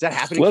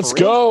happening? Let's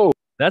go.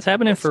 That's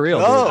happening for real.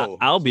 go.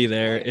 I'll be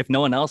there if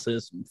no one else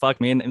is. Fuck,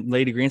 me and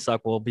Lady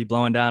Greenstock will be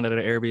blowing down at an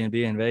Airbnb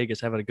in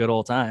Vegas, having a good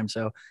old time.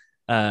 So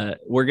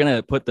we're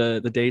gonna put the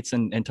dates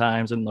and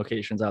times and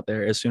locations out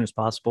there as soon as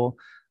possible.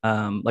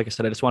 Like I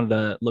said, I just wanted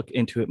to look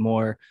into it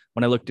more.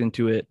 When I looked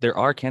into it, there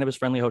are cannabis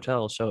friendly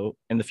hotels. So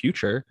in the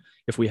future,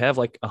 if we have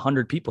like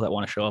 100 people that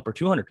want to show up or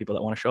 200 people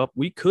that want to show up,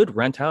 we could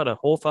rent out a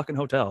whole fucking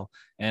hotel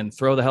and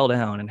throw the hell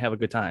down and have a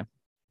good time.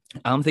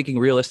 I'm thinking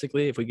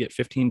realistically, if we get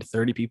 15 to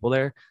 30 people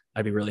there,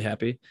 I'd be really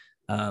happy.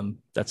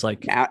 That's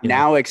like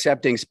now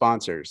accepting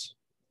sponsors.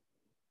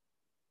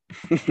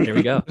 There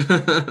we go.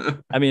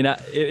 I mean,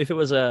 if it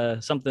was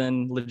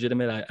something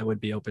legitimate, I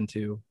would be open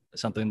to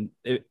something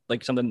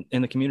like something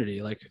in the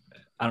community. Like,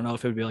 I don't know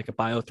if it would be like a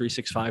Bio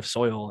 365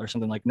 soil or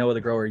something, like no other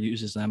grower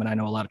uses them. And I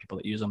know a lot of people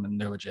that use them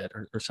and they're legit,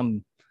 or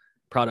some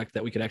product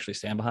that we could actually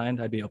stand behind.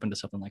 I'd be open to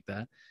something like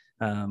that.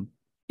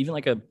 Even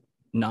like a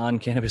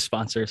non-cannabis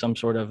sponsor, some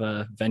sort of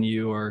a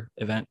venue or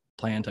event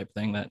plan type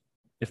thing, that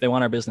if they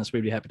want our business,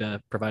 we'd be happy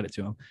to provide it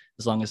to them,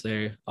 as long as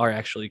they are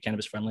actually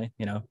cannabis friendly.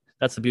 You know,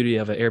 that's the beauty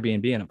of an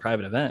Airbnb and a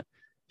private event.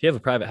 If you have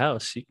a private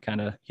house, you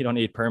don't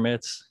need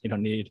permits, you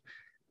don't need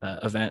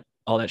event,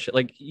 all that shit.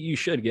 Like, you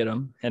should get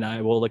them, and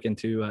I will look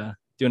into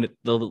doing it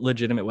the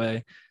legitimate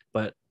way.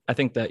 But I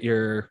think that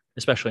you're,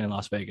 especially in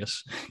Las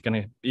Vegas,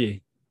 going to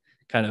be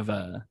kind of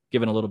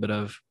given a little bit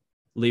of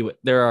leeway.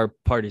 There are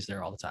parties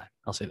there all the time,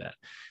 I'll say that.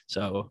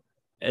 So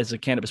as a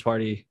cannabis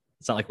party,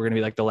 it's not like we're going to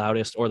be like the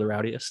loudest or the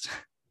rowdiest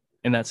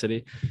in that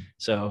city.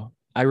 So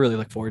I really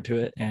look forward to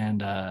it.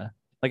 And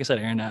like I said,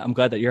 Aaron, I'm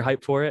glad that you're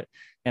hyped for it.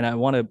 And I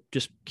want to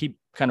just keep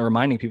kind of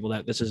reminding people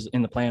that this is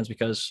in the plans,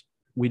 because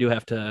we do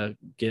have to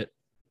get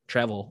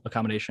travel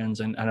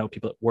accommodations. And I know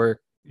people at work,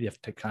 you have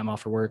to take time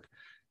off for work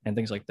and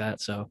things like that.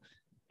 So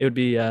it would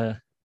be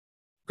a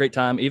great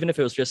time, even if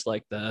it was just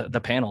like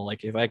the panel.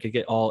 Like, if I could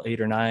get all 8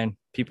 or 9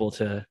 people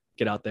to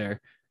get out there,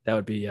 that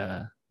would be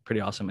pretty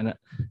awesome. And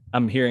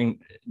I'm hearing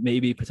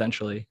maybe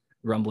potentially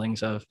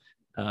rumblings of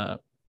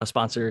a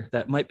sponsor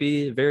that might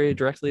be very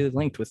directly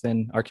linked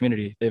within our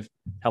community. They've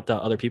helped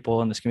out other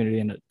people in this community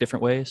in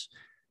different ways.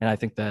 And I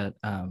think that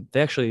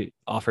they actually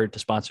offered to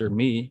sponsor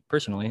me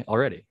personally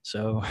already.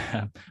 So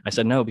I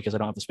said no, because I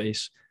don't have the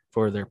space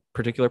for their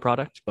particular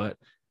product, but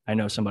I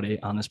know somebody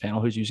on this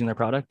panel who's using their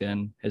product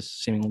and is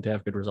seemingly to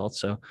have good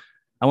results. So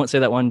I won't say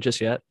that one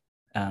just yet,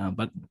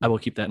 but I will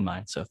keep that in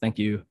mind. So thank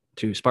you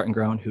to Spartan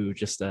Grown, who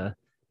just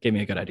gave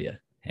me a good idea.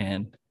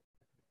 And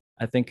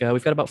I think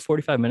we've got about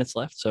 45 minutes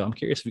left. So I'm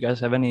curious if you guys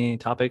have any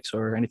topics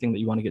or anything that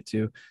you want to get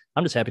to.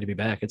 I'm just happy to be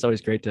back. It's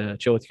always great to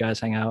chill with you guys,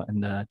 hang out,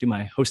 and do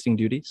my hosting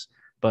duties.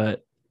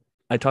 But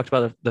I talked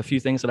about the few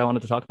things that I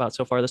wanted to talk about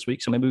so far this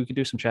week. So maybe we could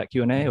do some chat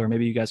Q&A, or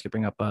maybe you guys could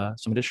bring up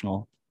some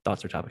additional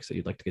thoughts or topics that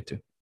you'd like to get to.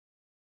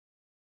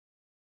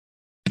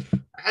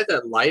 I had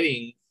that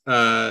lighting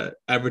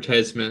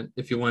advertisement.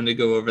 If you wanted to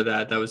go over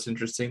that, that was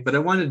interesting. But I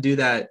want to do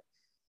that.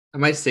 I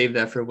might save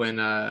that for when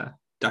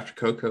Dr.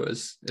 Coco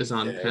is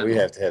on. Yeah, we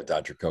have to have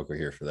Dr. Coco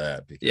here for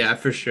that. Yeah,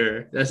 for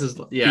sure.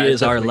 He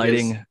is our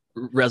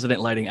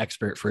resident lighting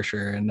expert for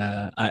sure, and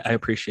I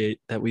appreciate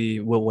that. We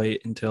will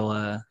wait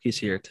until he's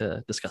here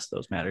to discuss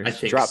those matters. I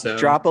think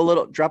drop a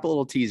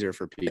little teaser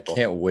for people. I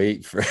can't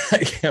wait.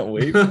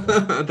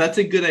 That's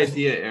a good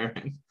idea,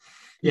 Aaron.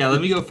 Yeah,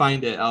 let me go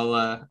find it.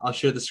 I'll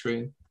share the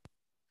screen.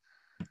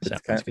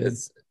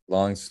 It's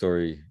long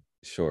story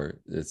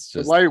short. It's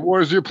just Light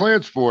Wars your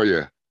plans for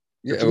you.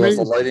 Yeah, it's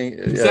a lighting.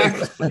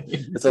 Exactly. Yeah,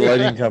 it's a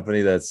lighting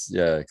company that's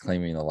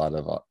claiming a lot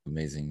of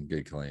amazing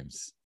good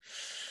claims.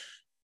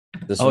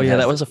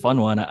 That was a fun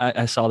one.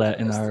 I saw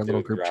that in our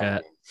little group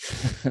chat.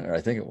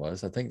 I think it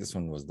was. I think this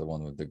one was the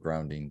one with the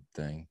grounding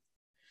thing.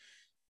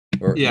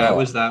 It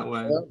was that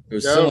one. It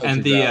was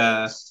and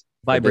the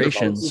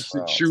vibrations,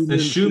 the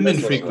Schumann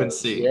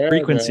frequency.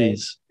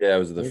 Frequencies. Man. Yeah, it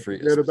was the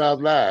frequency. Good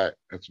about that.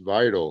 That's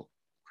vital.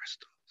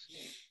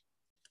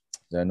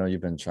 Yeah, I know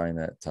you've been trying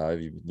that, Ty.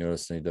 Have you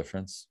noticed any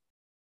difference?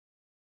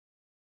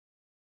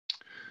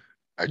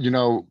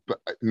 No.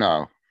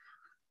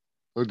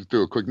 Let's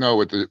do a quick no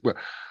with the.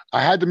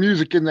 I had the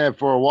music in there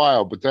for a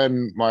while, but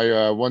then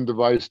my one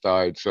device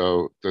died,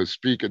 so the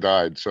speaker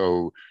died,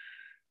 so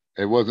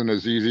it wasn't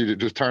as easy to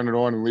just turn it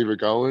on and leave it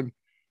going.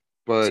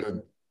 But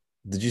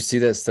did you see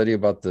that study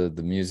about the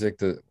music?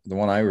 The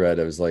one I read,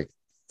 it was like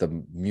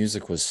the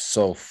music was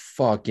so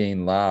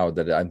fucking loud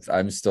that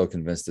I'm still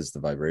convinced it's the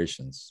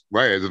vibrations.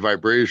 Right, the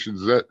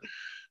vibrations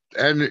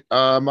and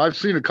I've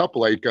seen a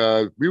couple, like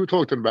we were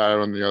talking about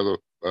it on the other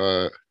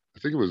I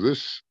think it was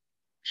this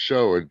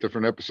show, a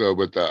different episode,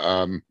 but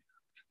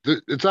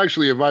it's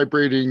actually a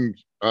vibrating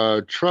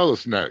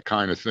trellis net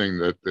kind of thing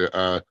that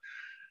the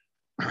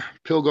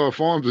Pilgar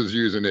Farms is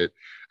using it,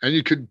 and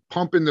you could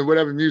pump in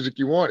whatever music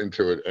you want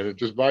into it and it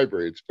just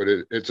vibrates, but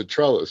it's a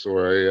trellis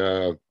or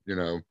a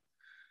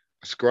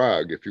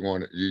scrog if you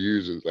want it, you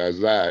use it as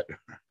that.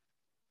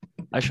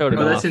 I showed it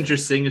off. That's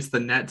interesting. It's the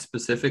net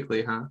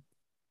specifically, huh?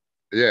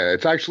 Yeah,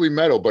 it's actually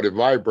metal, but it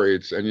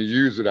vibrates, and you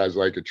use it as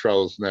like a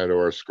trellis net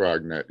or a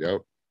scrog net.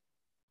 Yep.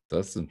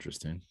 That's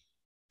interesting.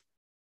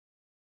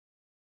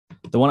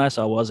 The one I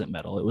saw wasn't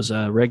metal. It was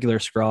a regular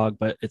scrog,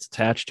 but it's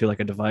attached to like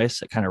a device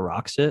that kind of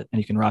rocks it, and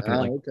you can rock it at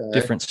like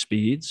different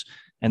speeds.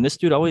 And this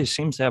dude always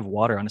seems to have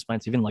water on his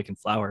plants, even like in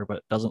flower,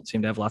 but doesn't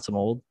seem to have lots of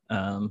mold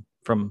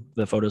from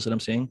the photos that I'm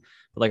seeing.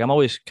 But like I'm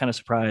always kind of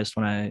surprised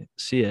when I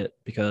see it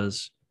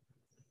because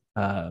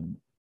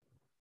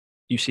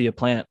you see a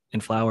plant in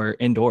flower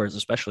indoors,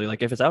 especially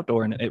like if it's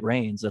outdoor and it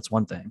rains, that's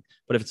one thing.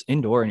 But if it's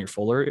indoor and you're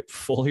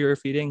foliar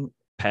feeding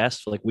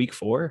past like week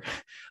 4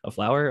 of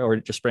flower or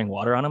just spraying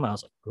water on them, I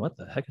was like, what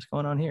the heck is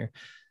going on here?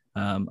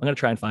 I'm gonna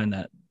try and find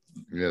that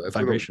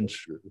vibration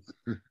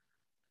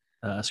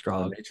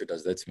scrog. Nature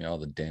does that to me all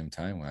the damn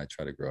time when I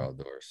try to grow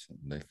outdoors.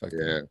 They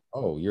fucking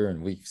oh, you're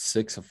in week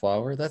 6 of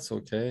flower, that's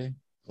okay.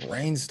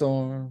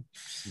 Rainstorm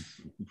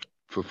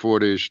for 4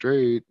 days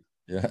straight.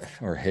 Yeah,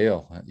 or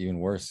hail, even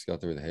worse.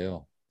 Got there with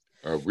hail.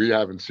 We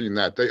haven't seen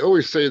that. They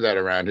always say that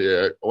around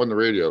here on the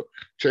radio.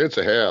 Chance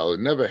of hail. It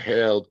never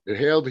hailed. It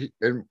hailed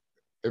in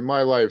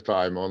my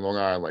lifetime on Long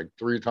Island like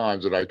 3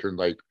 times that I can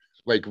like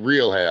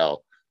real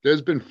hail.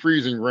 There's been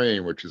freezing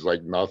rain, which is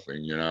like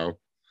nothing, you know.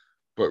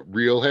 But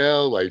real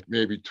hail, like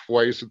maybe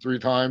twice or 3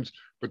 times.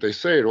 But they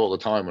say it all the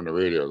time on the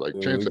radio.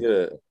 Like chance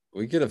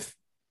we get a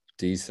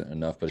decent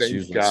enough, but it's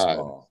usually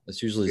small.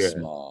 It's usually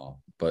small.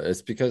 But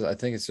it's because I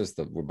think it's just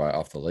that we're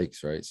off the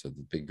lakes, right? So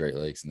the big Great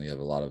Lakes, and they have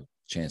a lot of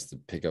chance to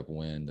pick up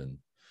wind and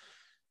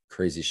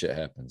crazy shit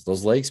happens.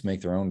 Those lakes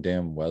make their own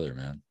damn weather,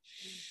 man.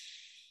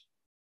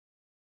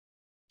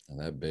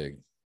 They're that big.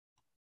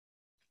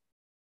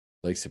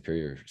 Lake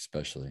Superior,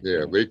 especially.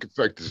 Yeah, lake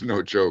effect is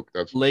no joke.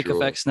 That's lake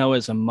effect snow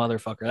is a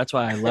motherfucker. That's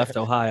why I left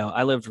Ohio.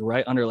 I lived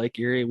right under Lake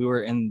Erie. We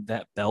were in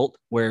that belt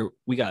where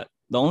we got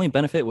the only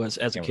benefit was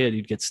as a kid,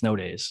 you'd get snow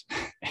days.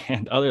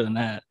 And other than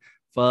that,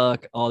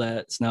 fuck all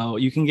that snow.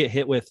 You can get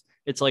hit with,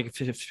 it's like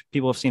if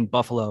people have seen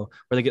Buffalo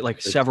where they get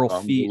like several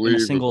feet in a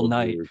single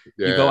night.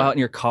 Yeah. You go out and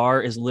your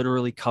car is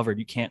literally covered.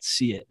 You can't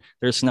see it.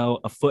 There's snow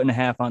 1.5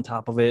 feet on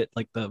top of it,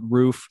 like the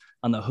roof,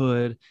 on the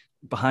hood,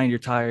 behind your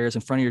tires,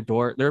 in front of your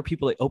door. There are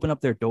people that open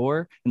up their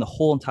door and the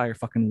whole entire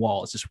fucking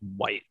wall is just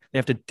white. They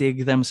have to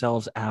dig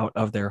themselves out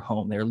of their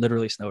home. They're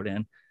literally snowed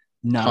in.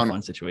 Not a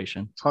fun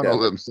situation. Tunnel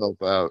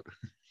themselves out.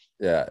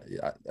 Yeah,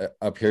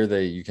 up here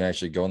you can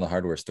actually go in the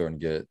hardware store and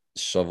get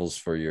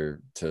shovels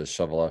to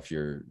shovel off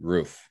your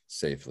roof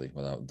safely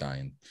without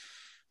dying,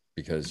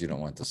 because you don't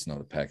want the snow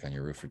to pack on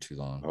your roof for too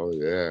long. Oh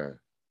yeah.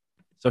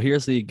 So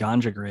here's the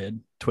Ganja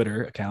Grid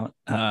Twitter account.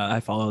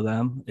 I follow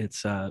them.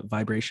 It's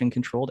vibration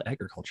controlled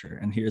agriculture,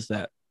 and here's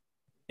that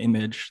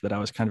image that I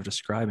was kind of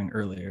describing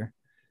earlier.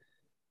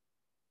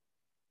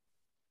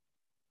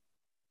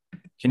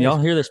 Can y'all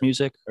hear this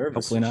music?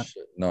 Hopefully not.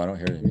 No, I don't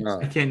hear any music.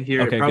 I can't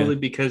hear it, probably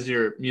because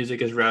your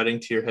music is routing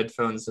to your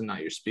headphones and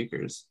not your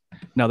speakers.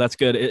 No, that's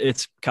good.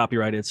 It's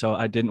copyrighted, so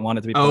I didn't want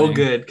it to be playing. Oh,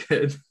 good.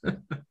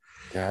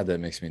 God, that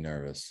makes me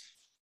nervous.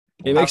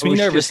 It makes me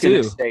nervous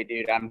too. Say,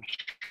 dude,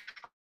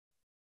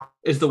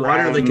 is the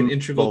water like an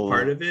integral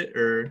part of it,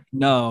 or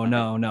no,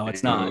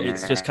 it's not.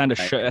 It's just kind of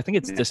I think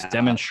it's just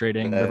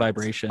demonstrating the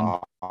vibration.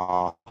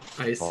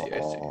 I see.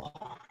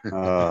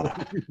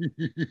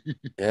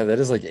 Yeah, that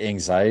is like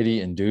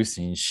anxiety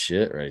inducing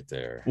shit right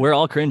there. We're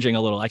all cringing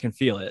a little. I can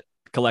feel it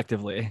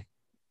collectively.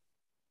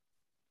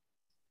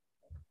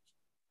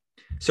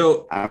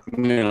 So I'm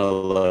gonna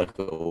look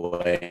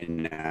away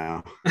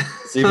now.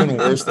 It's even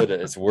worse that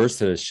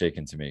it's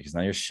shaken to me, because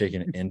now you're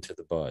shaking it into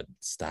the bud.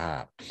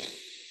 Stop.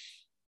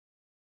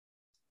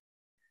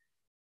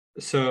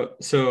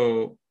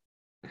 So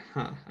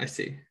I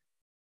see.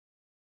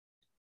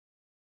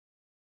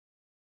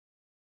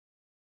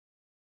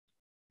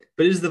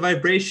 But is the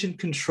vibration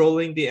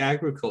controlling the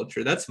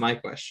agriculture? That's my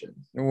question.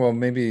 Well,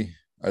 maybe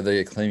are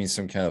they claiming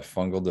some kind of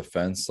fungal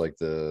defense, like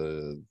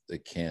they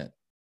can't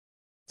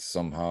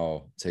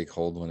somehow take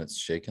hold when it's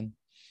shaken?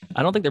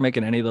 I don't think they're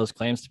making any of those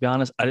claims, to be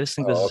honest. I just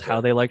think this is how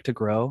they like to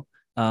grow.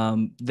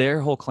 Their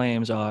whole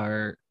claims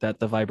are that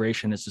the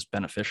vibration is just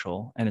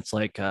beneficial, and it's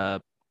like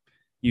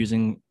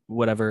using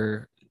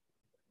whatever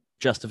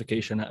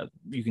justification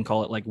you can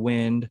call it, like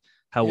wind,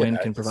 how wind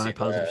can provide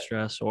positive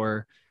stress,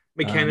 or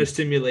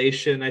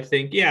mechanostimulation. I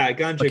think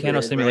ganja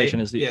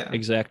mechanostimulation is the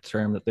exact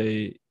term that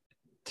they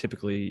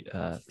typically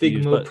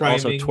use, but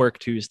also Twerk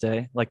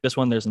Tuesday. Like this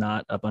one, there's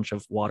not a bunch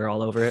of water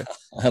all over it.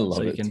 I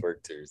love it.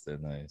 Twerk Tuesday,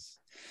 nice.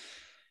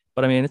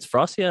 But I mean, it's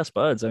frosty ass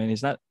buds. I mean,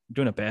 he's not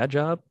doing a bad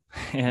job.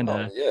 And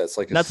it's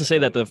like not to say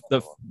that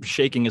the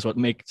shaking is what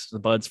makes the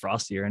buds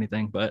frosty or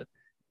anything, but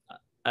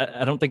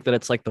I don't think that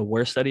it's like the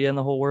worst idea in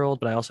the whole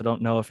world. But I also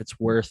don't know if it's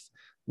worth.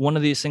 One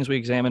of these things we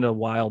examined a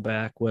while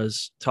back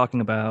was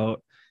talking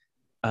about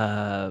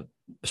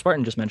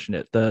Spartan just mentioned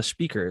it, the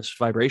speakers,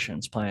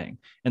 vibrations playing,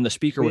 and the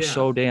speaker was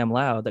so damn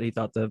loud that he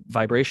thought the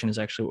vibration is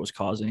actually what was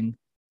causing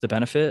the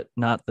benefit,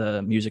 not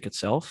the music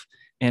itself.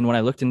 And when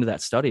I looked into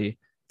that study,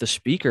 the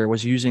speaker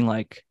was using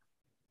like,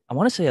 I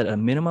want to say at a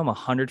minimum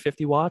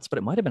 150 watts, but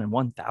it might have been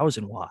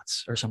 1,000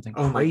 watts or something.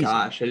 Oh crazy. My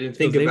gosh, I didn't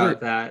think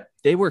about that.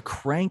 They were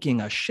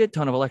cranking a shit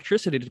ton of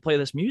electricity to play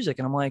this music,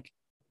 and I'm like,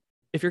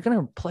 if you're going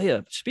to play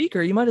a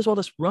speaker, you might as well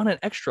just run an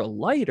extra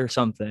light or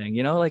something,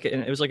 like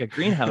it was like a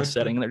greenhouse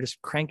setting and they're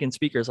just cranking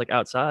speakers like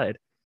outside.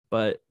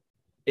 But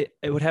it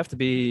would have to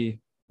be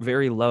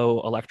very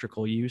low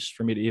electrical use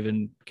for me to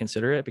even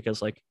consider it,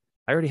 because like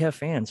I already have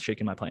fans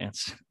shaking my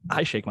plants.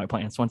 I shake my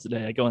plants once a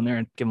day. I go in there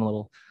and give them a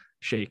little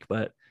shake,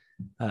 but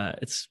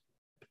it's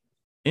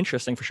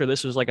interesting for sure.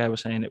 This was, like I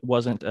was saying, it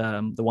wasn't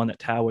the one that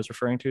Tao was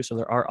referring to. So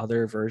there are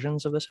other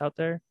versions of this out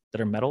there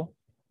that are metal,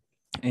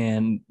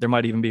 and there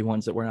might even be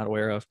ones that we're not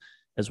aware of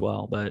as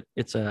well. But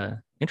it's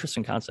a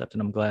interesting concept,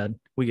 and I'm glad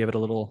we gave it a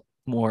little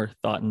more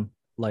thought and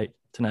light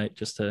tonight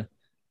just to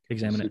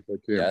examine it.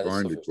 Yeah,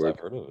 that's the first I've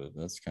heard of it.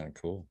 That's kind of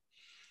cool.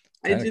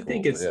 I do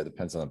think it's, yeah, it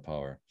depends on the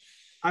power.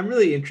 I'm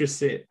really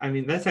interested. I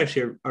mean, that's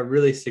actually a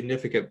really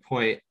significant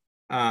point.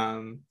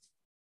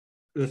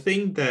 The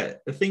thing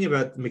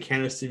about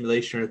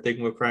mechanostimulation or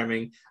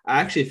thigmopriming,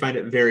 I actually find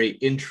it very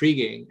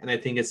intriguing, and I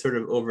think it's sort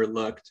of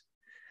overlooked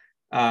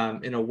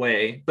in a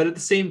way. But at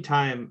the same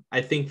time,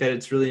 I think that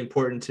it's really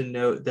important to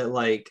note that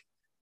like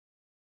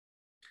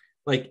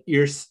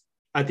you're,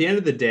 at the end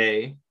of the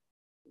day,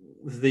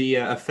 the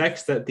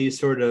effects that these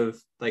sort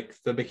of like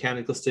the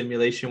mechanical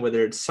stimulation,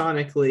 whether it's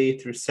sonically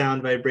through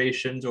sound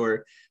vibrations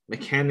or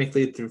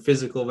mechanically through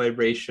physical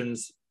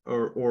vibrations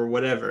or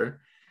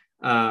whatever,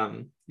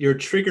 you're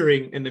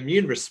triggering an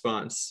immune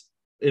response.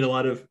 In a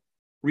lot of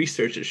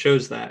research, it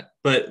shows that.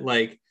 But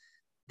like,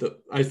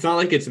 it's not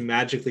like it's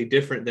magically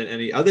different than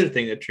any other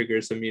thing that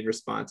triggers immune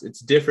response. It's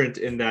different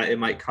in that it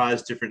might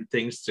cause different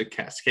things to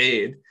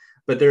cascade,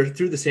 but they're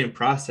through the same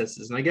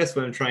processes. And I guess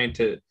what I'm trying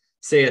to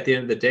say at the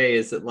end of the day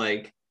is that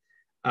like,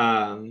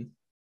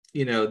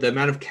 the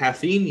amount of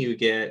caffeine you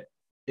get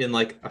in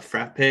like a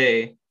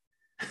frappe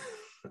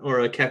or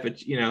a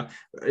cappuccino,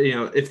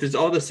 if there's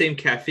all the same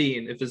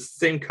caffeine, if it's the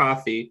same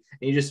coffee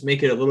and you just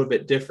make it a little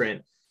bit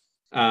different,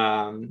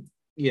 in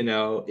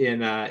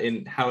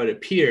how it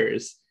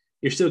appears,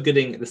 you're still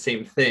getting the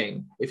same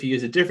thing. If you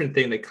use a different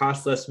thing that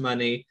costs less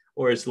money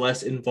or is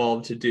less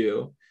involved to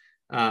do,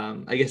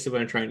 I guess that's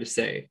what I'm trying to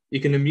say. You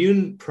can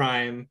immune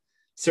prime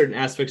certain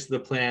aspects of the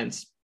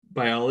plant's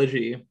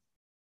biology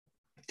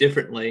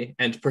differently,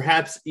 and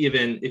perhaps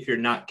even if you're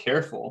not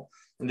careful.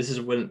 And this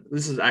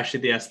is actually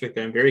the aspect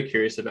that I'm very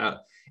curious about.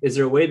 Is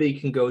there a way that you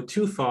can go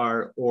too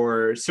far?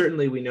 Or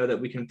certainly we know that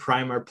we can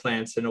prime our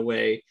plants in a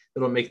way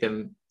that'll make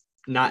them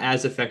not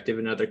as effective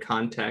in other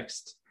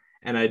contexts.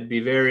 And I'd be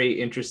very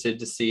interested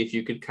to see if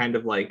you could kind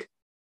of like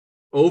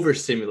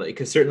overstimulate,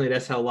 because certainly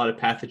that's how a lot of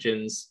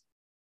pathogens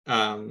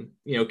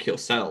kill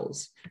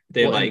cells.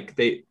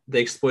 They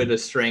exploit a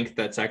strength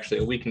that's actually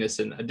a weakness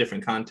in a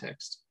different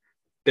context,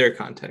 their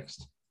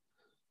context.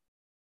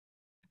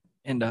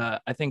 And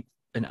I think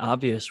an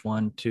obvious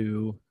one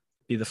to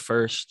be the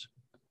first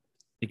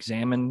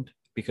examined,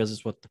 because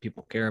it's what the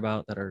people care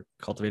about that are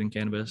cultivating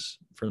cannabis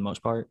for the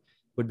most part,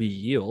 would be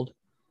yield.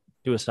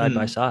 Do a side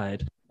by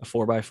side, a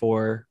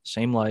 4x4,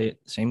 same light,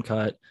 same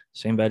cut,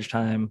 same veg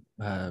time,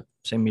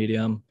 same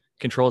medium,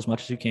 control as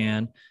much as you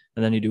can.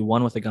 And then you do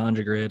one with a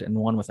ganja grid and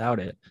one without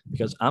it.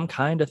 Because I'm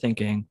kind of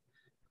thinking,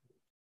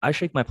 I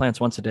shake my plants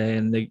once a day,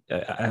 and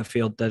I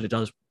feel that it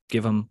does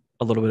give them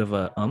a little bit of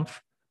a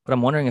oomph. But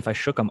I'm wondering if I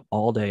shook them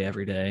all day,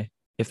 every day,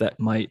 if that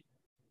might,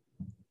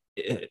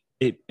 it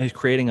is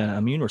creating an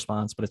immune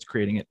response, but it's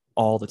creating it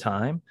all the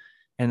time.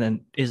 And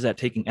then is that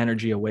taking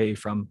energy away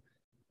from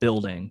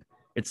building?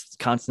 It's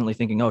constantly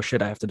thinking, oh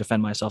shit, I have to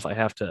defend myself. I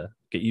have to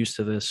get used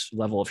to this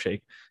level of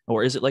shake.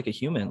 Or is it like a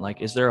human?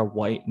 Like, is there a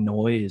white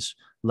noise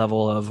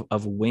level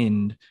of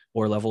wind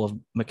or level of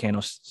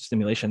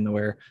mechanostimulation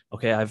where,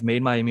 okay, I've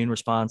made my immune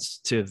response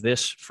to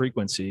this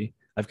frequency.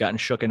 I've gotten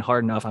shooken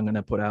hard enough. I'm going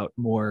to put out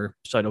more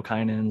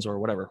cytokinins or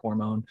whatever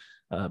hormone,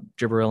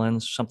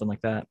 gibberellins, something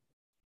like that.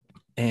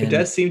 And it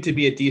does seem to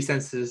be a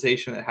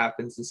desensitization that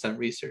happens in some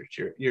research.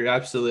 You're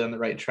absolutely on the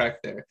right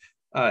track there.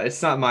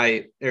 It's not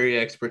my area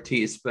of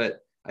expertise, but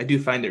I do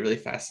find it really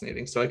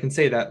fascinating. So I can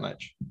say that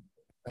much.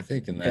 I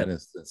think in that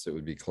instance, it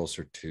would be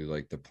closer to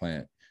like the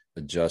plant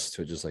adjust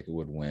to it just like it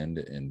would wind,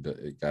 and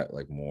it got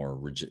like more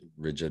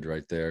rigid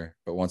right there.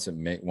 But once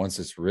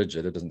it's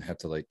rigid, it doesn't have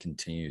to like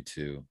continue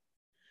to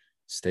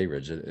stay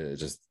rigid. It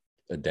just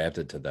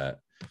adapted to that.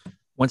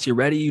 Once you're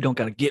ready, you don't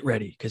got to get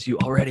ready because you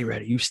already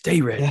ready. You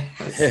stay ready.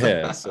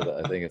 Yeah,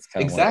 so I think it's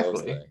kind of one of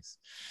those things.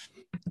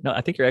 No,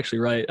 I think you're actually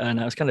right. And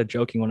I was kind of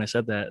joking when I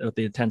said that with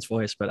the intense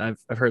voice, but I've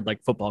heard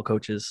like football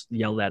coaches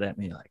yell that at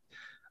me, like,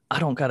 I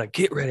don't got to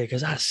get ready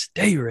because I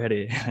stay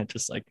ready.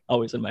 Just like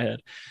always in my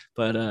head.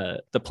 But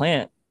the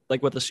plant,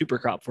 like with the super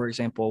crop, for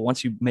example,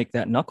 once you make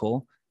that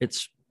knuckle,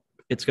 it's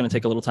going to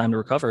take a little time to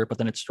recover, but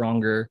then it's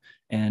stronger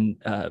and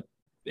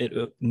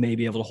it may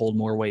be able to hold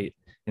more weight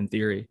in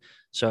theory.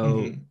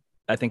 So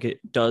I think it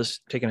does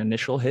take an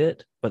initial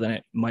hit, but then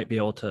it might be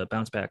able to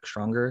bounce back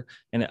stronger.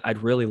 And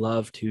I'd really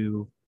love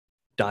to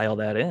dial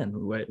that in.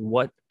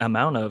 What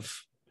amount of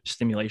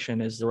stimulation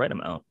is the right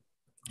amount?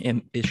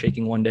 And is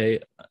shaking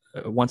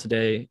once a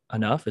day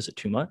enough? Is it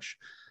too much?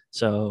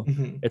 So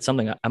it's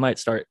something I might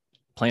start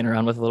playing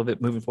around with a little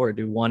bit moving forward.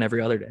 Do one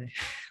every other day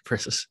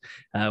versus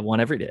one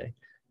every day.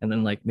 and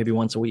then like maybe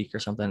once a week or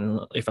something. And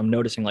if I'm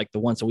noticing like the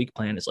once a week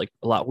plan is like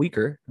a lot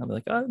weaker, I'll be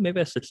like, oh,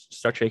 maybe I should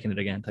start shaking it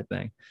again type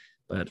thing.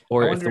 But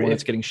or if the one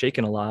that's getting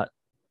shaken a lot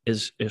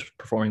is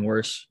performing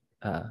worse,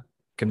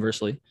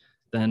 conversely,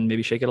 then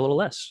maybe shake it a little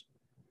less.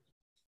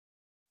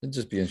 It'd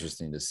just be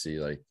interesting to see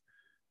like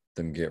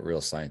them get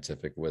real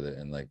scientific with it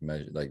and like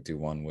measure, like do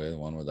one with,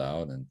 one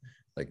without, and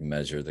like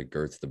measure the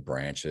girth of the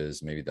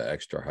branches, maybe the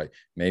extra height.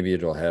 Maybe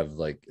it'll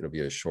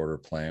be a shorter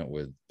plant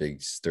with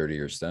big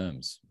sturdier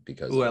stems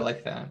because I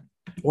like that.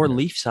 Or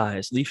leaf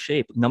size, leaf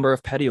shape, number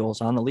of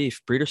petioles on the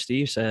leaf. Breeder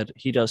Steve said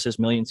he does his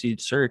million seed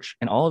search,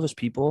 and all of his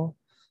people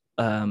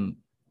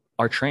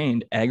are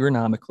trained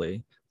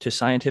agronomically to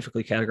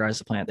scientifically categorize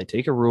the plant. They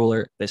take a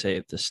ruler, they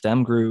say the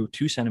stem grew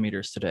 2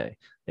 centimeters today.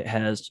 It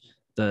has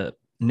the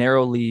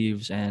narrow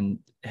leaves and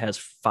it has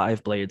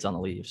 5 blades on the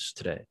leaves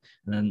today.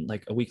 And then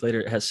like a week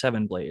later, it has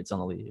 7 blades on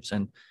the leaves.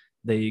 And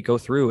they go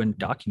through and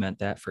document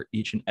that for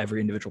each and every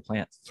individual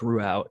plant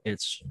throughout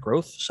its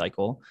growth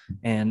cycle,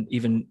 and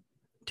even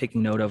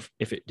taking note of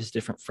if it is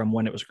different from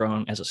when it was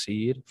grown as a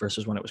seed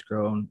versus when it was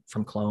grown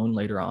from clone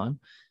later on.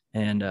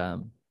 And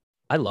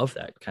I love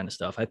that kind of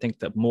stuff. I think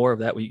the more of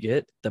that we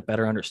get, the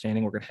better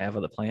understanding we're going to have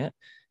of the plant,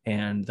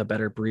 and the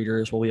better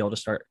breeders will be able to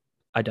start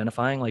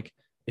identifying. Like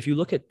if you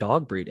look at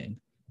dog breeding,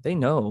 they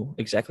know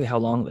exactly how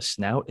long the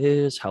snout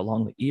is, how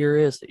long the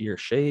ear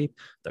shape,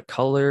 the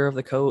color of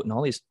the coat, and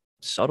all these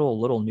subtle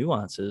little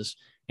nuances.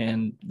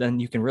 And then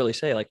you can really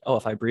say like, oh,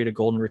 if I breed a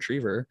golden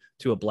retriever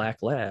to a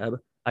black lab,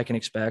 I can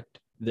expect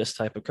this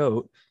type of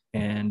coat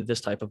and this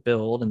type of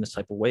build and this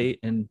type of weight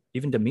and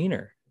even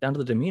demeanor, down to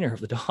the demeanor of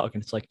the dog.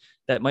 And it's like,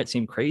 that might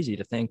seem crazy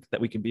to think that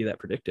we could be that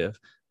predictive,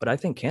 but I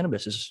think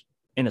cannabis is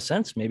in a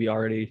sense maybe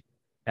already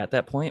at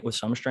that point with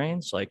some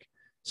strains. Like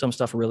some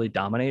stuff really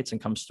dominates and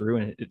comes through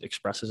and it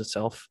expresses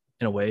itself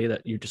in a way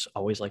that you just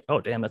always like,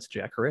 oh damn, that's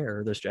Jack Herer,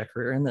 or there's Jack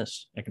Herer in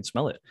this, I can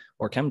smell it.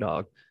 Or Chem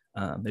Dog,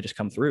 they just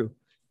come through.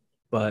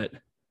 But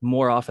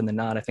more often than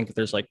not, I think if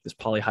there's like this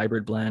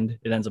polyhybrid blend,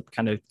 it ends up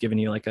kind of giving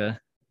you like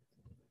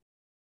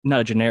not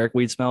a generic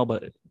weed smell,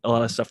 but a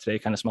lot of stuff today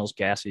kind of smells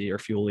gassy or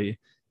fuely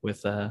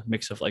with a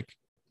mix of like,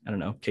 I don't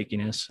know,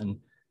 cakiness and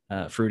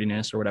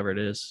fruitiness or whatever it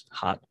is,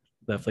 hot,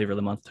 the flavor of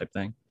the month type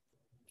thing.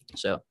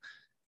 So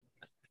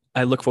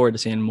I look forward to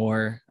seeing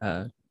more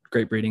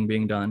great breeding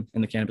being done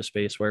in the cannabis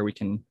space, where we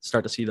can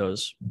start to see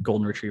those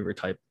golden retriever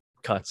type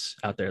cuts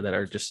out there that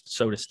are just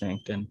so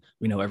distinct. And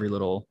we know every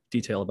little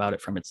detail about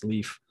it, from its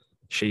leaf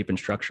shape and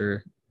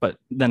structure. But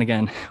then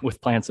again,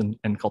 with plants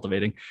and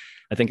cultivating,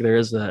 I think there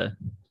is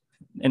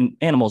and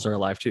animals are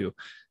alive too,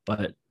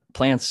 but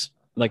plants,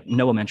 like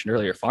Noah mentioned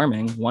earlier,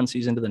 farming one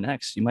season to the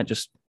next, you might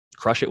just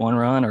crush it one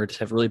run, or just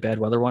have really bad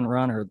weather one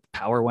run, or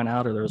power went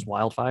out, or there was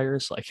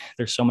wildfires. Like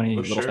there's so many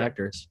little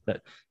factors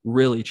that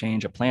really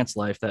change a plant's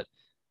life that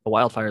a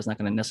wildfire is not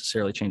going to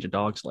necessarily change a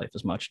dog's life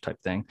as much type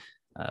thing.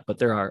 But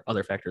there are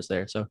other factors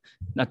there. So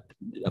not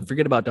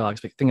forget about dogs,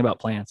 but think about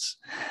plants.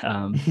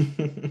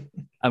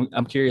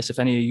 I'm curious if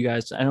any of you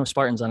guys, I know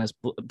Spartan's on his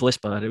Bliss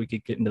Bud, we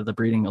could get into the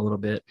breeding a little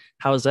bit.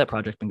 How has that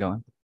project been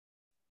going?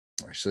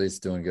 Actually, it's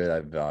doing good.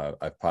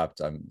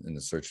 I'm in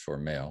the search for a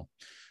male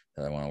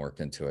that I want to work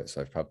into it.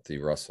 So I've popped the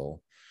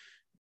Russell,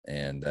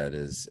 and that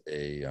is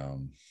a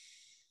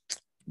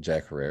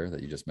Jack Herer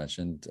that you just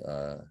mentioned,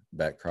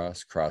 back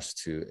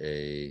crossed to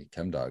a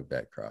Chem Dog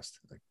back crossed,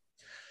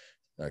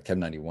 like Chem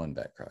 91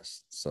 back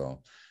crossed.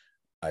 So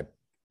I've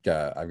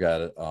got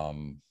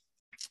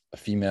a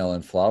female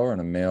in flower and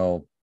a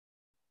male,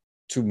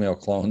 2 male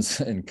clones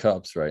in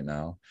cups right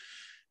now.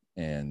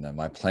 And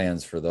my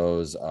plans for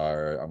those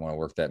are I want to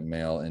work that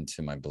male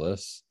into my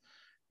Bliss.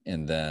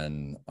 And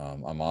then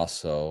I'm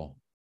also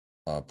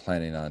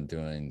planning on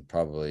doing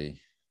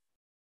probably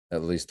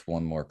at least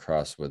one more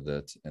cross with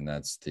it. And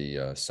that's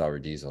the Sour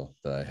Diesel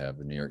that I have,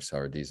 the New York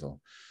Sour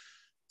Diesel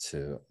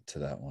to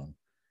that one.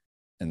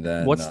 And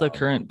then what's the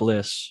current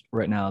Bliss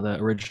right now, the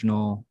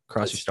original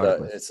cross you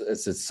started with?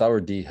 It's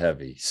Sour D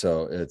heavy.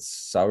 So it's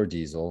Sour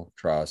Diesel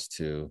crossed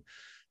to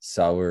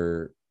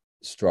Sour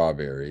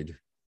Strawberried.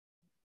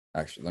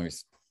 Actually,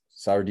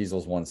 Sour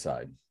Diesel's one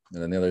side,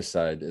 and then the other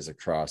side is a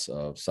cross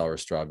of Sour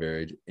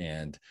Strawberried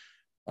and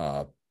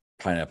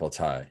Pineapple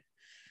Thai.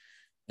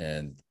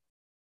 And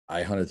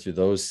I hunted through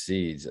those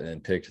seeds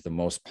and picked the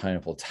most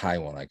Pineapple Thai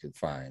one I could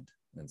find.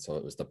 And so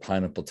it was the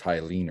Pineapple Thai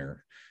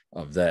leaner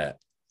of that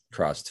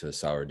crossed to a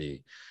Sour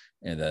D.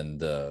 And then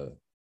the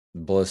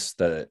Bliss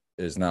that it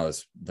is now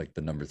is like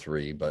the number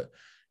 3, but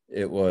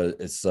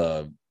it's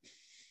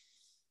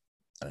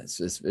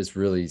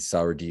really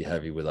Sour D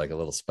heavy with like a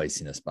little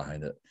spiciness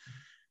behind it.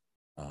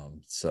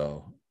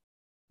 So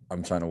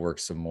I'm trying to work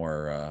some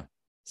more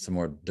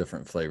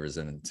different flavors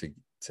in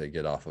to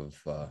get off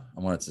of. I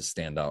want it to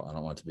stand out. I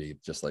don't want it to be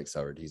just like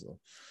Sour Diesel.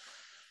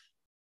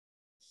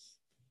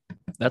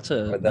 I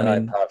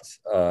popped.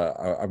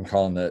 I'm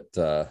calling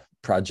it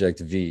Project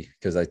V,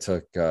 because I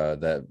took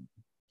that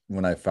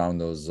when I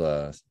found those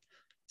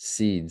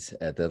seeds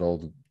at that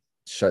old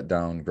shut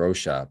down grow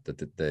shop that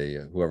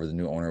whoever the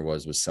new owner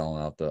was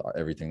selling out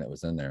everything that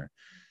was in there.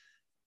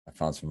 I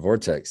found some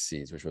Vortex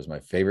seeds, which was my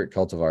favorite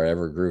cultivar I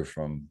ever grew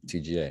from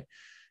TGA.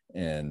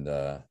 And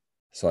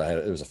so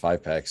it was a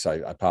 5-pack.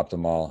 So I popped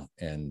them all.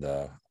 And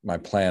my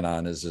plan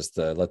on is just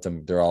to let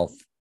them, they're all,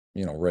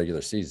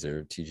 regular seeds,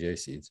 they're TGA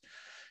seeds.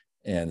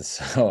 And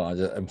so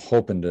I'm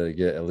hoping to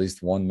get at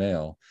least one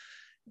male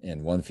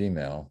and one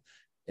female.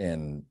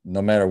 And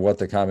no matter what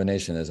the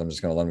combination is, I'm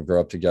just going to let them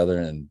grow up together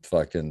and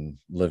fucking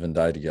live and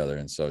die together.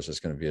 And so it's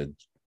just going to be a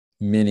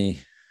mini,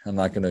 I'm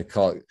not going to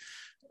call it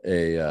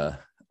a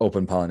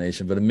open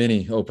pollination, but a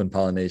mini open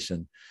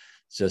pollination,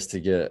 just to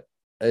get,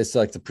 it's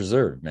like the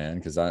preserve,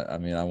 man. Cause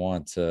I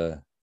want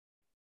to,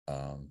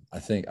 I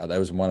think that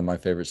was one of my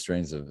favorite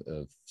strains of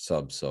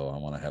subs. So I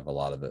want to have a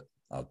lot of it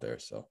out there.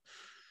 So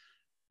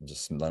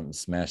just let them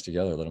smash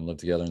together, let them live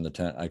together in the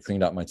tent. I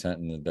cleaned out my tent,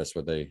 and that's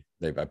what I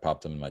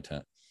popped them in my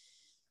tent.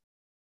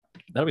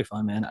 That'll be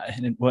fun, man.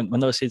 When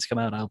those seeds come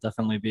out, I'll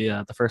definitely be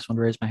the first one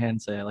to raise my hand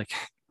and say, like,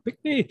 pick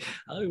me.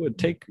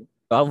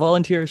 I'll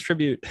volunteer as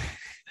tribute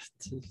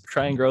to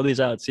try and grow these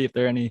out, see if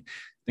they're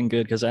anything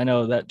good. Because I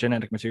know that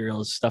genetic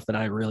material is stuff that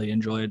I really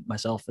enjoyed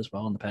myself as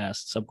well in the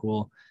past.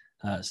 Subcool,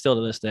 still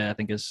to this day, I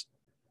think is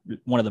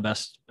one of the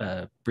best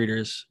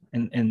breeders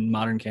in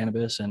modern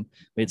cannabis, and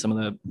made some of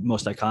the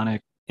most iconic,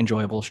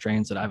 enjoyable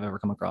strains that I've ever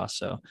come across.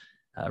 So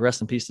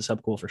rest in peace to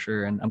Subcool for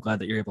sure. And I'm glad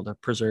that you're able to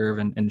preserve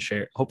and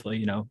share,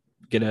 hopefully,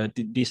 get a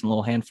decent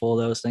little handful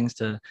of those things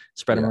to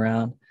spread them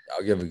around.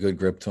 I'll give a good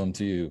grip to them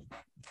to you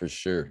for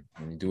sure.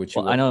 You do what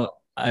you want. I know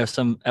I have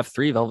some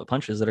F3 Velvet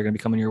Punches that are going to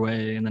be coming your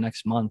way in the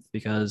next month,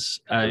 because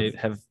I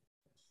have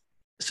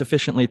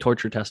sufficiently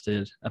torture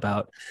tested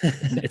about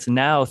it's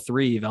now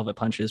 3 Velvet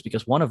Punches,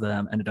 because one of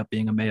them ended up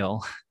being a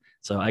male.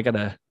 So I got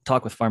to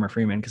talk with Farmer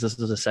Freeman, because this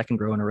is a second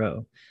grow in a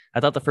row. I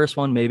thought the first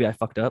one, maybe I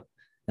fucked up,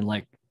 and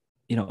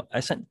I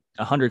sent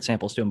 100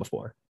 samples to him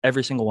before.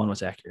 Every single one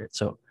was accurate.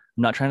 So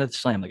I'm not trying to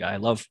slam the guy. I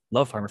love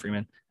Farmer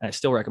Freeman, and I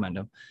still recommend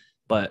him.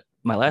 But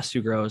my last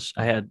 2 grows,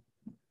 I had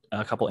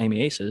a couple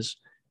Amy Aces,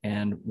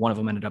 and one of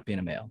them ended up being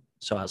a male.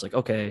 So I was like,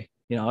 okay,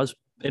 I was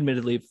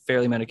admittedly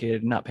fairly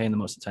medicated, not paying the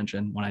most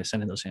attention when I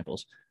sent in those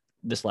samples.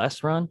 This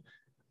last run,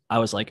 I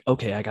was like,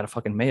 okay, I got a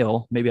fucking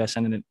male. Maybe I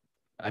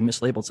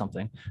mislabeled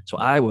something. So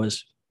I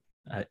was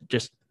I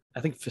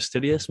think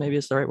fastidious, maybe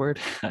is the right word.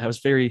 I was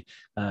very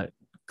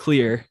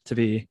clear to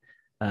be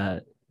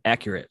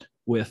accurate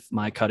with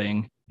my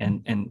cutting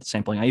and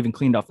sampling. I even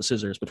cleaned off the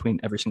scissors between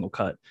every single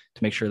cut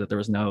to make sure that there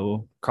was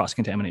no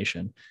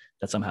cross-contamination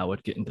that somehow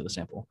would get into the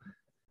sample.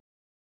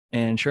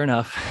 And sure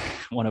enough,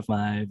 one of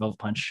my Velvet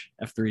Punch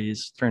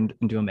F3s turned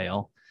into a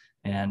male.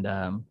 And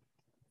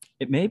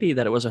it may be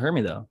that it was a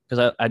Hermie, though,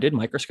 because I did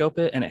microscope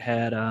it, and it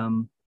had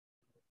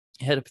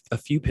a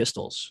few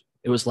pistils.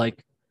 It was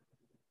like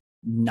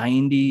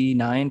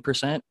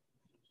 99%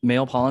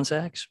 male pollen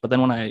sacs. But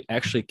then when I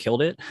actually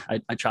killed it,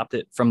 I chopped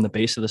it from the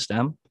base of the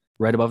stem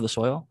right above the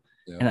soil.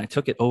 Yeah. And I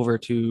took it over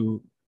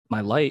to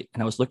my light,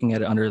 and I was looking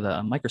at it under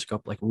the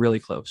microscope, like really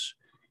close.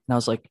 And I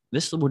was like,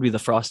 this would be the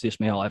frostiest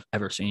male I've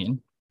ever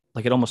seen.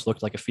 Like, it almost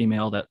looked like a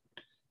female that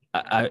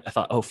I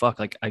thought, oh, fuck,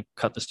 like I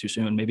cut this too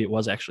soon. Maybe it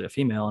was actually a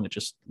female, and it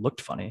just looked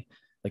funny.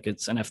 Like,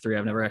 it's an F3.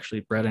 I've never actually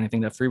bred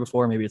anything to F3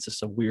 before. Maybe it's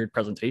just a weird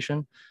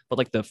presentation. But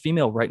like the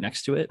female right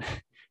next to it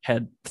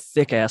had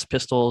thick ass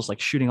pistils, like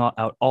shooting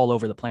out all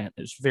over the plant.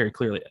 It was very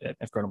clearly,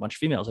 I've grown a bunch of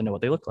females. I know what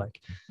they look like.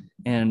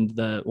 And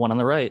the one on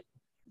the right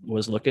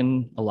was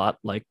looking a lot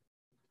like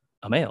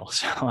a male.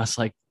 So I was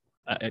like,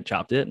 I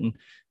chopped it. And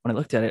when I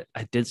looked at it,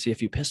 I did see a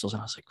few pistils, and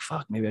I was like,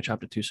 fuck, maybe I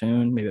chopped it too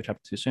soon.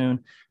 And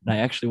I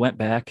actually went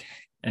back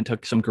and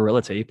took some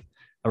Gorilla Tape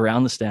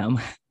around the stem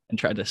and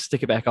tried to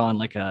stick it back on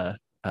like a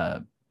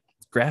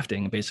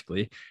grafting,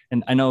 basically.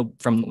 And I know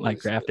from my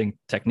grafting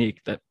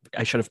technique that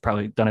I should have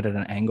probably done it at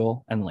an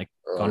angle and like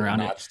gone around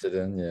it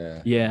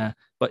in. Yeah.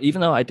 But even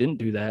though I didn't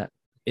do that,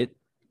 it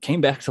came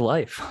back to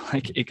life.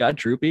 Like, it got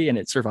droopy and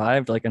it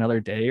survived like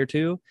another day or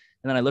two.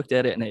 And then I looked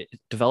at it and it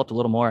developed a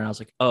little more, and I was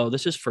like, oh,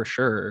 this is for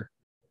sure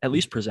at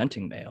least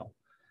presenting male.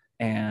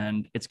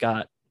 And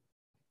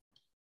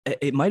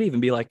it might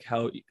even be like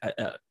how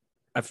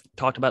I've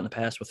talked about in the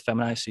past with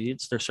feminized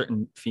seeds. There's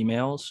certain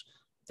females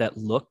that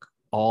look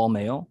all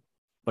male,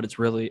 but it's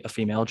really a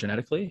female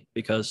genetically,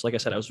 because like I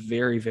said, I was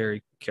very,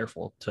 very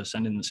careful to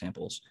send in the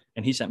samples,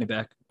 and he sent me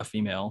back a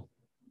female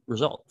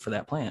result for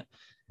that plant.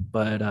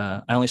 But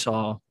I only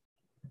saw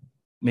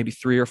maybe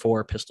 3 or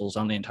 4 pistils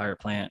on the entire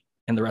plant,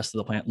 and the rest of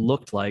the plant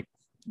looked like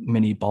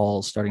mini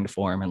balls starting to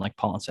form and like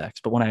pollen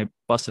sacs. But when I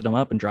busted them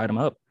up and dried them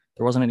up,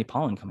 there wasn't any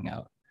pollen coming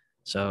out.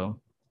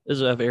 So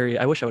this is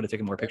I wish I would have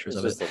taken more pictures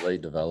of it. Just a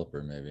late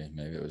developer, maybe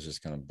it was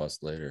just going to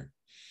bust later.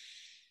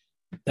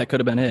 That could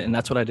have been it. And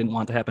that's what I didn't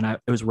want to happen.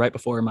 It was right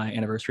before my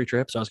anniversary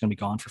trip, so I was going to be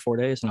gone for 4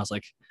 days. And I was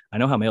like, I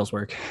know how males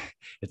work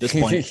at this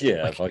point.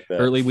 Yeah, like fuck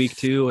that. Early week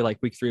 2 or like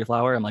week 3 of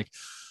flower, I'm like,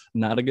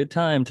 not a good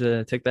time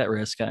to take that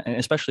risk. And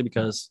especially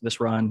because this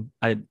run,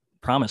 I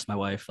promised my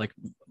wife, like,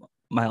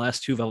 my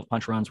last 2 Velvet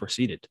Punch runs were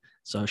seeded.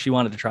 So she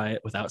wanted to try it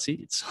without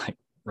seeds, like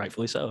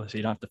rightfully so. So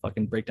you don't have to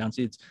fucking break down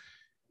seeds.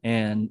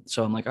 And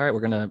so I'm like, all right,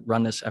 we're going to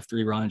run this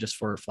F3 run just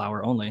for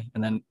flower only.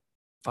 And then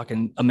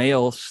fucking a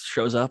male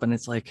shows up and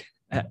it's like,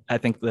 I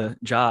think the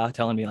jaw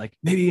telling me like,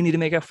 maybe you need to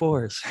make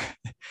F4s,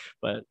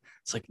 but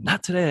it's like,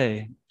 not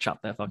today.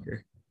 Chop that fucker.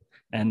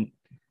 And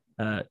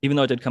even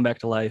though it did come back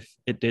to life,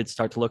 it did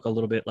start to look a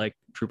little bit like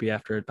droopy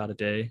after about a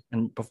day.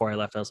 And before I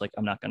left, I was like,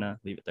 I'm not going to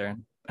leave it there,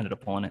 and ended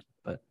up pulling it.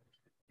 But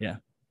yeah.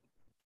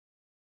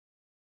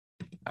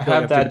 I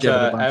have that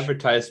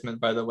advertisement,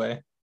 by the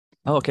way.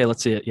 Oh, okay.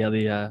 Let's see it. Yeah,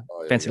 the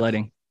fancy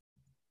lighting.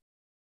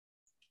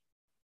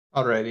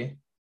 Alrighty.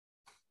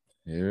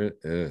 Here it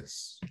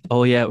is.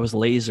 Oh yeah, it was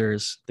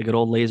lasers, the good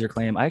old laser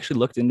claim. I actually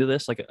looked into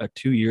this like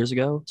 2 years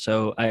ago,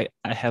 so I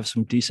have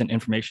some decent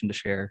information to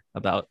share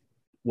about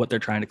what they're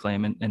trying to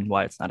claim and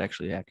why it's not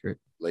actually accurate.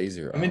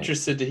 Laser. I'm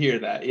interested to hear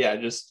that. Yeah,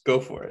 just go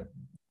for it.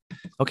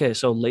 Okay,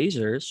 so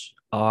lasers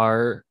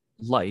are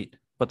light,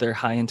 but they're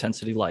high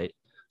intensity light.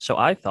 So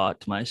I thought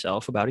to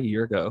myself about a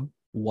year ago,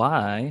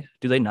 why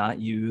do they not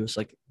use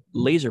like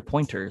laser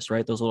pointers,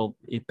 right? Those little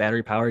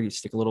battery powered, you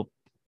stick a little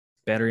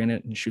battery in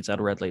it and it shoots out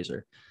a red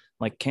laser.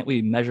 Like, can't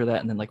we measure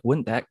that? And then like,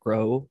 wouldn't that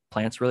grow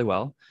plants really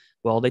well?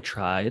 Well, they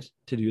tried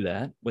to do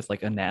that with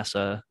like a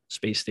NASA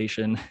space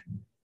station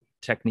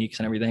techniques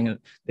and everything.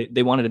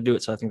 They wanted to do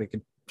it so I think they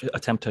could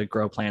attempt to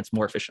grow plants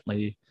more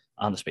efficiently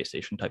on the space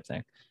station type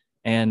thing.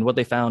 And what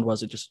they found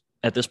was it just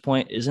at this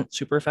point isn't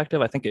super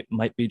effective. I think it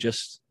might be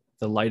just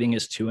the lighting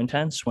is too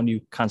intense when you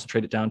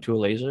concentrate it down to a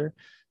laser.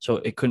 So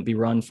it couldn't be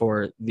run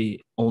for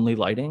the only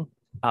lighting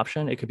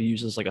option. It could be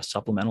used as like a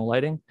supplemental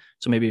lighting.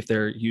 So maybe if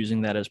they're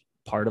using that as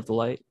part of the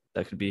light,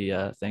 that could be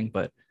a thing.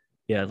 But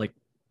yeah, like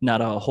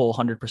not a whole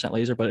 100%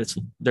 laser, but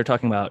they're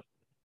talking about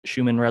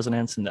Schumann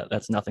resonance, and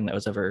that's nothing that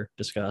was ever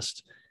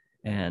discussed.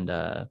 And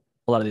a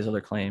lot of these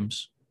other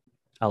claims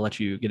I'll let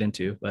you get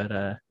into, but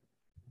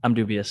I'm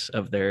dubious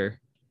of their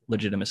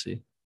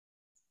legitimacy.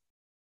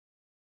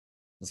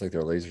 It's like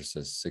their laser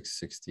says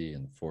 660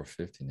 and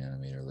 450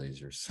 nanometer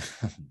lasers.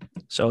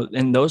 So,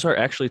 and those are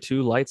actually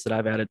two lights that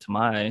I've added to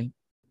my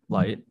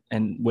light.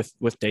 And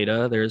with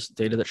data, there's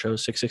data that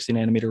shows 660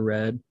 nanometer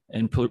red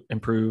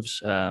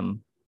improves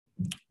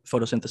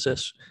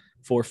photosynthesis.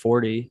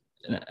 440,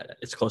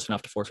 it's close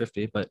enough to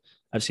 450, but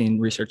I've seen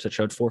research that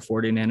showed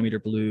 440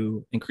 nanometer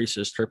blue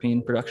increases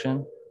terpene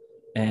production.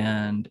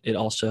 And it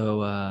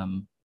also,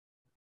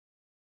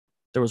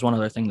 there was one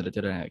other thing that it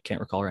did, and I can't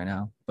recall right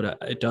now, but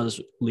it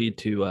does lead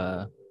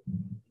to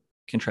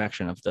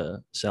contraction of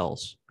the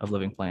cells of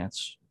living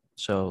plants.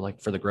 So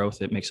like for the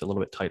growth, it makes it a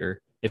little bit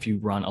tighter if you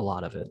run a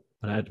lot of it.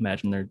 But I'd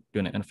imagine they're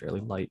doing it in a fairly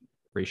light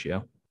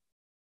ratio.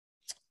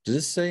 Does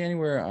it say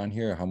anywhere on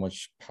here how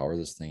much power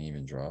this thing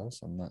even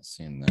draws? I'm not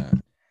seeing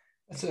that.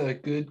 That's a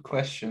good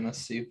question. Let's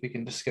see if we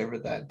can discover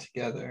that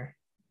together.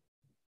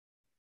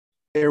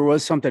 There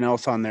was something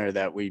else on there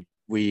that we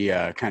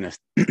kind of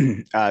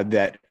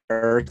that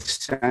Earth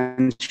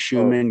sense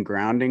Schumann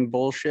grounding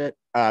bullshit.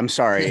 I'm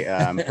sorry,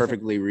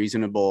 perfectly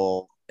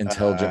reasonable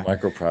intelligent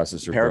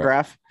microprocessor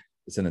paragraph. Bro.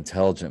 It's an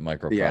intelligent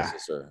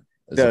microprocessor.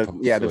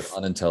 Yeah. The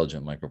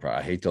unintelligent microprocessor.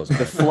 I hate those.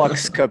 The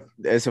flux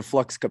is a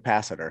flux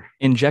capacitor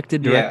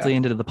injected directly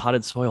into the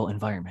potted soil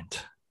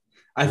environment.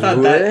 I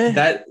thought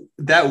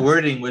that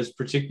wording was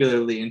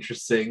particularly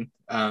interesting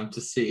to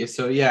see.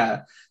 So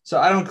yeah, so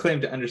I don't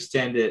claim to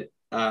understand it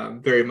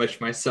very much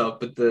myself,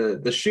 but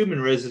the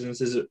Schumann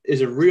resonance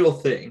is a real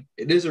thing.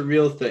 It is a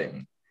real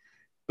thing.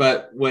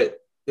 But what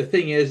the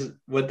thing is,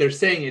 what they're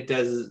saying it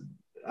does is,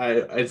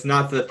 it's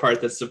not the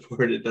part that's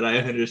supported that I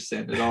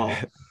understand at all.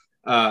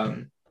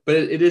 But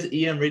it is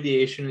EM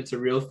radiation. It's a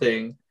real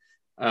thing.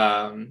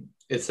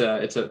 It's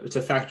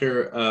a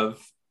factor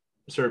of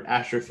sort of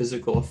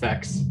astrophysical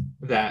effects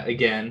that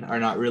again are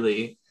not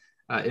really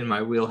in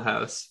my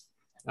wheelhouse.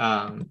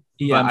 EM,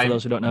 for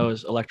those who don't know,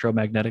 is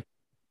electromagnetic.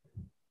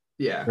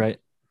 Yeah. Right.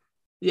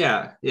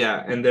 Yeah.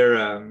 And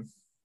they're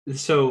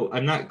so I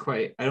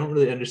don't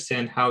really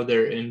understand how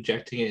they're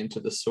injecting it into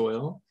the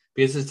soil,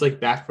 because it's like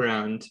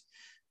background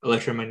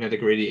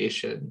electromagnetic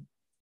radiation.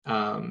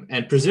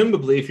 And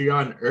presumably if you're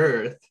on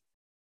Earth,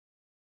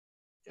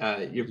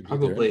 you're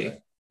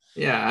probably,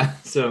 yeah.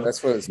 So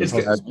that's what it's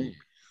supposed to be.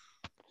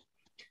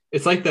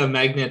 It's like the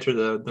magnet or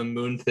the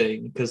moon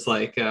thing, because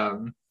like,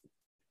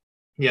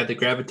 the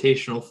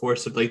gravitational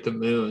force of like the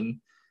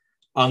moon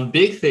on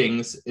big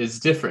things is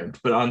different,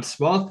 but on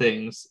small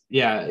things,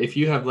 if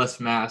you have less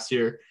mass,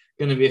 you're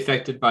going to be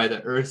affected by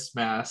the Earth's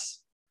mass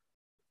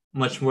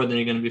much more than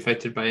you're going to be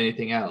affected by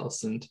anything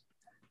else. And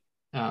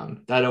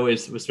that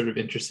always was sort of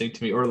interesting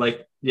to me. Or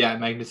like,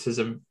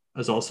 magnetism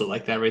is also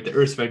like that, right? The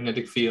Earth's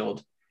magnetic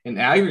field in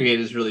aggregate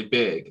is really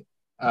big,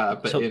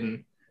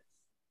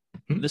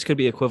 this could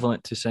be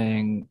equivalent to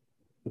saying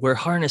we're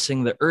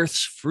harnessing the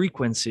Earth's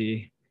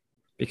frequency,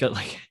 because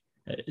like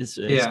it's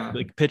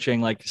like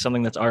pitching like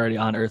something that's already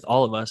on Earth,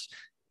 all of us.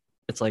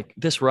 It's like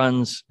this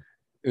runs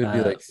it would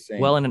be like saying,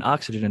 well in an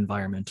oxygen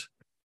environment.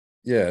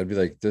 Yeah, it'd be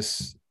like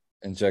this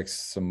injects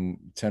some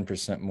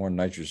 10% more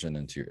nitrogen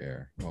into your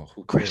air. Well,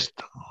 who cares?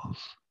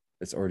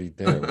 It's already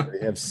there.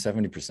 They have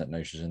 70%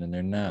 nitrogen in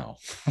there now.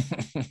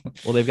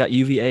 Well, they've got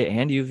UVA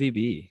and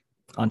UVB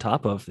on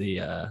top of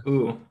the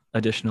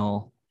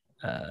additional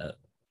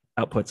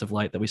outputs of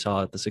light that we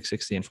saw at the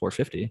 660 and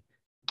 450.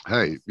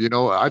 Hey,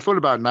 I thought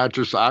about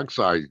nitrous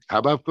oxide. How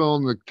about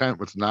filling the tent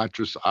with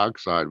nitrous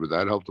oxide? Would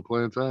that help the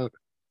plants out?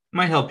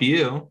 Might help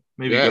you.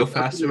 Maybe Yeah, go it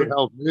faster. would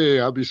help me.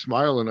 I'll be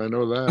smiling. I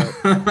know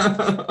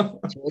that.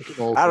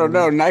 I don't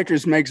know.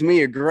 Nitrous makes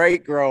me a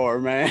great grower,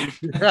 man.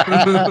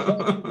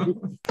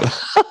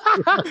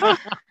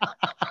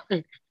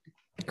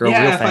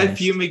 If I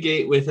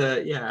fumigate with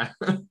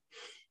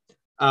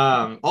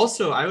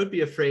also, I would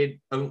be afraid.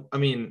 I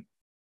mean,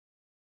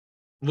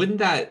 wouldn't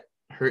that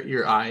hurt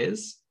your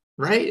eyes?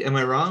 Right? Am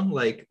I wrong?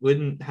 Like,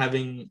 wouldn't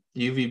having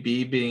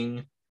UVB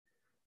being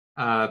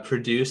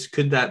produced,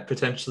 could that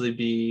potentially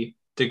be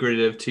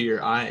degradative to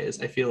your eyes?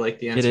 I feel like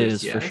the answer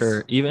is yes. For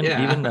sure. Even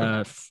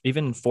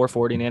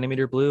 440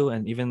 nanometer blue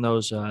and even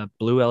those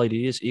blue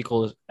LEDs,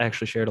 Equal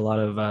actually shared a lot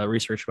of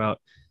research about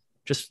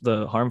just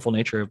the harmful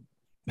nature of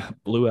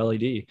blue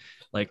LED.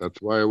 Like, that's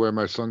why I wear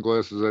my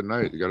sunglasses at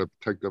night. You got to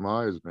protect them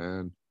eyes,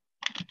 man.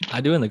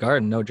 I do in the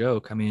garden, no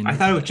joke. I mean, I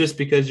thought it was just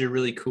because you're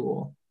really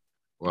cool.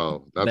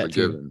 Well, that's That a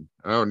too. given.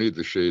 I don't need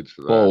the shades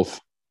for that. Both.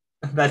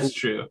 That's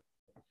true.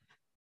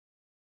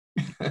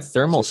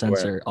 thermal Just wear-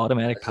 sensor,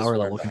 automatic I just power wear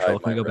level them to control.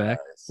 hide Can we my go red back?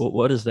 eyes.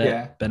 What is that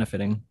Yeah.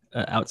 benefiting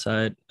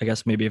outside? I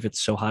guess maybe if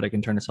it's so hot, it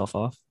can turn itself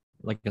off,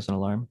 like as an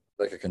alarm.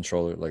 Like a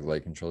controller, like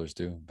light controllers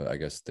do, but I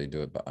guess they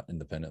do it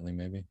independently,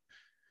 maybe.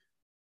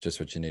 Just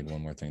what you need,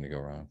 one more thing to go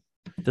wrong.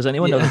 Does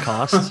anyone know the Yeah.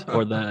 cost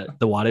or the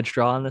wattage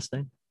draw on this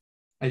thing?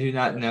 I do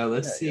not know.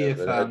 Let's see if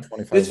but it had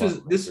 25 this watt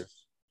was motors.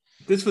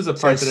 this was a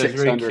It part says that I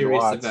was very 600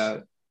 curious watts.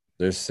 about.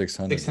 There's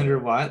 600.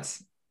 600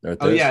 watts. Right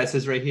Oh there. yeah, it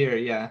says right here.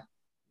 Yeah.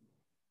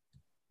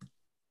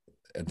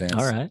 Advanced.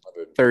 All right.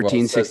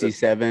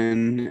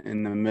 1367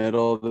 in the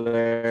middle Total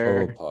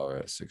there, power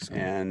at 600.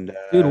 and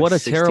Dude, what a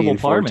terrible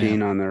par 1614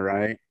 map. on the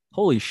right.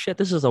 Holy shit,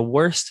 this is the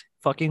worst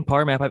fucking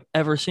par map I've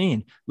ever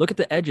seen. Look at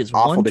the edges,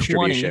 Awful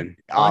 120, distribution.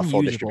 Awful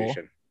unusable,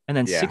 distribution. and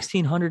then Yeah.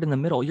 1600 in the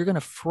middle. You're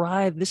gonna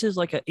fry. This is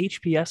like a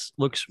HPS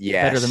looks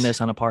better than Yes.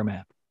 this on a par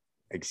map.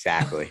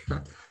 Exactly.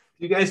 Do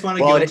you guys want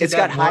to Well, go into it's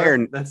got that more?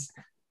 higher- That's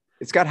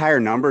It's got higher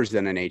numbers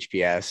than an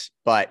HPS,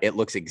 but it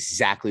looks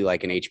exactly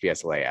like an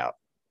HPS layout.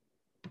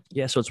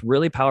 Yeah, so it's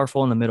really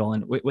powerful in the middle,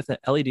 and with the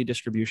LED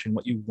distribution,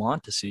 what you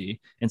want to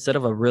see instead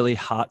of a really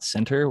hot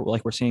center,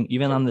 like we're seeing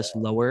even on this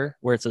lower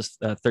where it says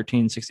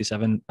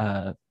 1367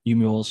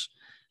 UMules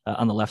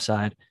on the left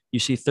side, you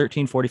see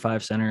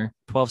 1345 center,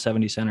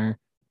 1270 center,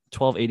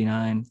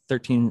 1289,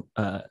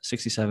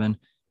 1367,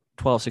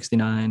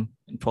 1269, and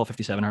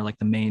 1257 are like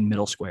the main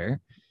middle square.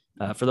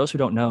 For those who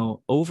don't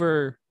know,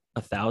 over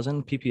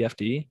 1,000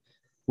 ppfd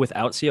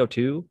without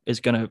CO2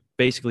 is going to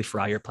basically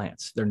fry your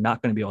plants. They're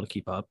not going to be able to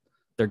keep up.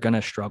 They're going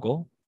to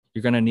struggle.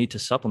 You're going to need to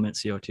supplement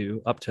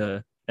CO2 up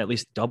to at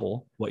least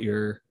double what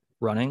you're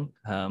running.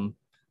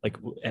 Like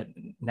at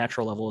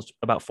natural levels,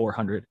 about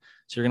 400.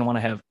 So you're going to want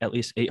to have at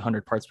least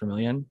 800 parts per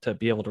million to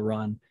be able to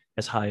run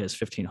as high as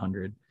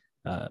 1,500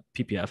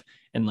 ppf.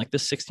 And like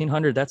this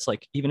 1,600, that's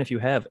like, even if you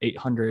have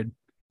 800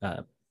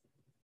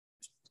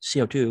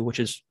 CO2, which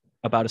is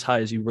about as high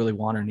as you really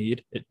want or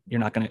need, you're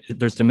not going to,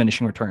 there's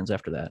diminishing returns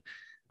after that.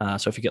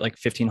 So if you get like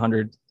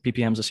 1,500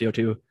 ppms of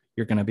CO2,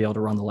 you're going to be able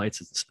to run the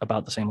lights. It's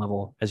about the same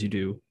level as you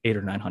do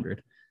 800 or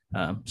 900.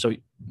 So,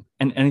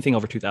 and anything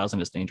over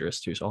 2,000 is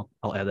dangerous too. So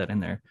I'll add that in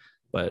there.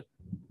 But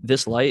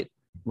this light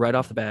right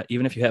off the bat,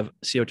 even if you have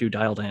CO2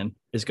 dialed in,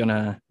 is going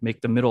to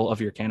make the middle of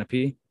your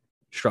canopy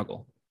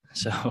struggle.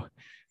 So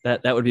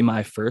that would be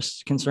my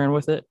first concern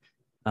with it.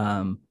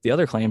 The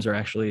other claims are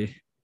actually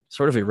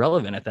sort of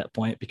irrelevant at that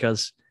point,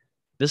 because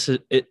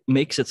it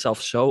makes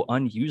itself so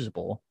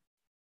unusable,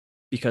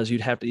 because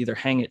you'd have to either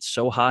hang it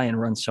so high and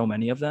run so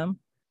many of them,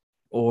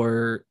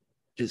 or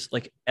just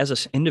like as an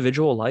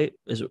individual light,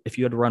 if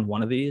you had to run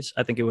one of these,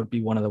 I think it would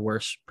be one of the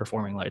worst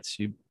performing lights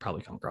you'd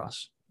probably come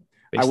across.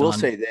 I will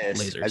say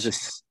this,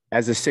 lasers.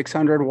 as a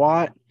 600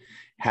 watt,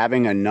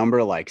 having a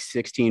number like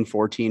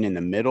 1614 in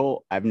the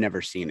middle, I've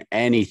never seen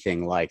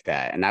anything like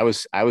that. And I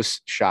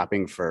was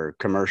shopping for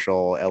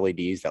commercial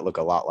LEDs that look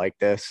a lot like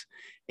this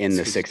in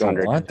the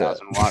 600 to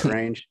 1,000 watt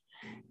range.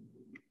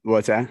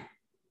 What's that?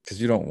 Because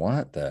you don't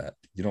want that.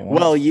 You don't want.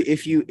 Well,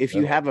 if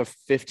you have a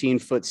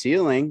 15-foot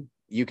ceiling,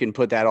 you can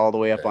put that all the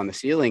way up on the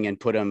ceiling and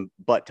put them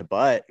butt to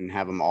butt and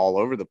have them all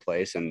over the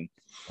place, and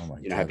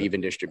have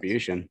even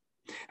distribution.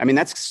 I mean,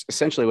 that's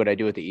essentially what I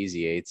do with the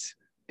EZ8s.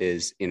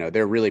 Is,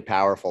 they're really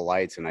powerful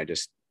lights, and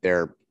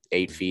they're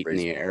 8 feet in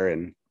the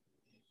air,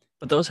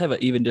 but those have an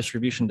even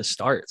distribution to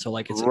start. So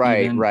like it's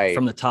right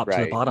from the top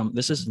to the bottom.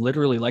 This is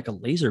literally like a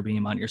laser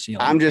beam on your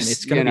ceiling. I'm just,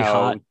 it's going to be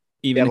hot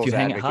even if you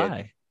hang it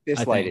high.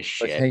 This light is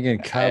shit. Like hanging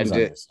cobs on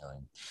your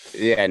ceiling.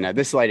 Yeah, no,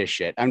 this light is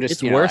shit. I'm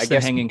just, it's worse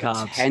than hanging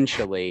cobs.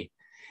 Potentially,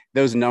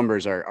 those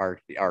numbers are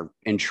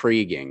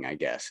intriguing, I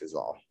guess, is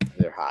all.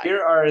 They're high.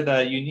 Here are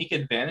the unique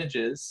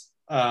advantages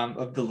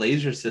of the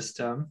laser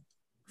system.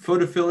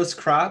 Photophilous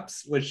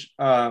crops, which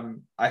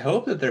I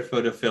hope that they're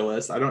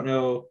photophilous. I don't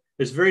know.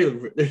 There's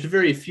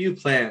very few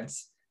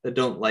plants that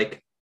don't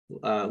like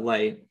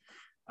light.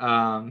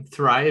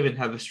 Thrive and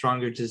have a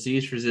stronger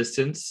disease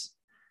resistance.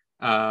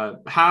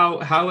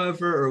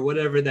 However, or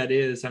whatever that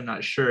is, I'm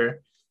not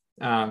sure.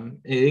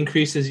 It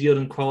increases yield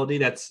and quality.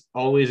 That's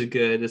always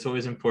good. It's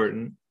always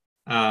important.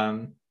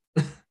 Let's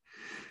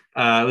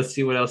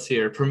see what else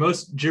here.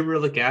 Promotes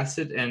gibberellic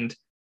acid and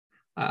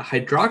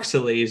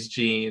hydroxylase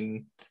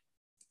gene.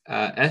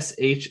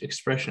 SH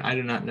expression. I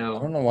do not know.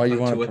 I don't know why you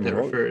want to what that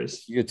promote. refers.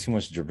 If you get too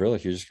much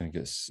gibberellic, you're just going to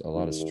get a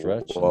lot of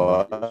stretch.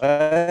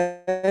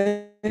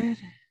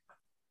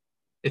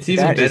 It's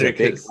even That is better a big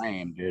because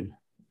claim, dude.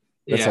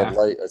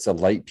 That's a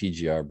light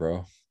PGR,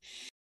 bro.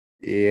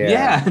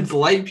 Yeah, it's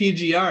light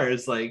PGR.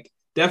 It's like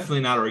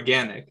definitely not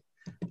organic.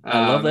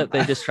 I love that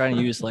they just try to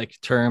use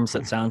like terms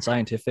that sound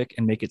scientific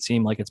and make it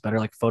seem like it's better,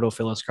 like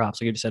photophilous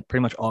crops. Like you just said,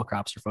 pretty much all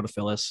crops are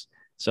photophilous.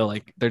 So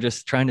like they're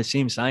just trying to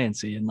seem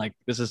sciencey, and like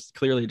this is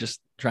clearly just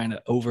trying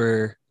to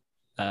over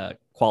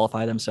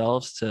qualify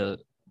themselves to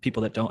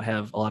people that don't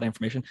have a lot of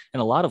information.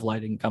 And a lot of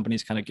lighting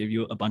companies kind of give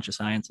you a bunch of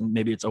science, and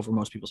maybe it's over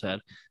most people's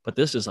head. But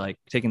this is like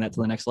taking that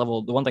to the next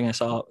level. The one thing I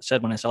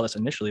said when I saw this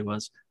initially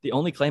was the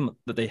only claim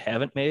that they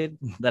haven't made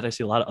that I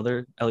see a lot of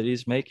other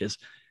LEDs make is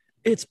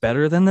it's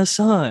better than the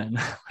sun.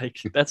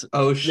 Like that's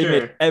sure. They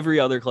made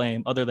every other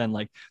claim other than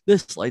like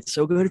this light's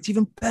so good it's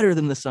even better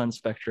than the sun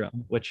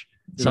spectrum, which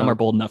some are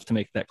bold enough to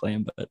make that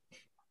claim. But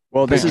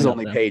well, this is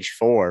only them. page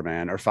 4,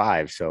 man, or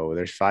 5. So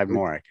there's 5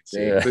 more I could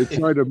see. Yeah. They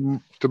try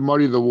to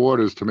muddy the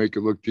waters to make it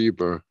look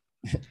deeper.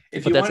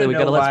 But that's it. We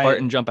got to let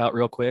Spartan jump out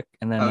real quick,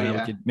 and then we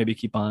could maybe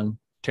keep on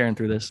tearing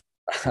through this.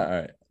 All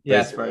right.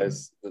 Yes,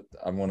 guys.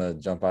 I'm gonna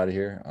jump out of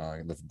here.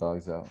 Let the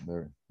dogs out.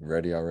 They're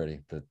ready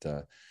already. But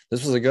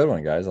this was a good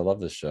one, guys. I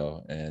love this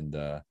show, and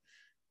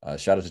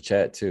shout out to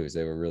chat too, because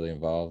they were really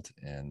involved.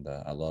 And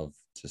I love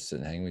just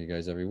sitting and hanging with you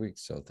guys every week.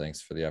 So thanks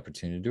for the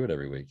opportunity to do it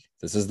every week.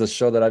 This is the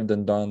show that I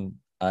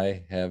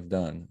have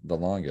done the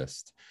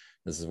longest.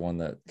 This is one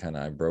that kind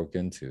of I broke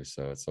into,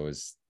 so it's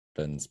always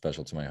been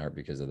special to my heart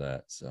because of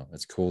that. So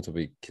it's cool to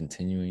be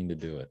continuing to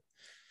do it.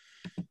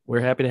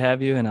 We're happy to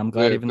have you, and I'm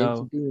glad even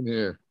though being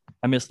here.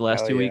 I missed the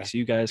last 2 weeks,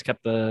 you guys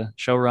kept the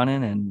show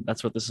running, and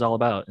that's what this is all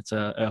about. It's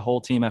a whole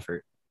team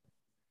effort.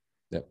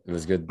 Yep, it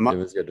was good. It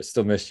was good. I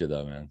still missed you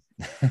though, man.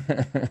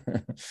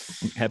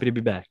 Happy to be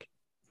back.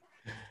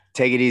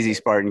 Take it easy,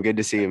 Spartan. Good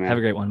to see you, man. Have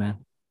a great one, man.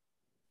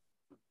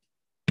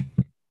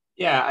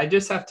 Yeah, I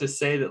just have to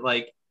say that,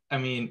 like, I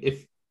mean,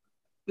 if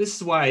this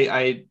is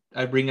why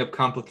I bring up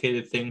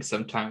complicated things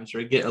sometimes,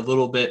 or I get a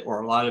little bit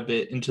or a lot of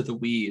it into the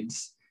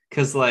weeds,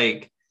 because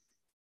like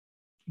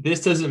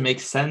this doesn't make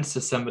sense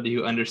to somebody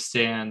who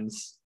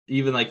understands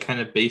even like kind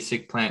of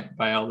basic plant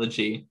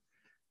biology,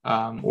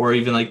 or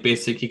even like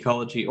basic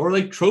ecology, or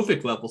like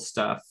trophic level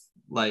stuff,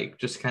 like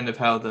just kind of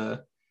how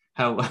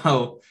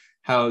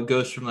it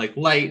goes from like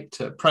light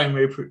to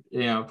primary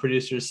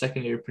producers,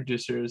 secondary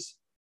producers,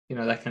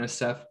 that kind of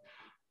stuff.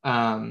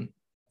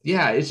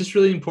 Yeah, it's just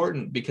really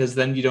important, because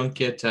then you don't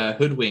get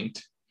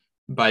hoodwinked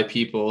by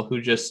people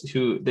who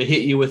they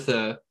hit you with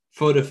a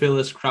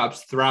photophilous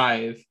crops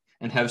thrive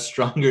and have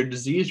stronger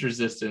disease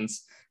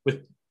resistance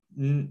with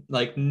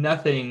like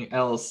nothing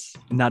else.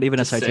 Not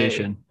even a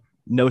citation.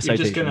 No citation.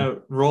 You're just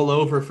gonna roll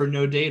over for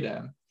no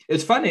data.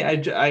 It's funny.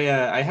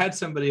 I had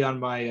somebody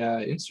on my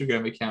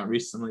Instagram account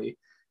recently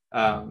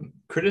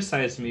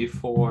criticize me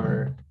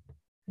for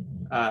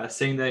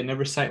saying that I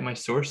never cite my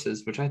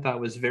sources, which I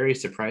thought was very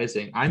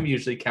surprising. I'm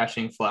usually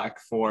catching flack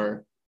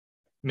for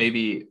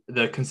maybe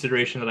the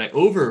consideration that I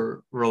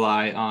over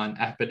rely on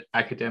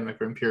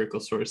academic or empirical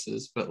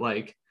sources, but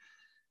like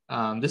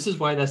this is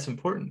why that's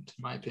important,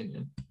 in my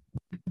opinion.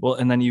 Well,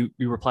 and then you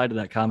replied to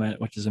that comment,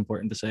 which is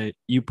important to say.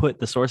 You put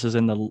the sources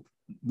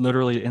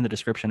literally in the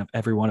description of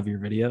every one of your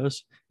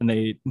videos, and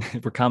they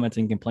were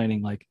commenting,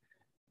 complaining like,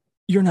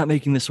 "You're not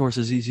making the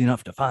sources easy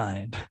enough to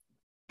find."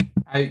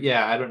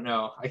 I don't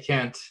know. I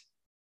can't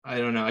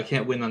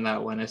win on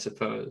that one, I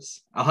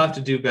suppose. I'll have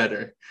to do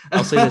better.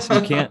 I'll say this: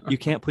 you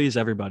can't please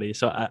everybody.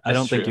 So I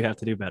don't think you have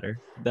to do better.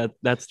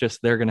 That's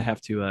just, they're going to have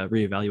to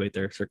reevaluate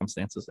their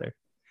circumstances there.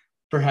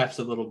 Perhaps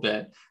a little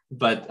bit,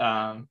 but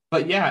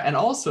yeah. And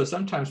also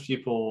sometimes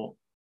people,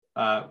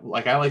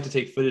 like I like to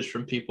take footage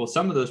from people.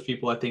 Some of those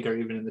people I think are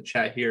even in the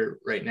chat here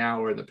right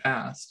now or in the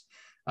past,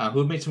 who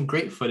have made some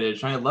great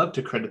footage. And I love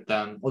to credit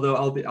them. Although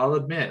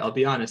I'll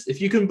be honest, if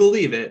you can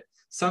believe it,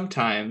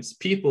 sometimes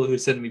people who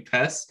send me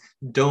pests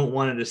don't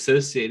want it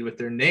associated with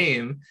their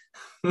name.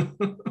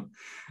 And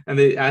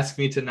they ask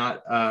me to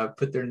not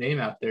put their name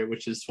out there,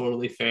 which is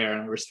totally fair.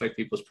 And I respect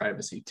people's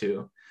privacy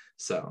too.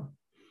 So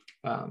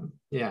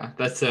yeah,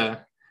 that's an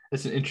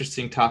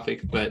interesting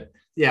topic, but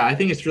yeah, I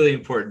think it's really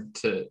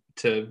important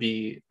to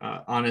be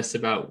honest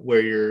about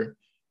where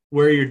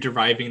you're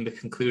deriving the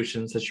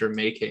conclusions that you're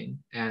making.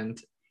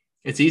 And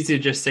it's easy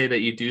to just say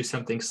that you do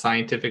something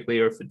scientifically,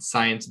 or if it's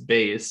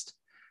science-based.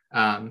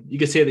 You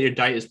can say that your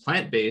diet is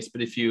plant-based,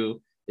 but if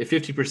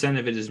 50%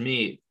 of it is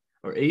meat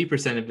or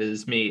 80% of it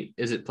is meat,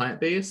 is it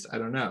plant-based? I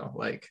don't know.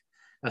 Like,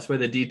 that's why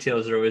the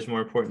details are always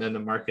more important than the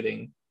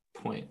marketing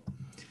point.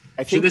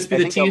 Should this be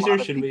the teaser?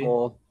 Should we?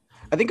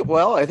 I think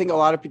a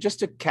lot of people, just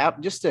to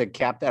cap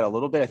that a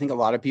little bit, I think a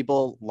lot of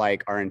people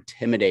like are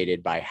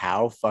intimidated by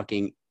how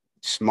fucking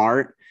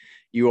smart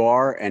you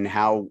are and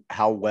how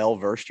well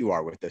versed you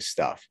are with this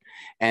stuff.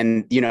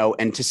 And, you know,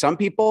 and to some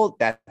people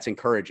that's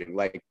encouraging.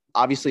 Like,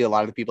 obviously a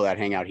lot of the people that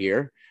hang out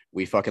here,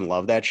 we fucking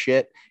love that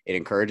shit. It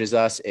encourages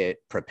us, it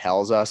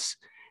propels us.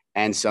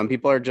 And some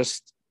people are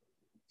just,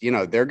 you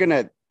know, they're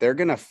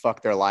gonna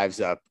fuck their lives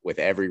up with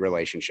every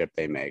relationship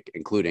they make,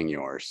 including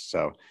yours.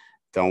 So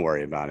don't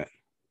worry about it.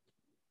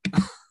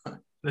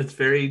 That's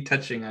very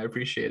touching. I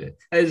appreciate it.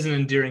 That is an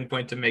endearing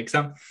point to make.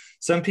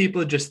 Some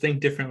people just think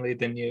differently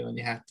than you, and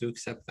you have to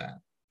accept that.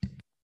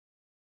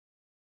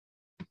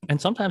 And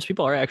sometimes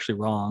people are actually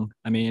wrong.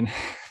 I mean,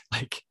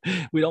 like,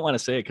 we don't want to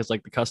say it because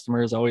like the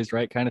customer is always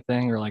right kind of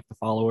thing, or like the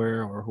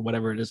follower or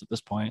whatever it is at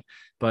this point.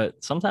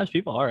 But sometimes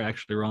people are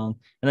actually wrong.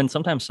 And then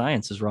sometimes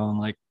science is wrong.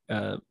 Like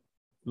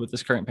with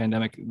this current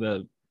pandemic,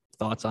 the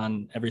thoughts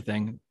on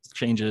everything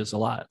changes a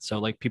lot. So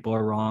like people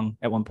are wrong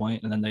at one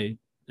point and then they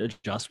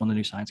adjust when the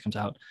new science comes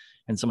out.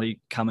 And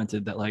somebody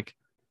commented that, like,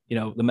 you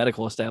know, the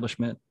medical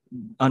establishment,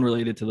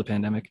 unrelated to the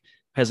pandemic,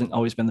 hasn't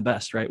always been the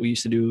best, right? We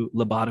used to do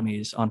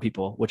lobotomies on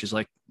people, which is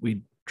like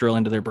we drill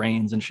into their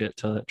brains and shit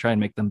to try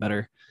and make them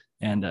better.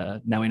 And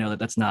now we know that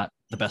that's not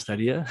the best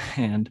idea,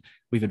 and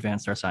we've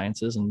advanced our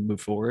sciences and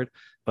moved forward.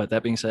 But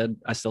that being said,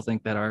 I still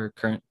think that our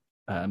current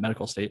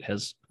medical state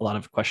has a lot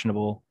of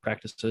questionable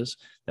practices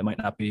that might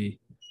not be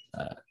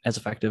as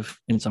effective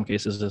in some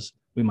cases as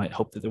we might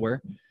hope that they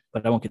were.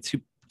 But I won't get too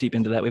deep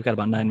into that. We've got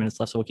about 9 minutes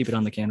left, so we'll keep it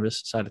on the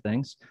canvas side of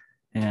things.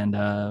 And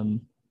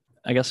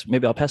I guess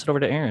maybe I'll pass it over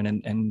to Aaron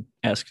and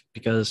ask,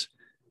 because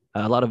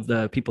a lot of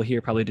the people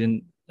here probably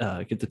didn't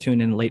get to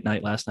tune in late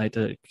night last night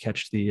to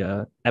catch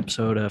the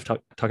episode of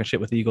Talking Shit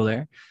with Eagle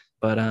there.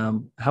 But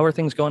how are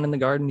things going in the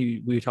garden?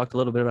 We talked a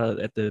little bit about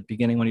it at the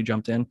beginning when you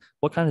jumped in.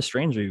 What kind of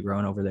strains are you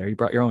growing over there? You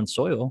brought your own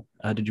soil.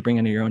 Did you bring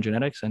any of your own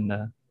genetics? And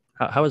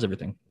how is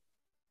everything?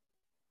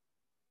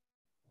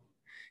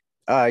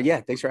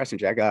 Yeah, thanks for asking,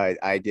 Jack.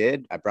 I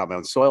did. I brought my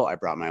own soil. I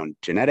brought my own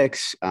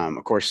genetics.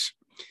 Of course,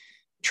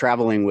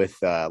 traveling with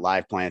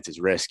live plants is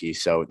risky.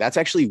 So that's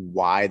actually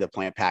why the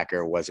plant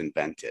packer was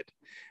invented.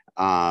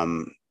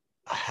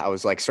 I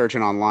was like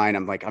searching online.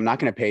 I'm like, I'm not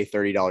going to pay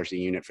 $30 a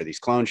unit for these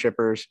clone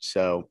shippers.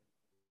 So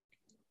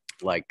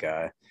like,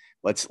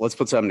 let's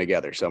put something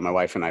together. So my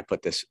wife and I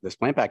put this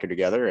plant packer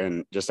together,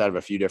 and just out of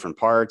a few different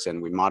parts,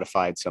 and we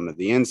modified some of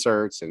the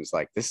inserts, and it's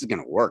like, this is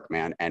going to work,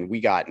 man. And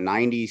we got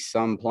 90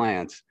 some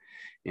plants,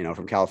 you know,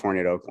 from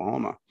California to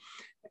Oklahoma.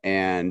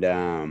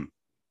 And,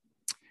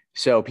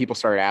 so people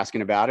started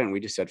asking about it, and we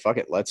just said, fuck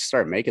it, let's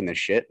start making this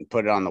shit and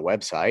put it on the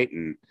website.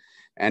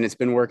 And it's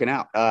been working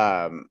out.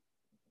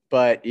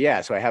 But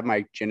yeah, so I have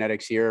my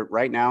genetics here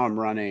right now. I'm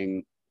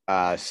running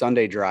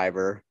Sunday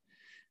Driver.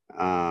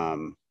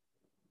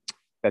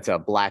 That's a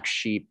Black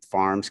Sheep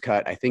Farms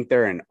cut. I think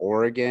they're in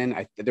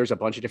Oregon. There's a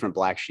bunch of different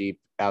black sheep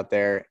out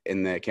there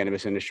in the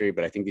cannabis industry,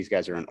 but I think these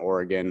guys are in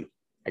Oregon.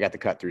 I got the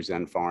cut through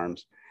Zen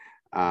Farms.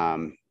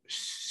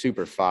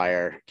 Super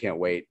fire. Can't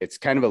wait. It's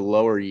kind of a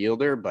lower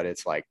yielder, but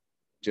it's like,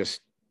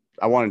 just,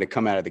 I wanted to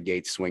come out of the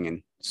gate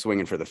swinging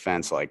for the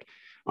fence, like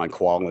on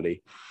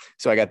quality.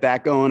 So I got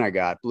that going. I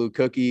got Blue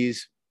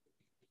Cookies,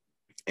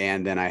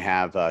 and then I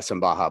have some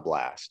Baja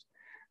Blast.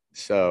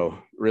 So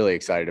really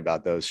excited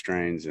about those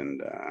strains. And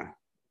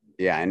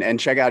yeah, and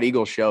check out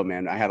Eagle's show,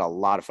 man. I had a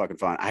lot of fucking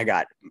fun. I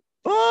got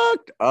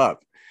fucked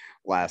up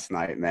last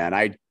night, man.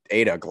 I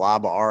ate a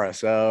glob of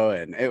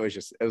RSO, and it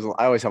was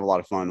I always have a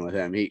lot of fun with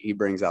him. He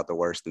brings out the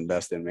worst and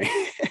best in me.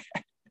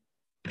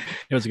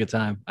 It was a good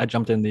time. I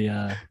jumped in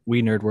the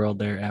Wee Nerd World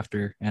there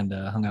after and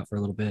hung out for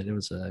a little bit. It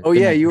was oh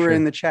yeah, you were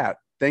in the chat.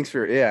 Thanks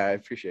for, yeah, I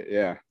appreciate it.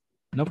 Yeah,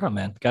 no problem,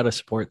 man. Got to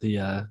support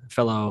the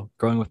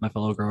growing with my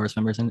fellow growers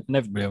members and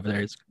everybody over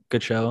there. It's a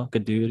good show,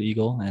 good dude,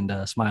 Eagle,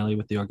 and Smiley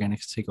with the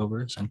Organics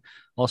Takeovers, and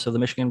also the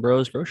Michigan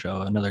Bros Grow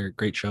Show, another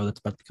great show that's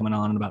about to come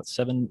on in about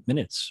 7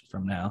 minutes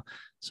from now.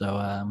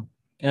 So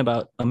in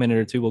about a minute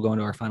or two, we'll go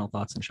into our final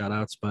thoughts and shout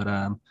outs. But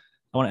I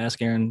want to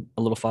ask Aaron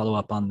a little follow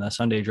up on the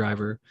Sunday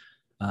Driver.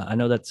 I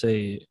know that's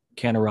a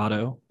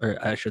Canorado, or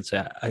I should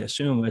say, I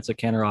assume it's a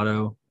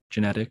Canorado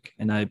genetic,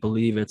 and I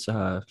believe it's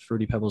a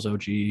Fruity Pebbles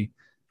OG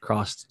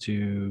crossed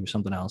to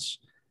something else.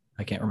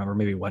 I can't remember,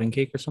 maybe wedding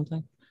cake or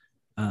something.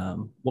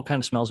 What kind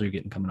of smells are you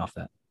getting coming off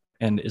that?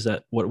 And is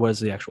that what is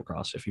the actual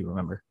cross, if you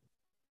remember?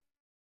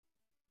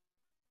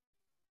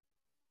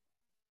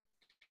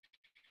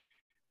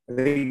 I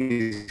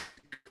think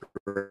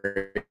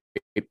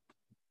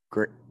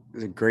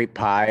it's grape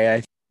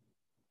pie.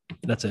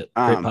 That's it.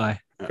 Grape pie.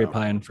 Grape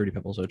pie and Fruity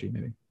Pebbles OG,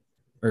 maybe.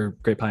 Or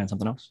grape pie and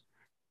something else.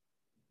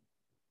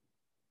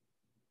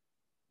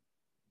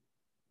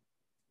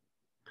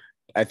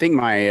 I think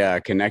my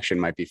connection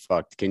might be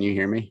fucked. Can you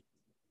hear me?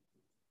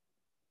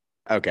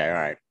 Okay, all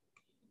right.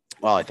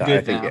 Well, I'm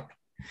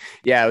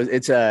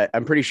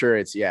pretty sure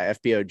it's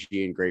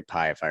FPOG and grape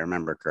pie, if I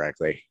remember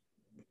correctly.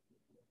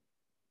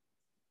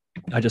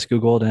 I just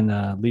Googled, and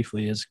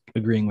Leafly is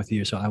agreeing with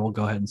you, so I will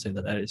go ahead and say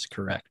that is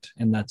correct.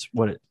 And that's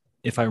what it,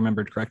 if I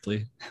remembered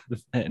correctly,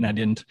 and I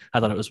didn't, I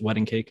thought it was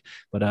wedding cake,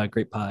 but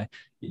grape pie.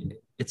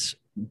 It's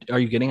are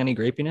you getting any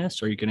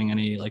grapiness? Are you getting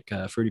any like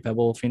fruity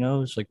pebble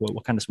phenos? Like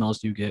what kind of smells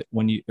do you get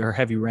when you, or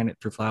have you ran it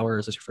through flower?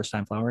 Is this your first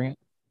time flowering it?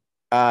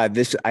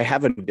 This I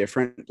have a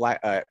different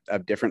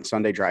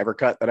Sunday driver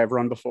cut that I've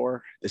run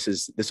before.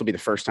 This will be the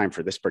first time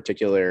for this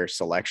particular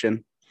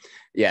selection.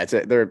 Yeah,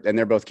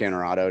 they're both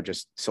Canner Auto,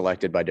 just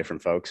selected by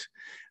different folks.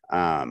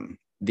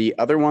 The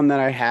other one that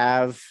I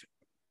have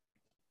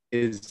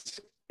is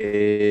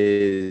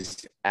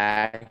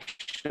actually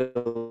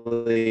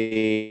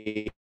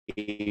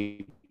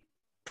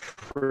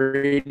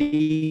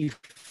pretty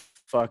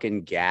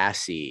fucking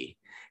gassy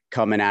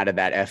coming out of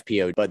that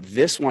FPO, but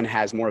this one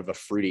has more of a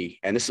fruity,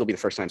 and this will be the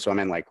first time. So I'm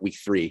in like week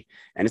 3,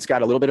 and it's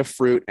got a little bit of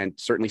fruit and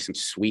certainly some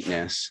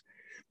sweetness.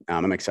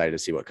 I'm excited to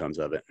see what comes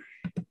of it.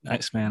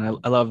 Nice, man.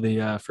 I love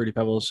the fruity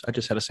pebbles. I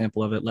just had a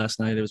sample of it last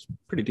night. It was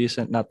pretty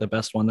decent. Not the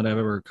best one that I've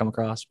ever come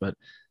across, but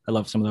I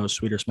love some of those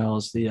sweeter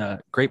smells. The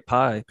grape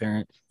pie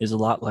parent is a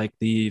lot like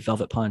the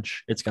velvet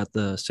punch. It's got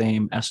the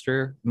same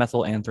ester,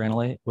 methyl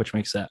anthranilate, which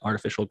makes that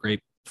artificial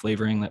grape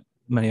flavoring that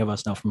many of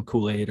us know from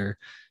Kool-Aid or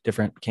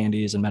different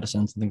candies and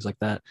medicines and things like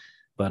that.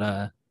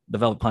 But the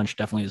velvet punch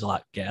definitely is a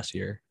lot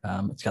gassier.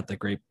 It's got the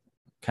grape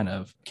kind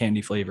of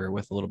candy flavor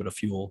with a little bit of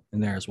fuel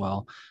in there as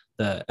well.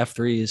 The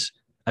F3s,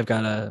 I've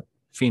got a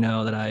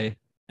pheno that I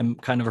am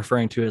kind of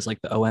referring to as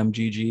like the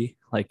OMGG,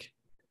 like,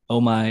 oh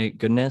my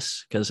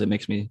goodness, because it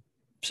makes me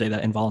say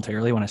that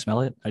involuntarily when I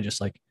smell it. I just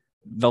like,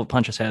 velvet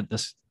punch has had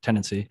this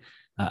tendency.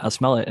 I'll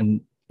smell it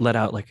and let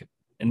out like,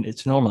 and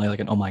it's normally like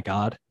an oh my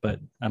god, but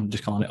I'm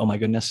just calling it oh my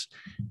goodness.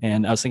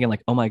 And I was thinking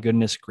like oh my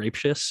goodness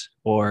gracious,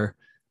 or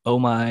oh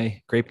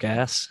my grape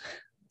gas,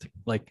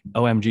 like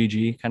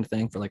OMGG kind of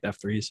thing for like the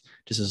F3s,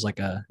 just as like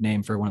a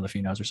name for one of the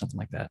phenos or something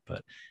like that.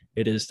 But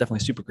it is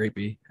definitely super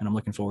grapey, and I'm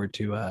looking forward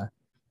to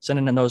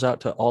sending those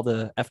out to all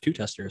the F2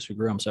 testers who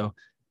grew them. So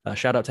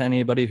shout out to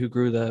anybody who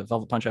grew the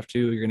Velvet Punch F2.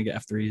 You're going to get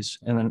F3s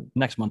in the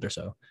next month or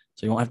so.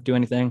 So you won't have to do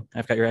anything.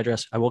 I've got your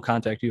address. I will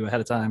contact you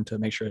ahead of time to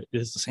make sure it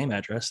is the same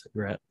address that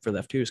you're at for the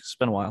F2s, because it's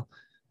been a while.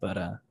 But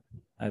I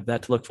have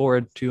that to look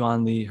forward to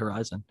on the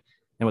horizon.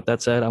 And with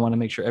that said, I want to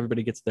make sure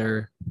everybody gets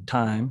their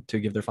time to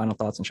give their final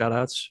thoughts and shout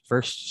outs.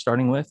 First,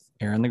 starting with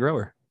Aaron the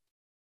Grower.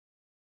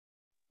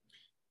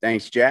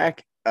 Thanks,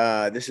 Jack.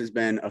 This has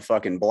been a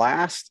fucking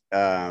blast.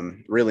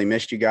 Really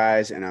missed you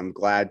guys, and I'm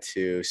glad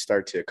to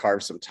start to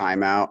carve some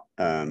time out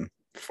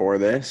for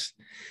this.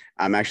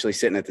 I'm actually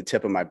sitting at the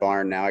tip of my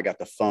barn now. I got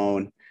the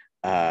phone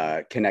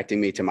connecting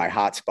me to my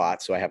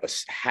hotspot, so I have a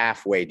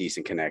halfway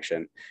decent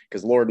connection,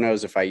 because Lord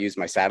knows if I use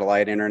my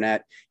satellite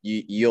internet,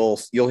 you'll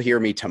hear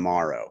me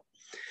tomorrow.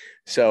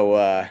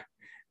 So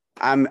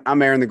I'm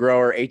Aaron the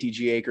Grower,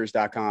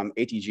 atgacres.com,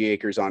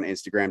 atgacres on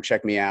Instagram.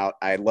 Check me out.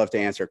 I'd love to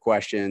answer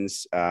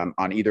questions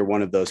on either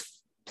one of those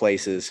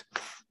places.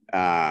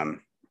 Yeah,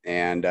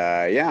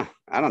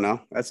 I don't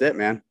know. That's it,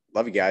 man.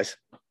 Love you guys.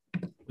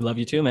 We love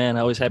you too, man.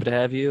 Always happy to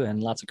have you,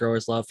 and lots of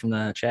growers love from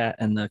the chat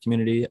and the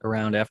community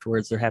around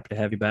afterwards. They're happy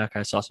to have you back.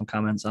 I saw some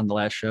comments on the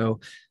last show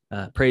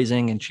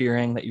praising and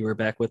cheering that you were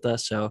back with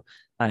us. So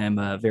I am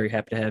very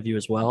happy to have you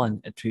as well,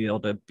 and to be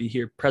able to be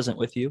here present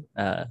with you,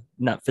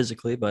 not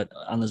physically, but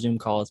on the Zoom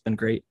call. It's been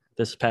great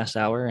this past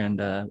hour,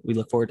 and we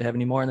look forward to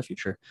having you more in the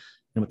future.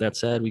 And with that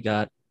said, we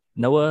got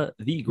Noah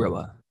the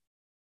Grower.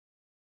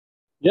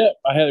 Yeah,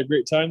 I had a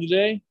great time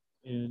today,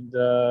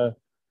 and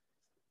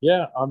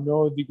yeah, I'm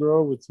Noah the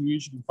Grower with 2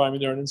 E's. You can find me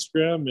there on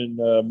Instagram,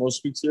 and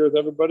most weeks here with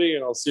everybody,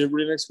 and I'll see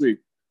everybody next week.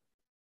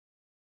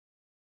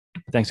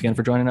 Thanks again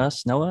for joining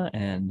us, Noah.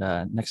 And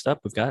next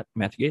up, we've got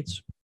Matthew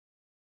Gates.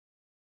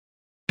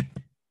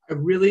 I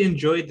really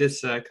enjoyed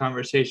this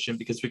conversation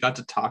because we got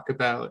to talk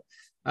about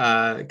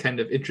kind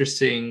of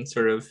interesting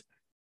sort of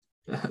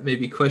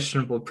maybe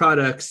questionable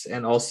products,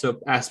 and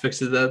also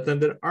aspects of them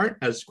that aren't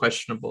as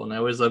questionable. And I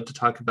always love to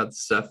talk about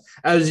this stuff.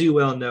 As you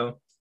well know,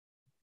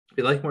 if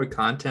you like more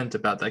content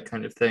about that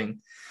kind of thing,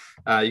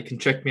 you can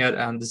check me out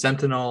on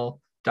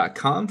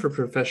Zentinol.com for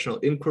professional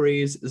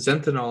inquiries,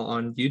 Zentinol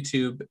on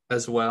YouTube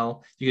as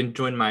well. You can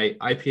join my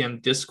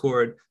IPM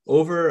Discord,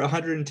 over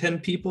 110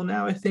 people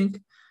now, I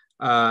think,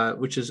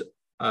 which is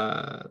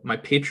my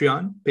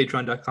Patreon,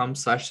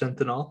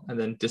 patreon.com/Sentinel, and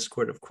then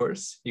Discord, of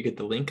course. You get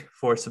the link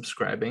for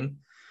subscribing.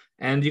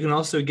 And you can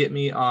also get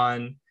me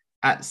on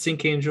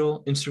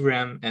 @SyncAngel,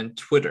 Instagram, and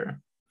Twitter.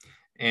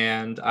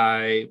 And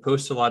I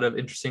post a lot of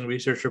interesting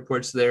research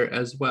reports there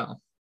as well.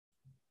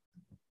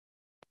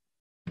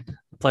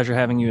 Pleasure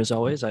having you as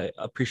always. I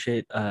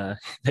appreciate that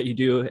you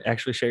do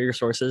actually share your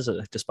sources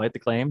despite the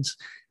claims,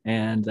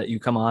 and that you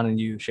come on and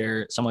you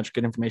share so much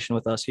good information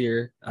with us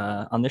here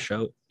on this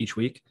show each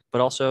week, but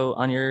also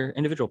on your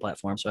individual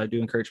platform. So I do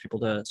encourage people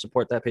to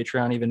support that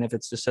Patreon, even if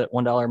it's just at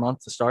 $1 a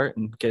month to start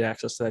and get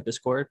access to that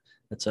Discord.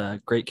 It's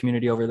a great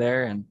community over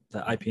there, and the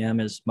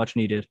IPM is much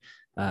needed.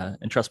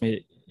 And trust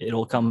me,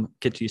 it'll come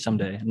get to you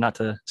someday. Not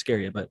to scare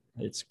you, but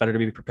it's better to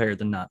be prepared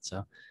than not.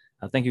 So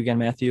thank you again,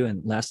 Matthew.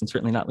 And last and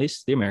certainly not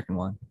least, the American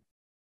one.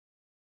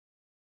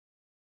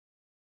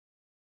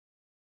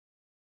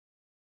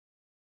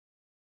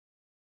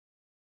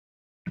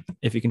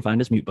 If you can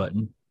find his mute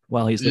button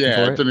while he's looking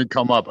for it. Yeah, it didn't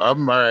come up.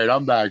 I'm all right.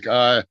 I'm back.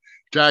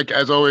 Jack,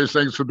 as always,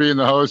 thanks for being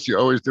the host. You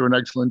always do an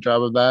excellent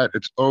job of that.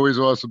 It's always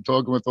awesome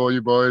talking with all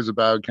you boys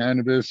about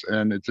cannabis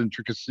and its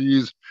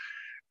intricacies.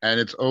 And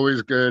it's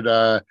always good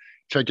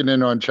checking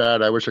in on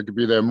Chad. I wish I could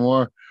be there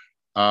more.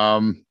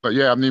 But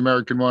yeah, I'm the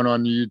American One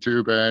on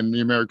YouTube and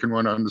the American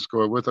One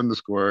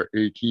 _with_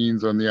 A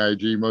Keens on the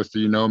IG. Most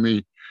of you know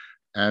me.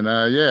 And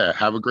yeah,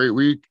 have a great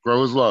week.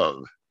 Grow is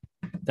love.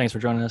 Thanks for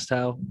joining us,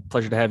 Tao.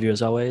 Pleasure to have you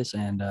as always.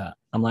 And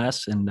I'm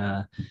Lass,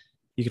 and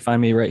you can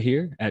find me right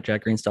here at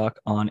Jack Greenstock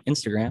on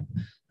Instagram,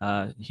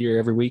 here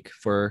every week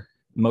for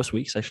most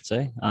weeks, I should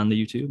say, on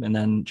the YouTube, and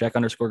then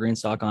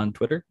Jack_Greenstock on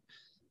Twitter.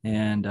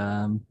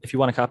 And if you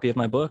want a copy of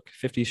my book,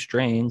 50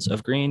 Strains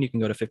of Green, you can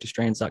go to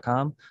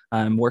 50strains.com.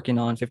 I'm working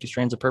on 50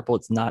 Strains of Purple.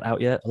 It's not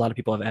out yet. A lot of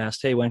people have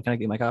asked, hey, when can I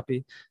get my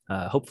copy?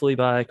 Hopefully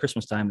by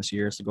Christmas time this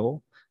year is the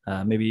goal.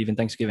 Maybe even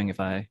Thanksgiving if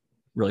I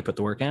really put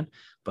the work in.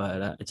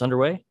 But it's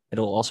underway.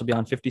 It'll also be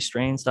on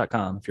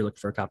 50strains.com if you're looking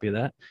for a copy of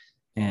that.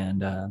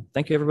 And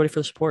thank you, everybody,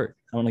 for the support.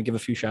 I want to give a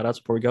few shout outs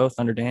before we go.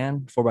 Thunder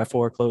Dan,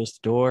 4x4 Closed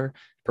the Door,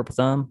 Purple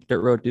Thumb,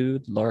 Dirt Road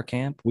Dude, Laura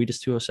Camp,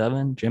 Weedus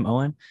 207, Jim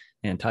Owen,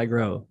 and Ty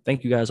Grow.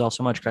 Thank you guys all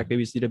so much. Crack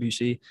Babies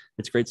DWC.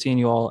 It's great seeing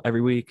you all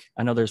every week.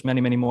 I know there's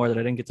many, many more that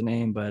I didn't get to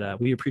name, but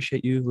we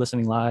appreciate you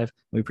listening live.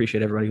 We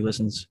appreciate everybody who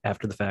listens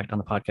after the fact on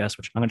the podcast,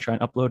 which I'm going to try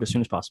and upload as soon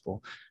as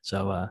possible.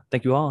 So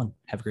thank you all and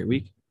have a great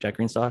week. Jack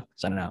Greenstock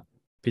signing out.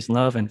 Peace and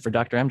love. And for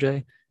Dr.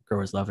 MJ,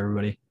 growers love,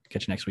 everybody.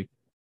 Catch you next week.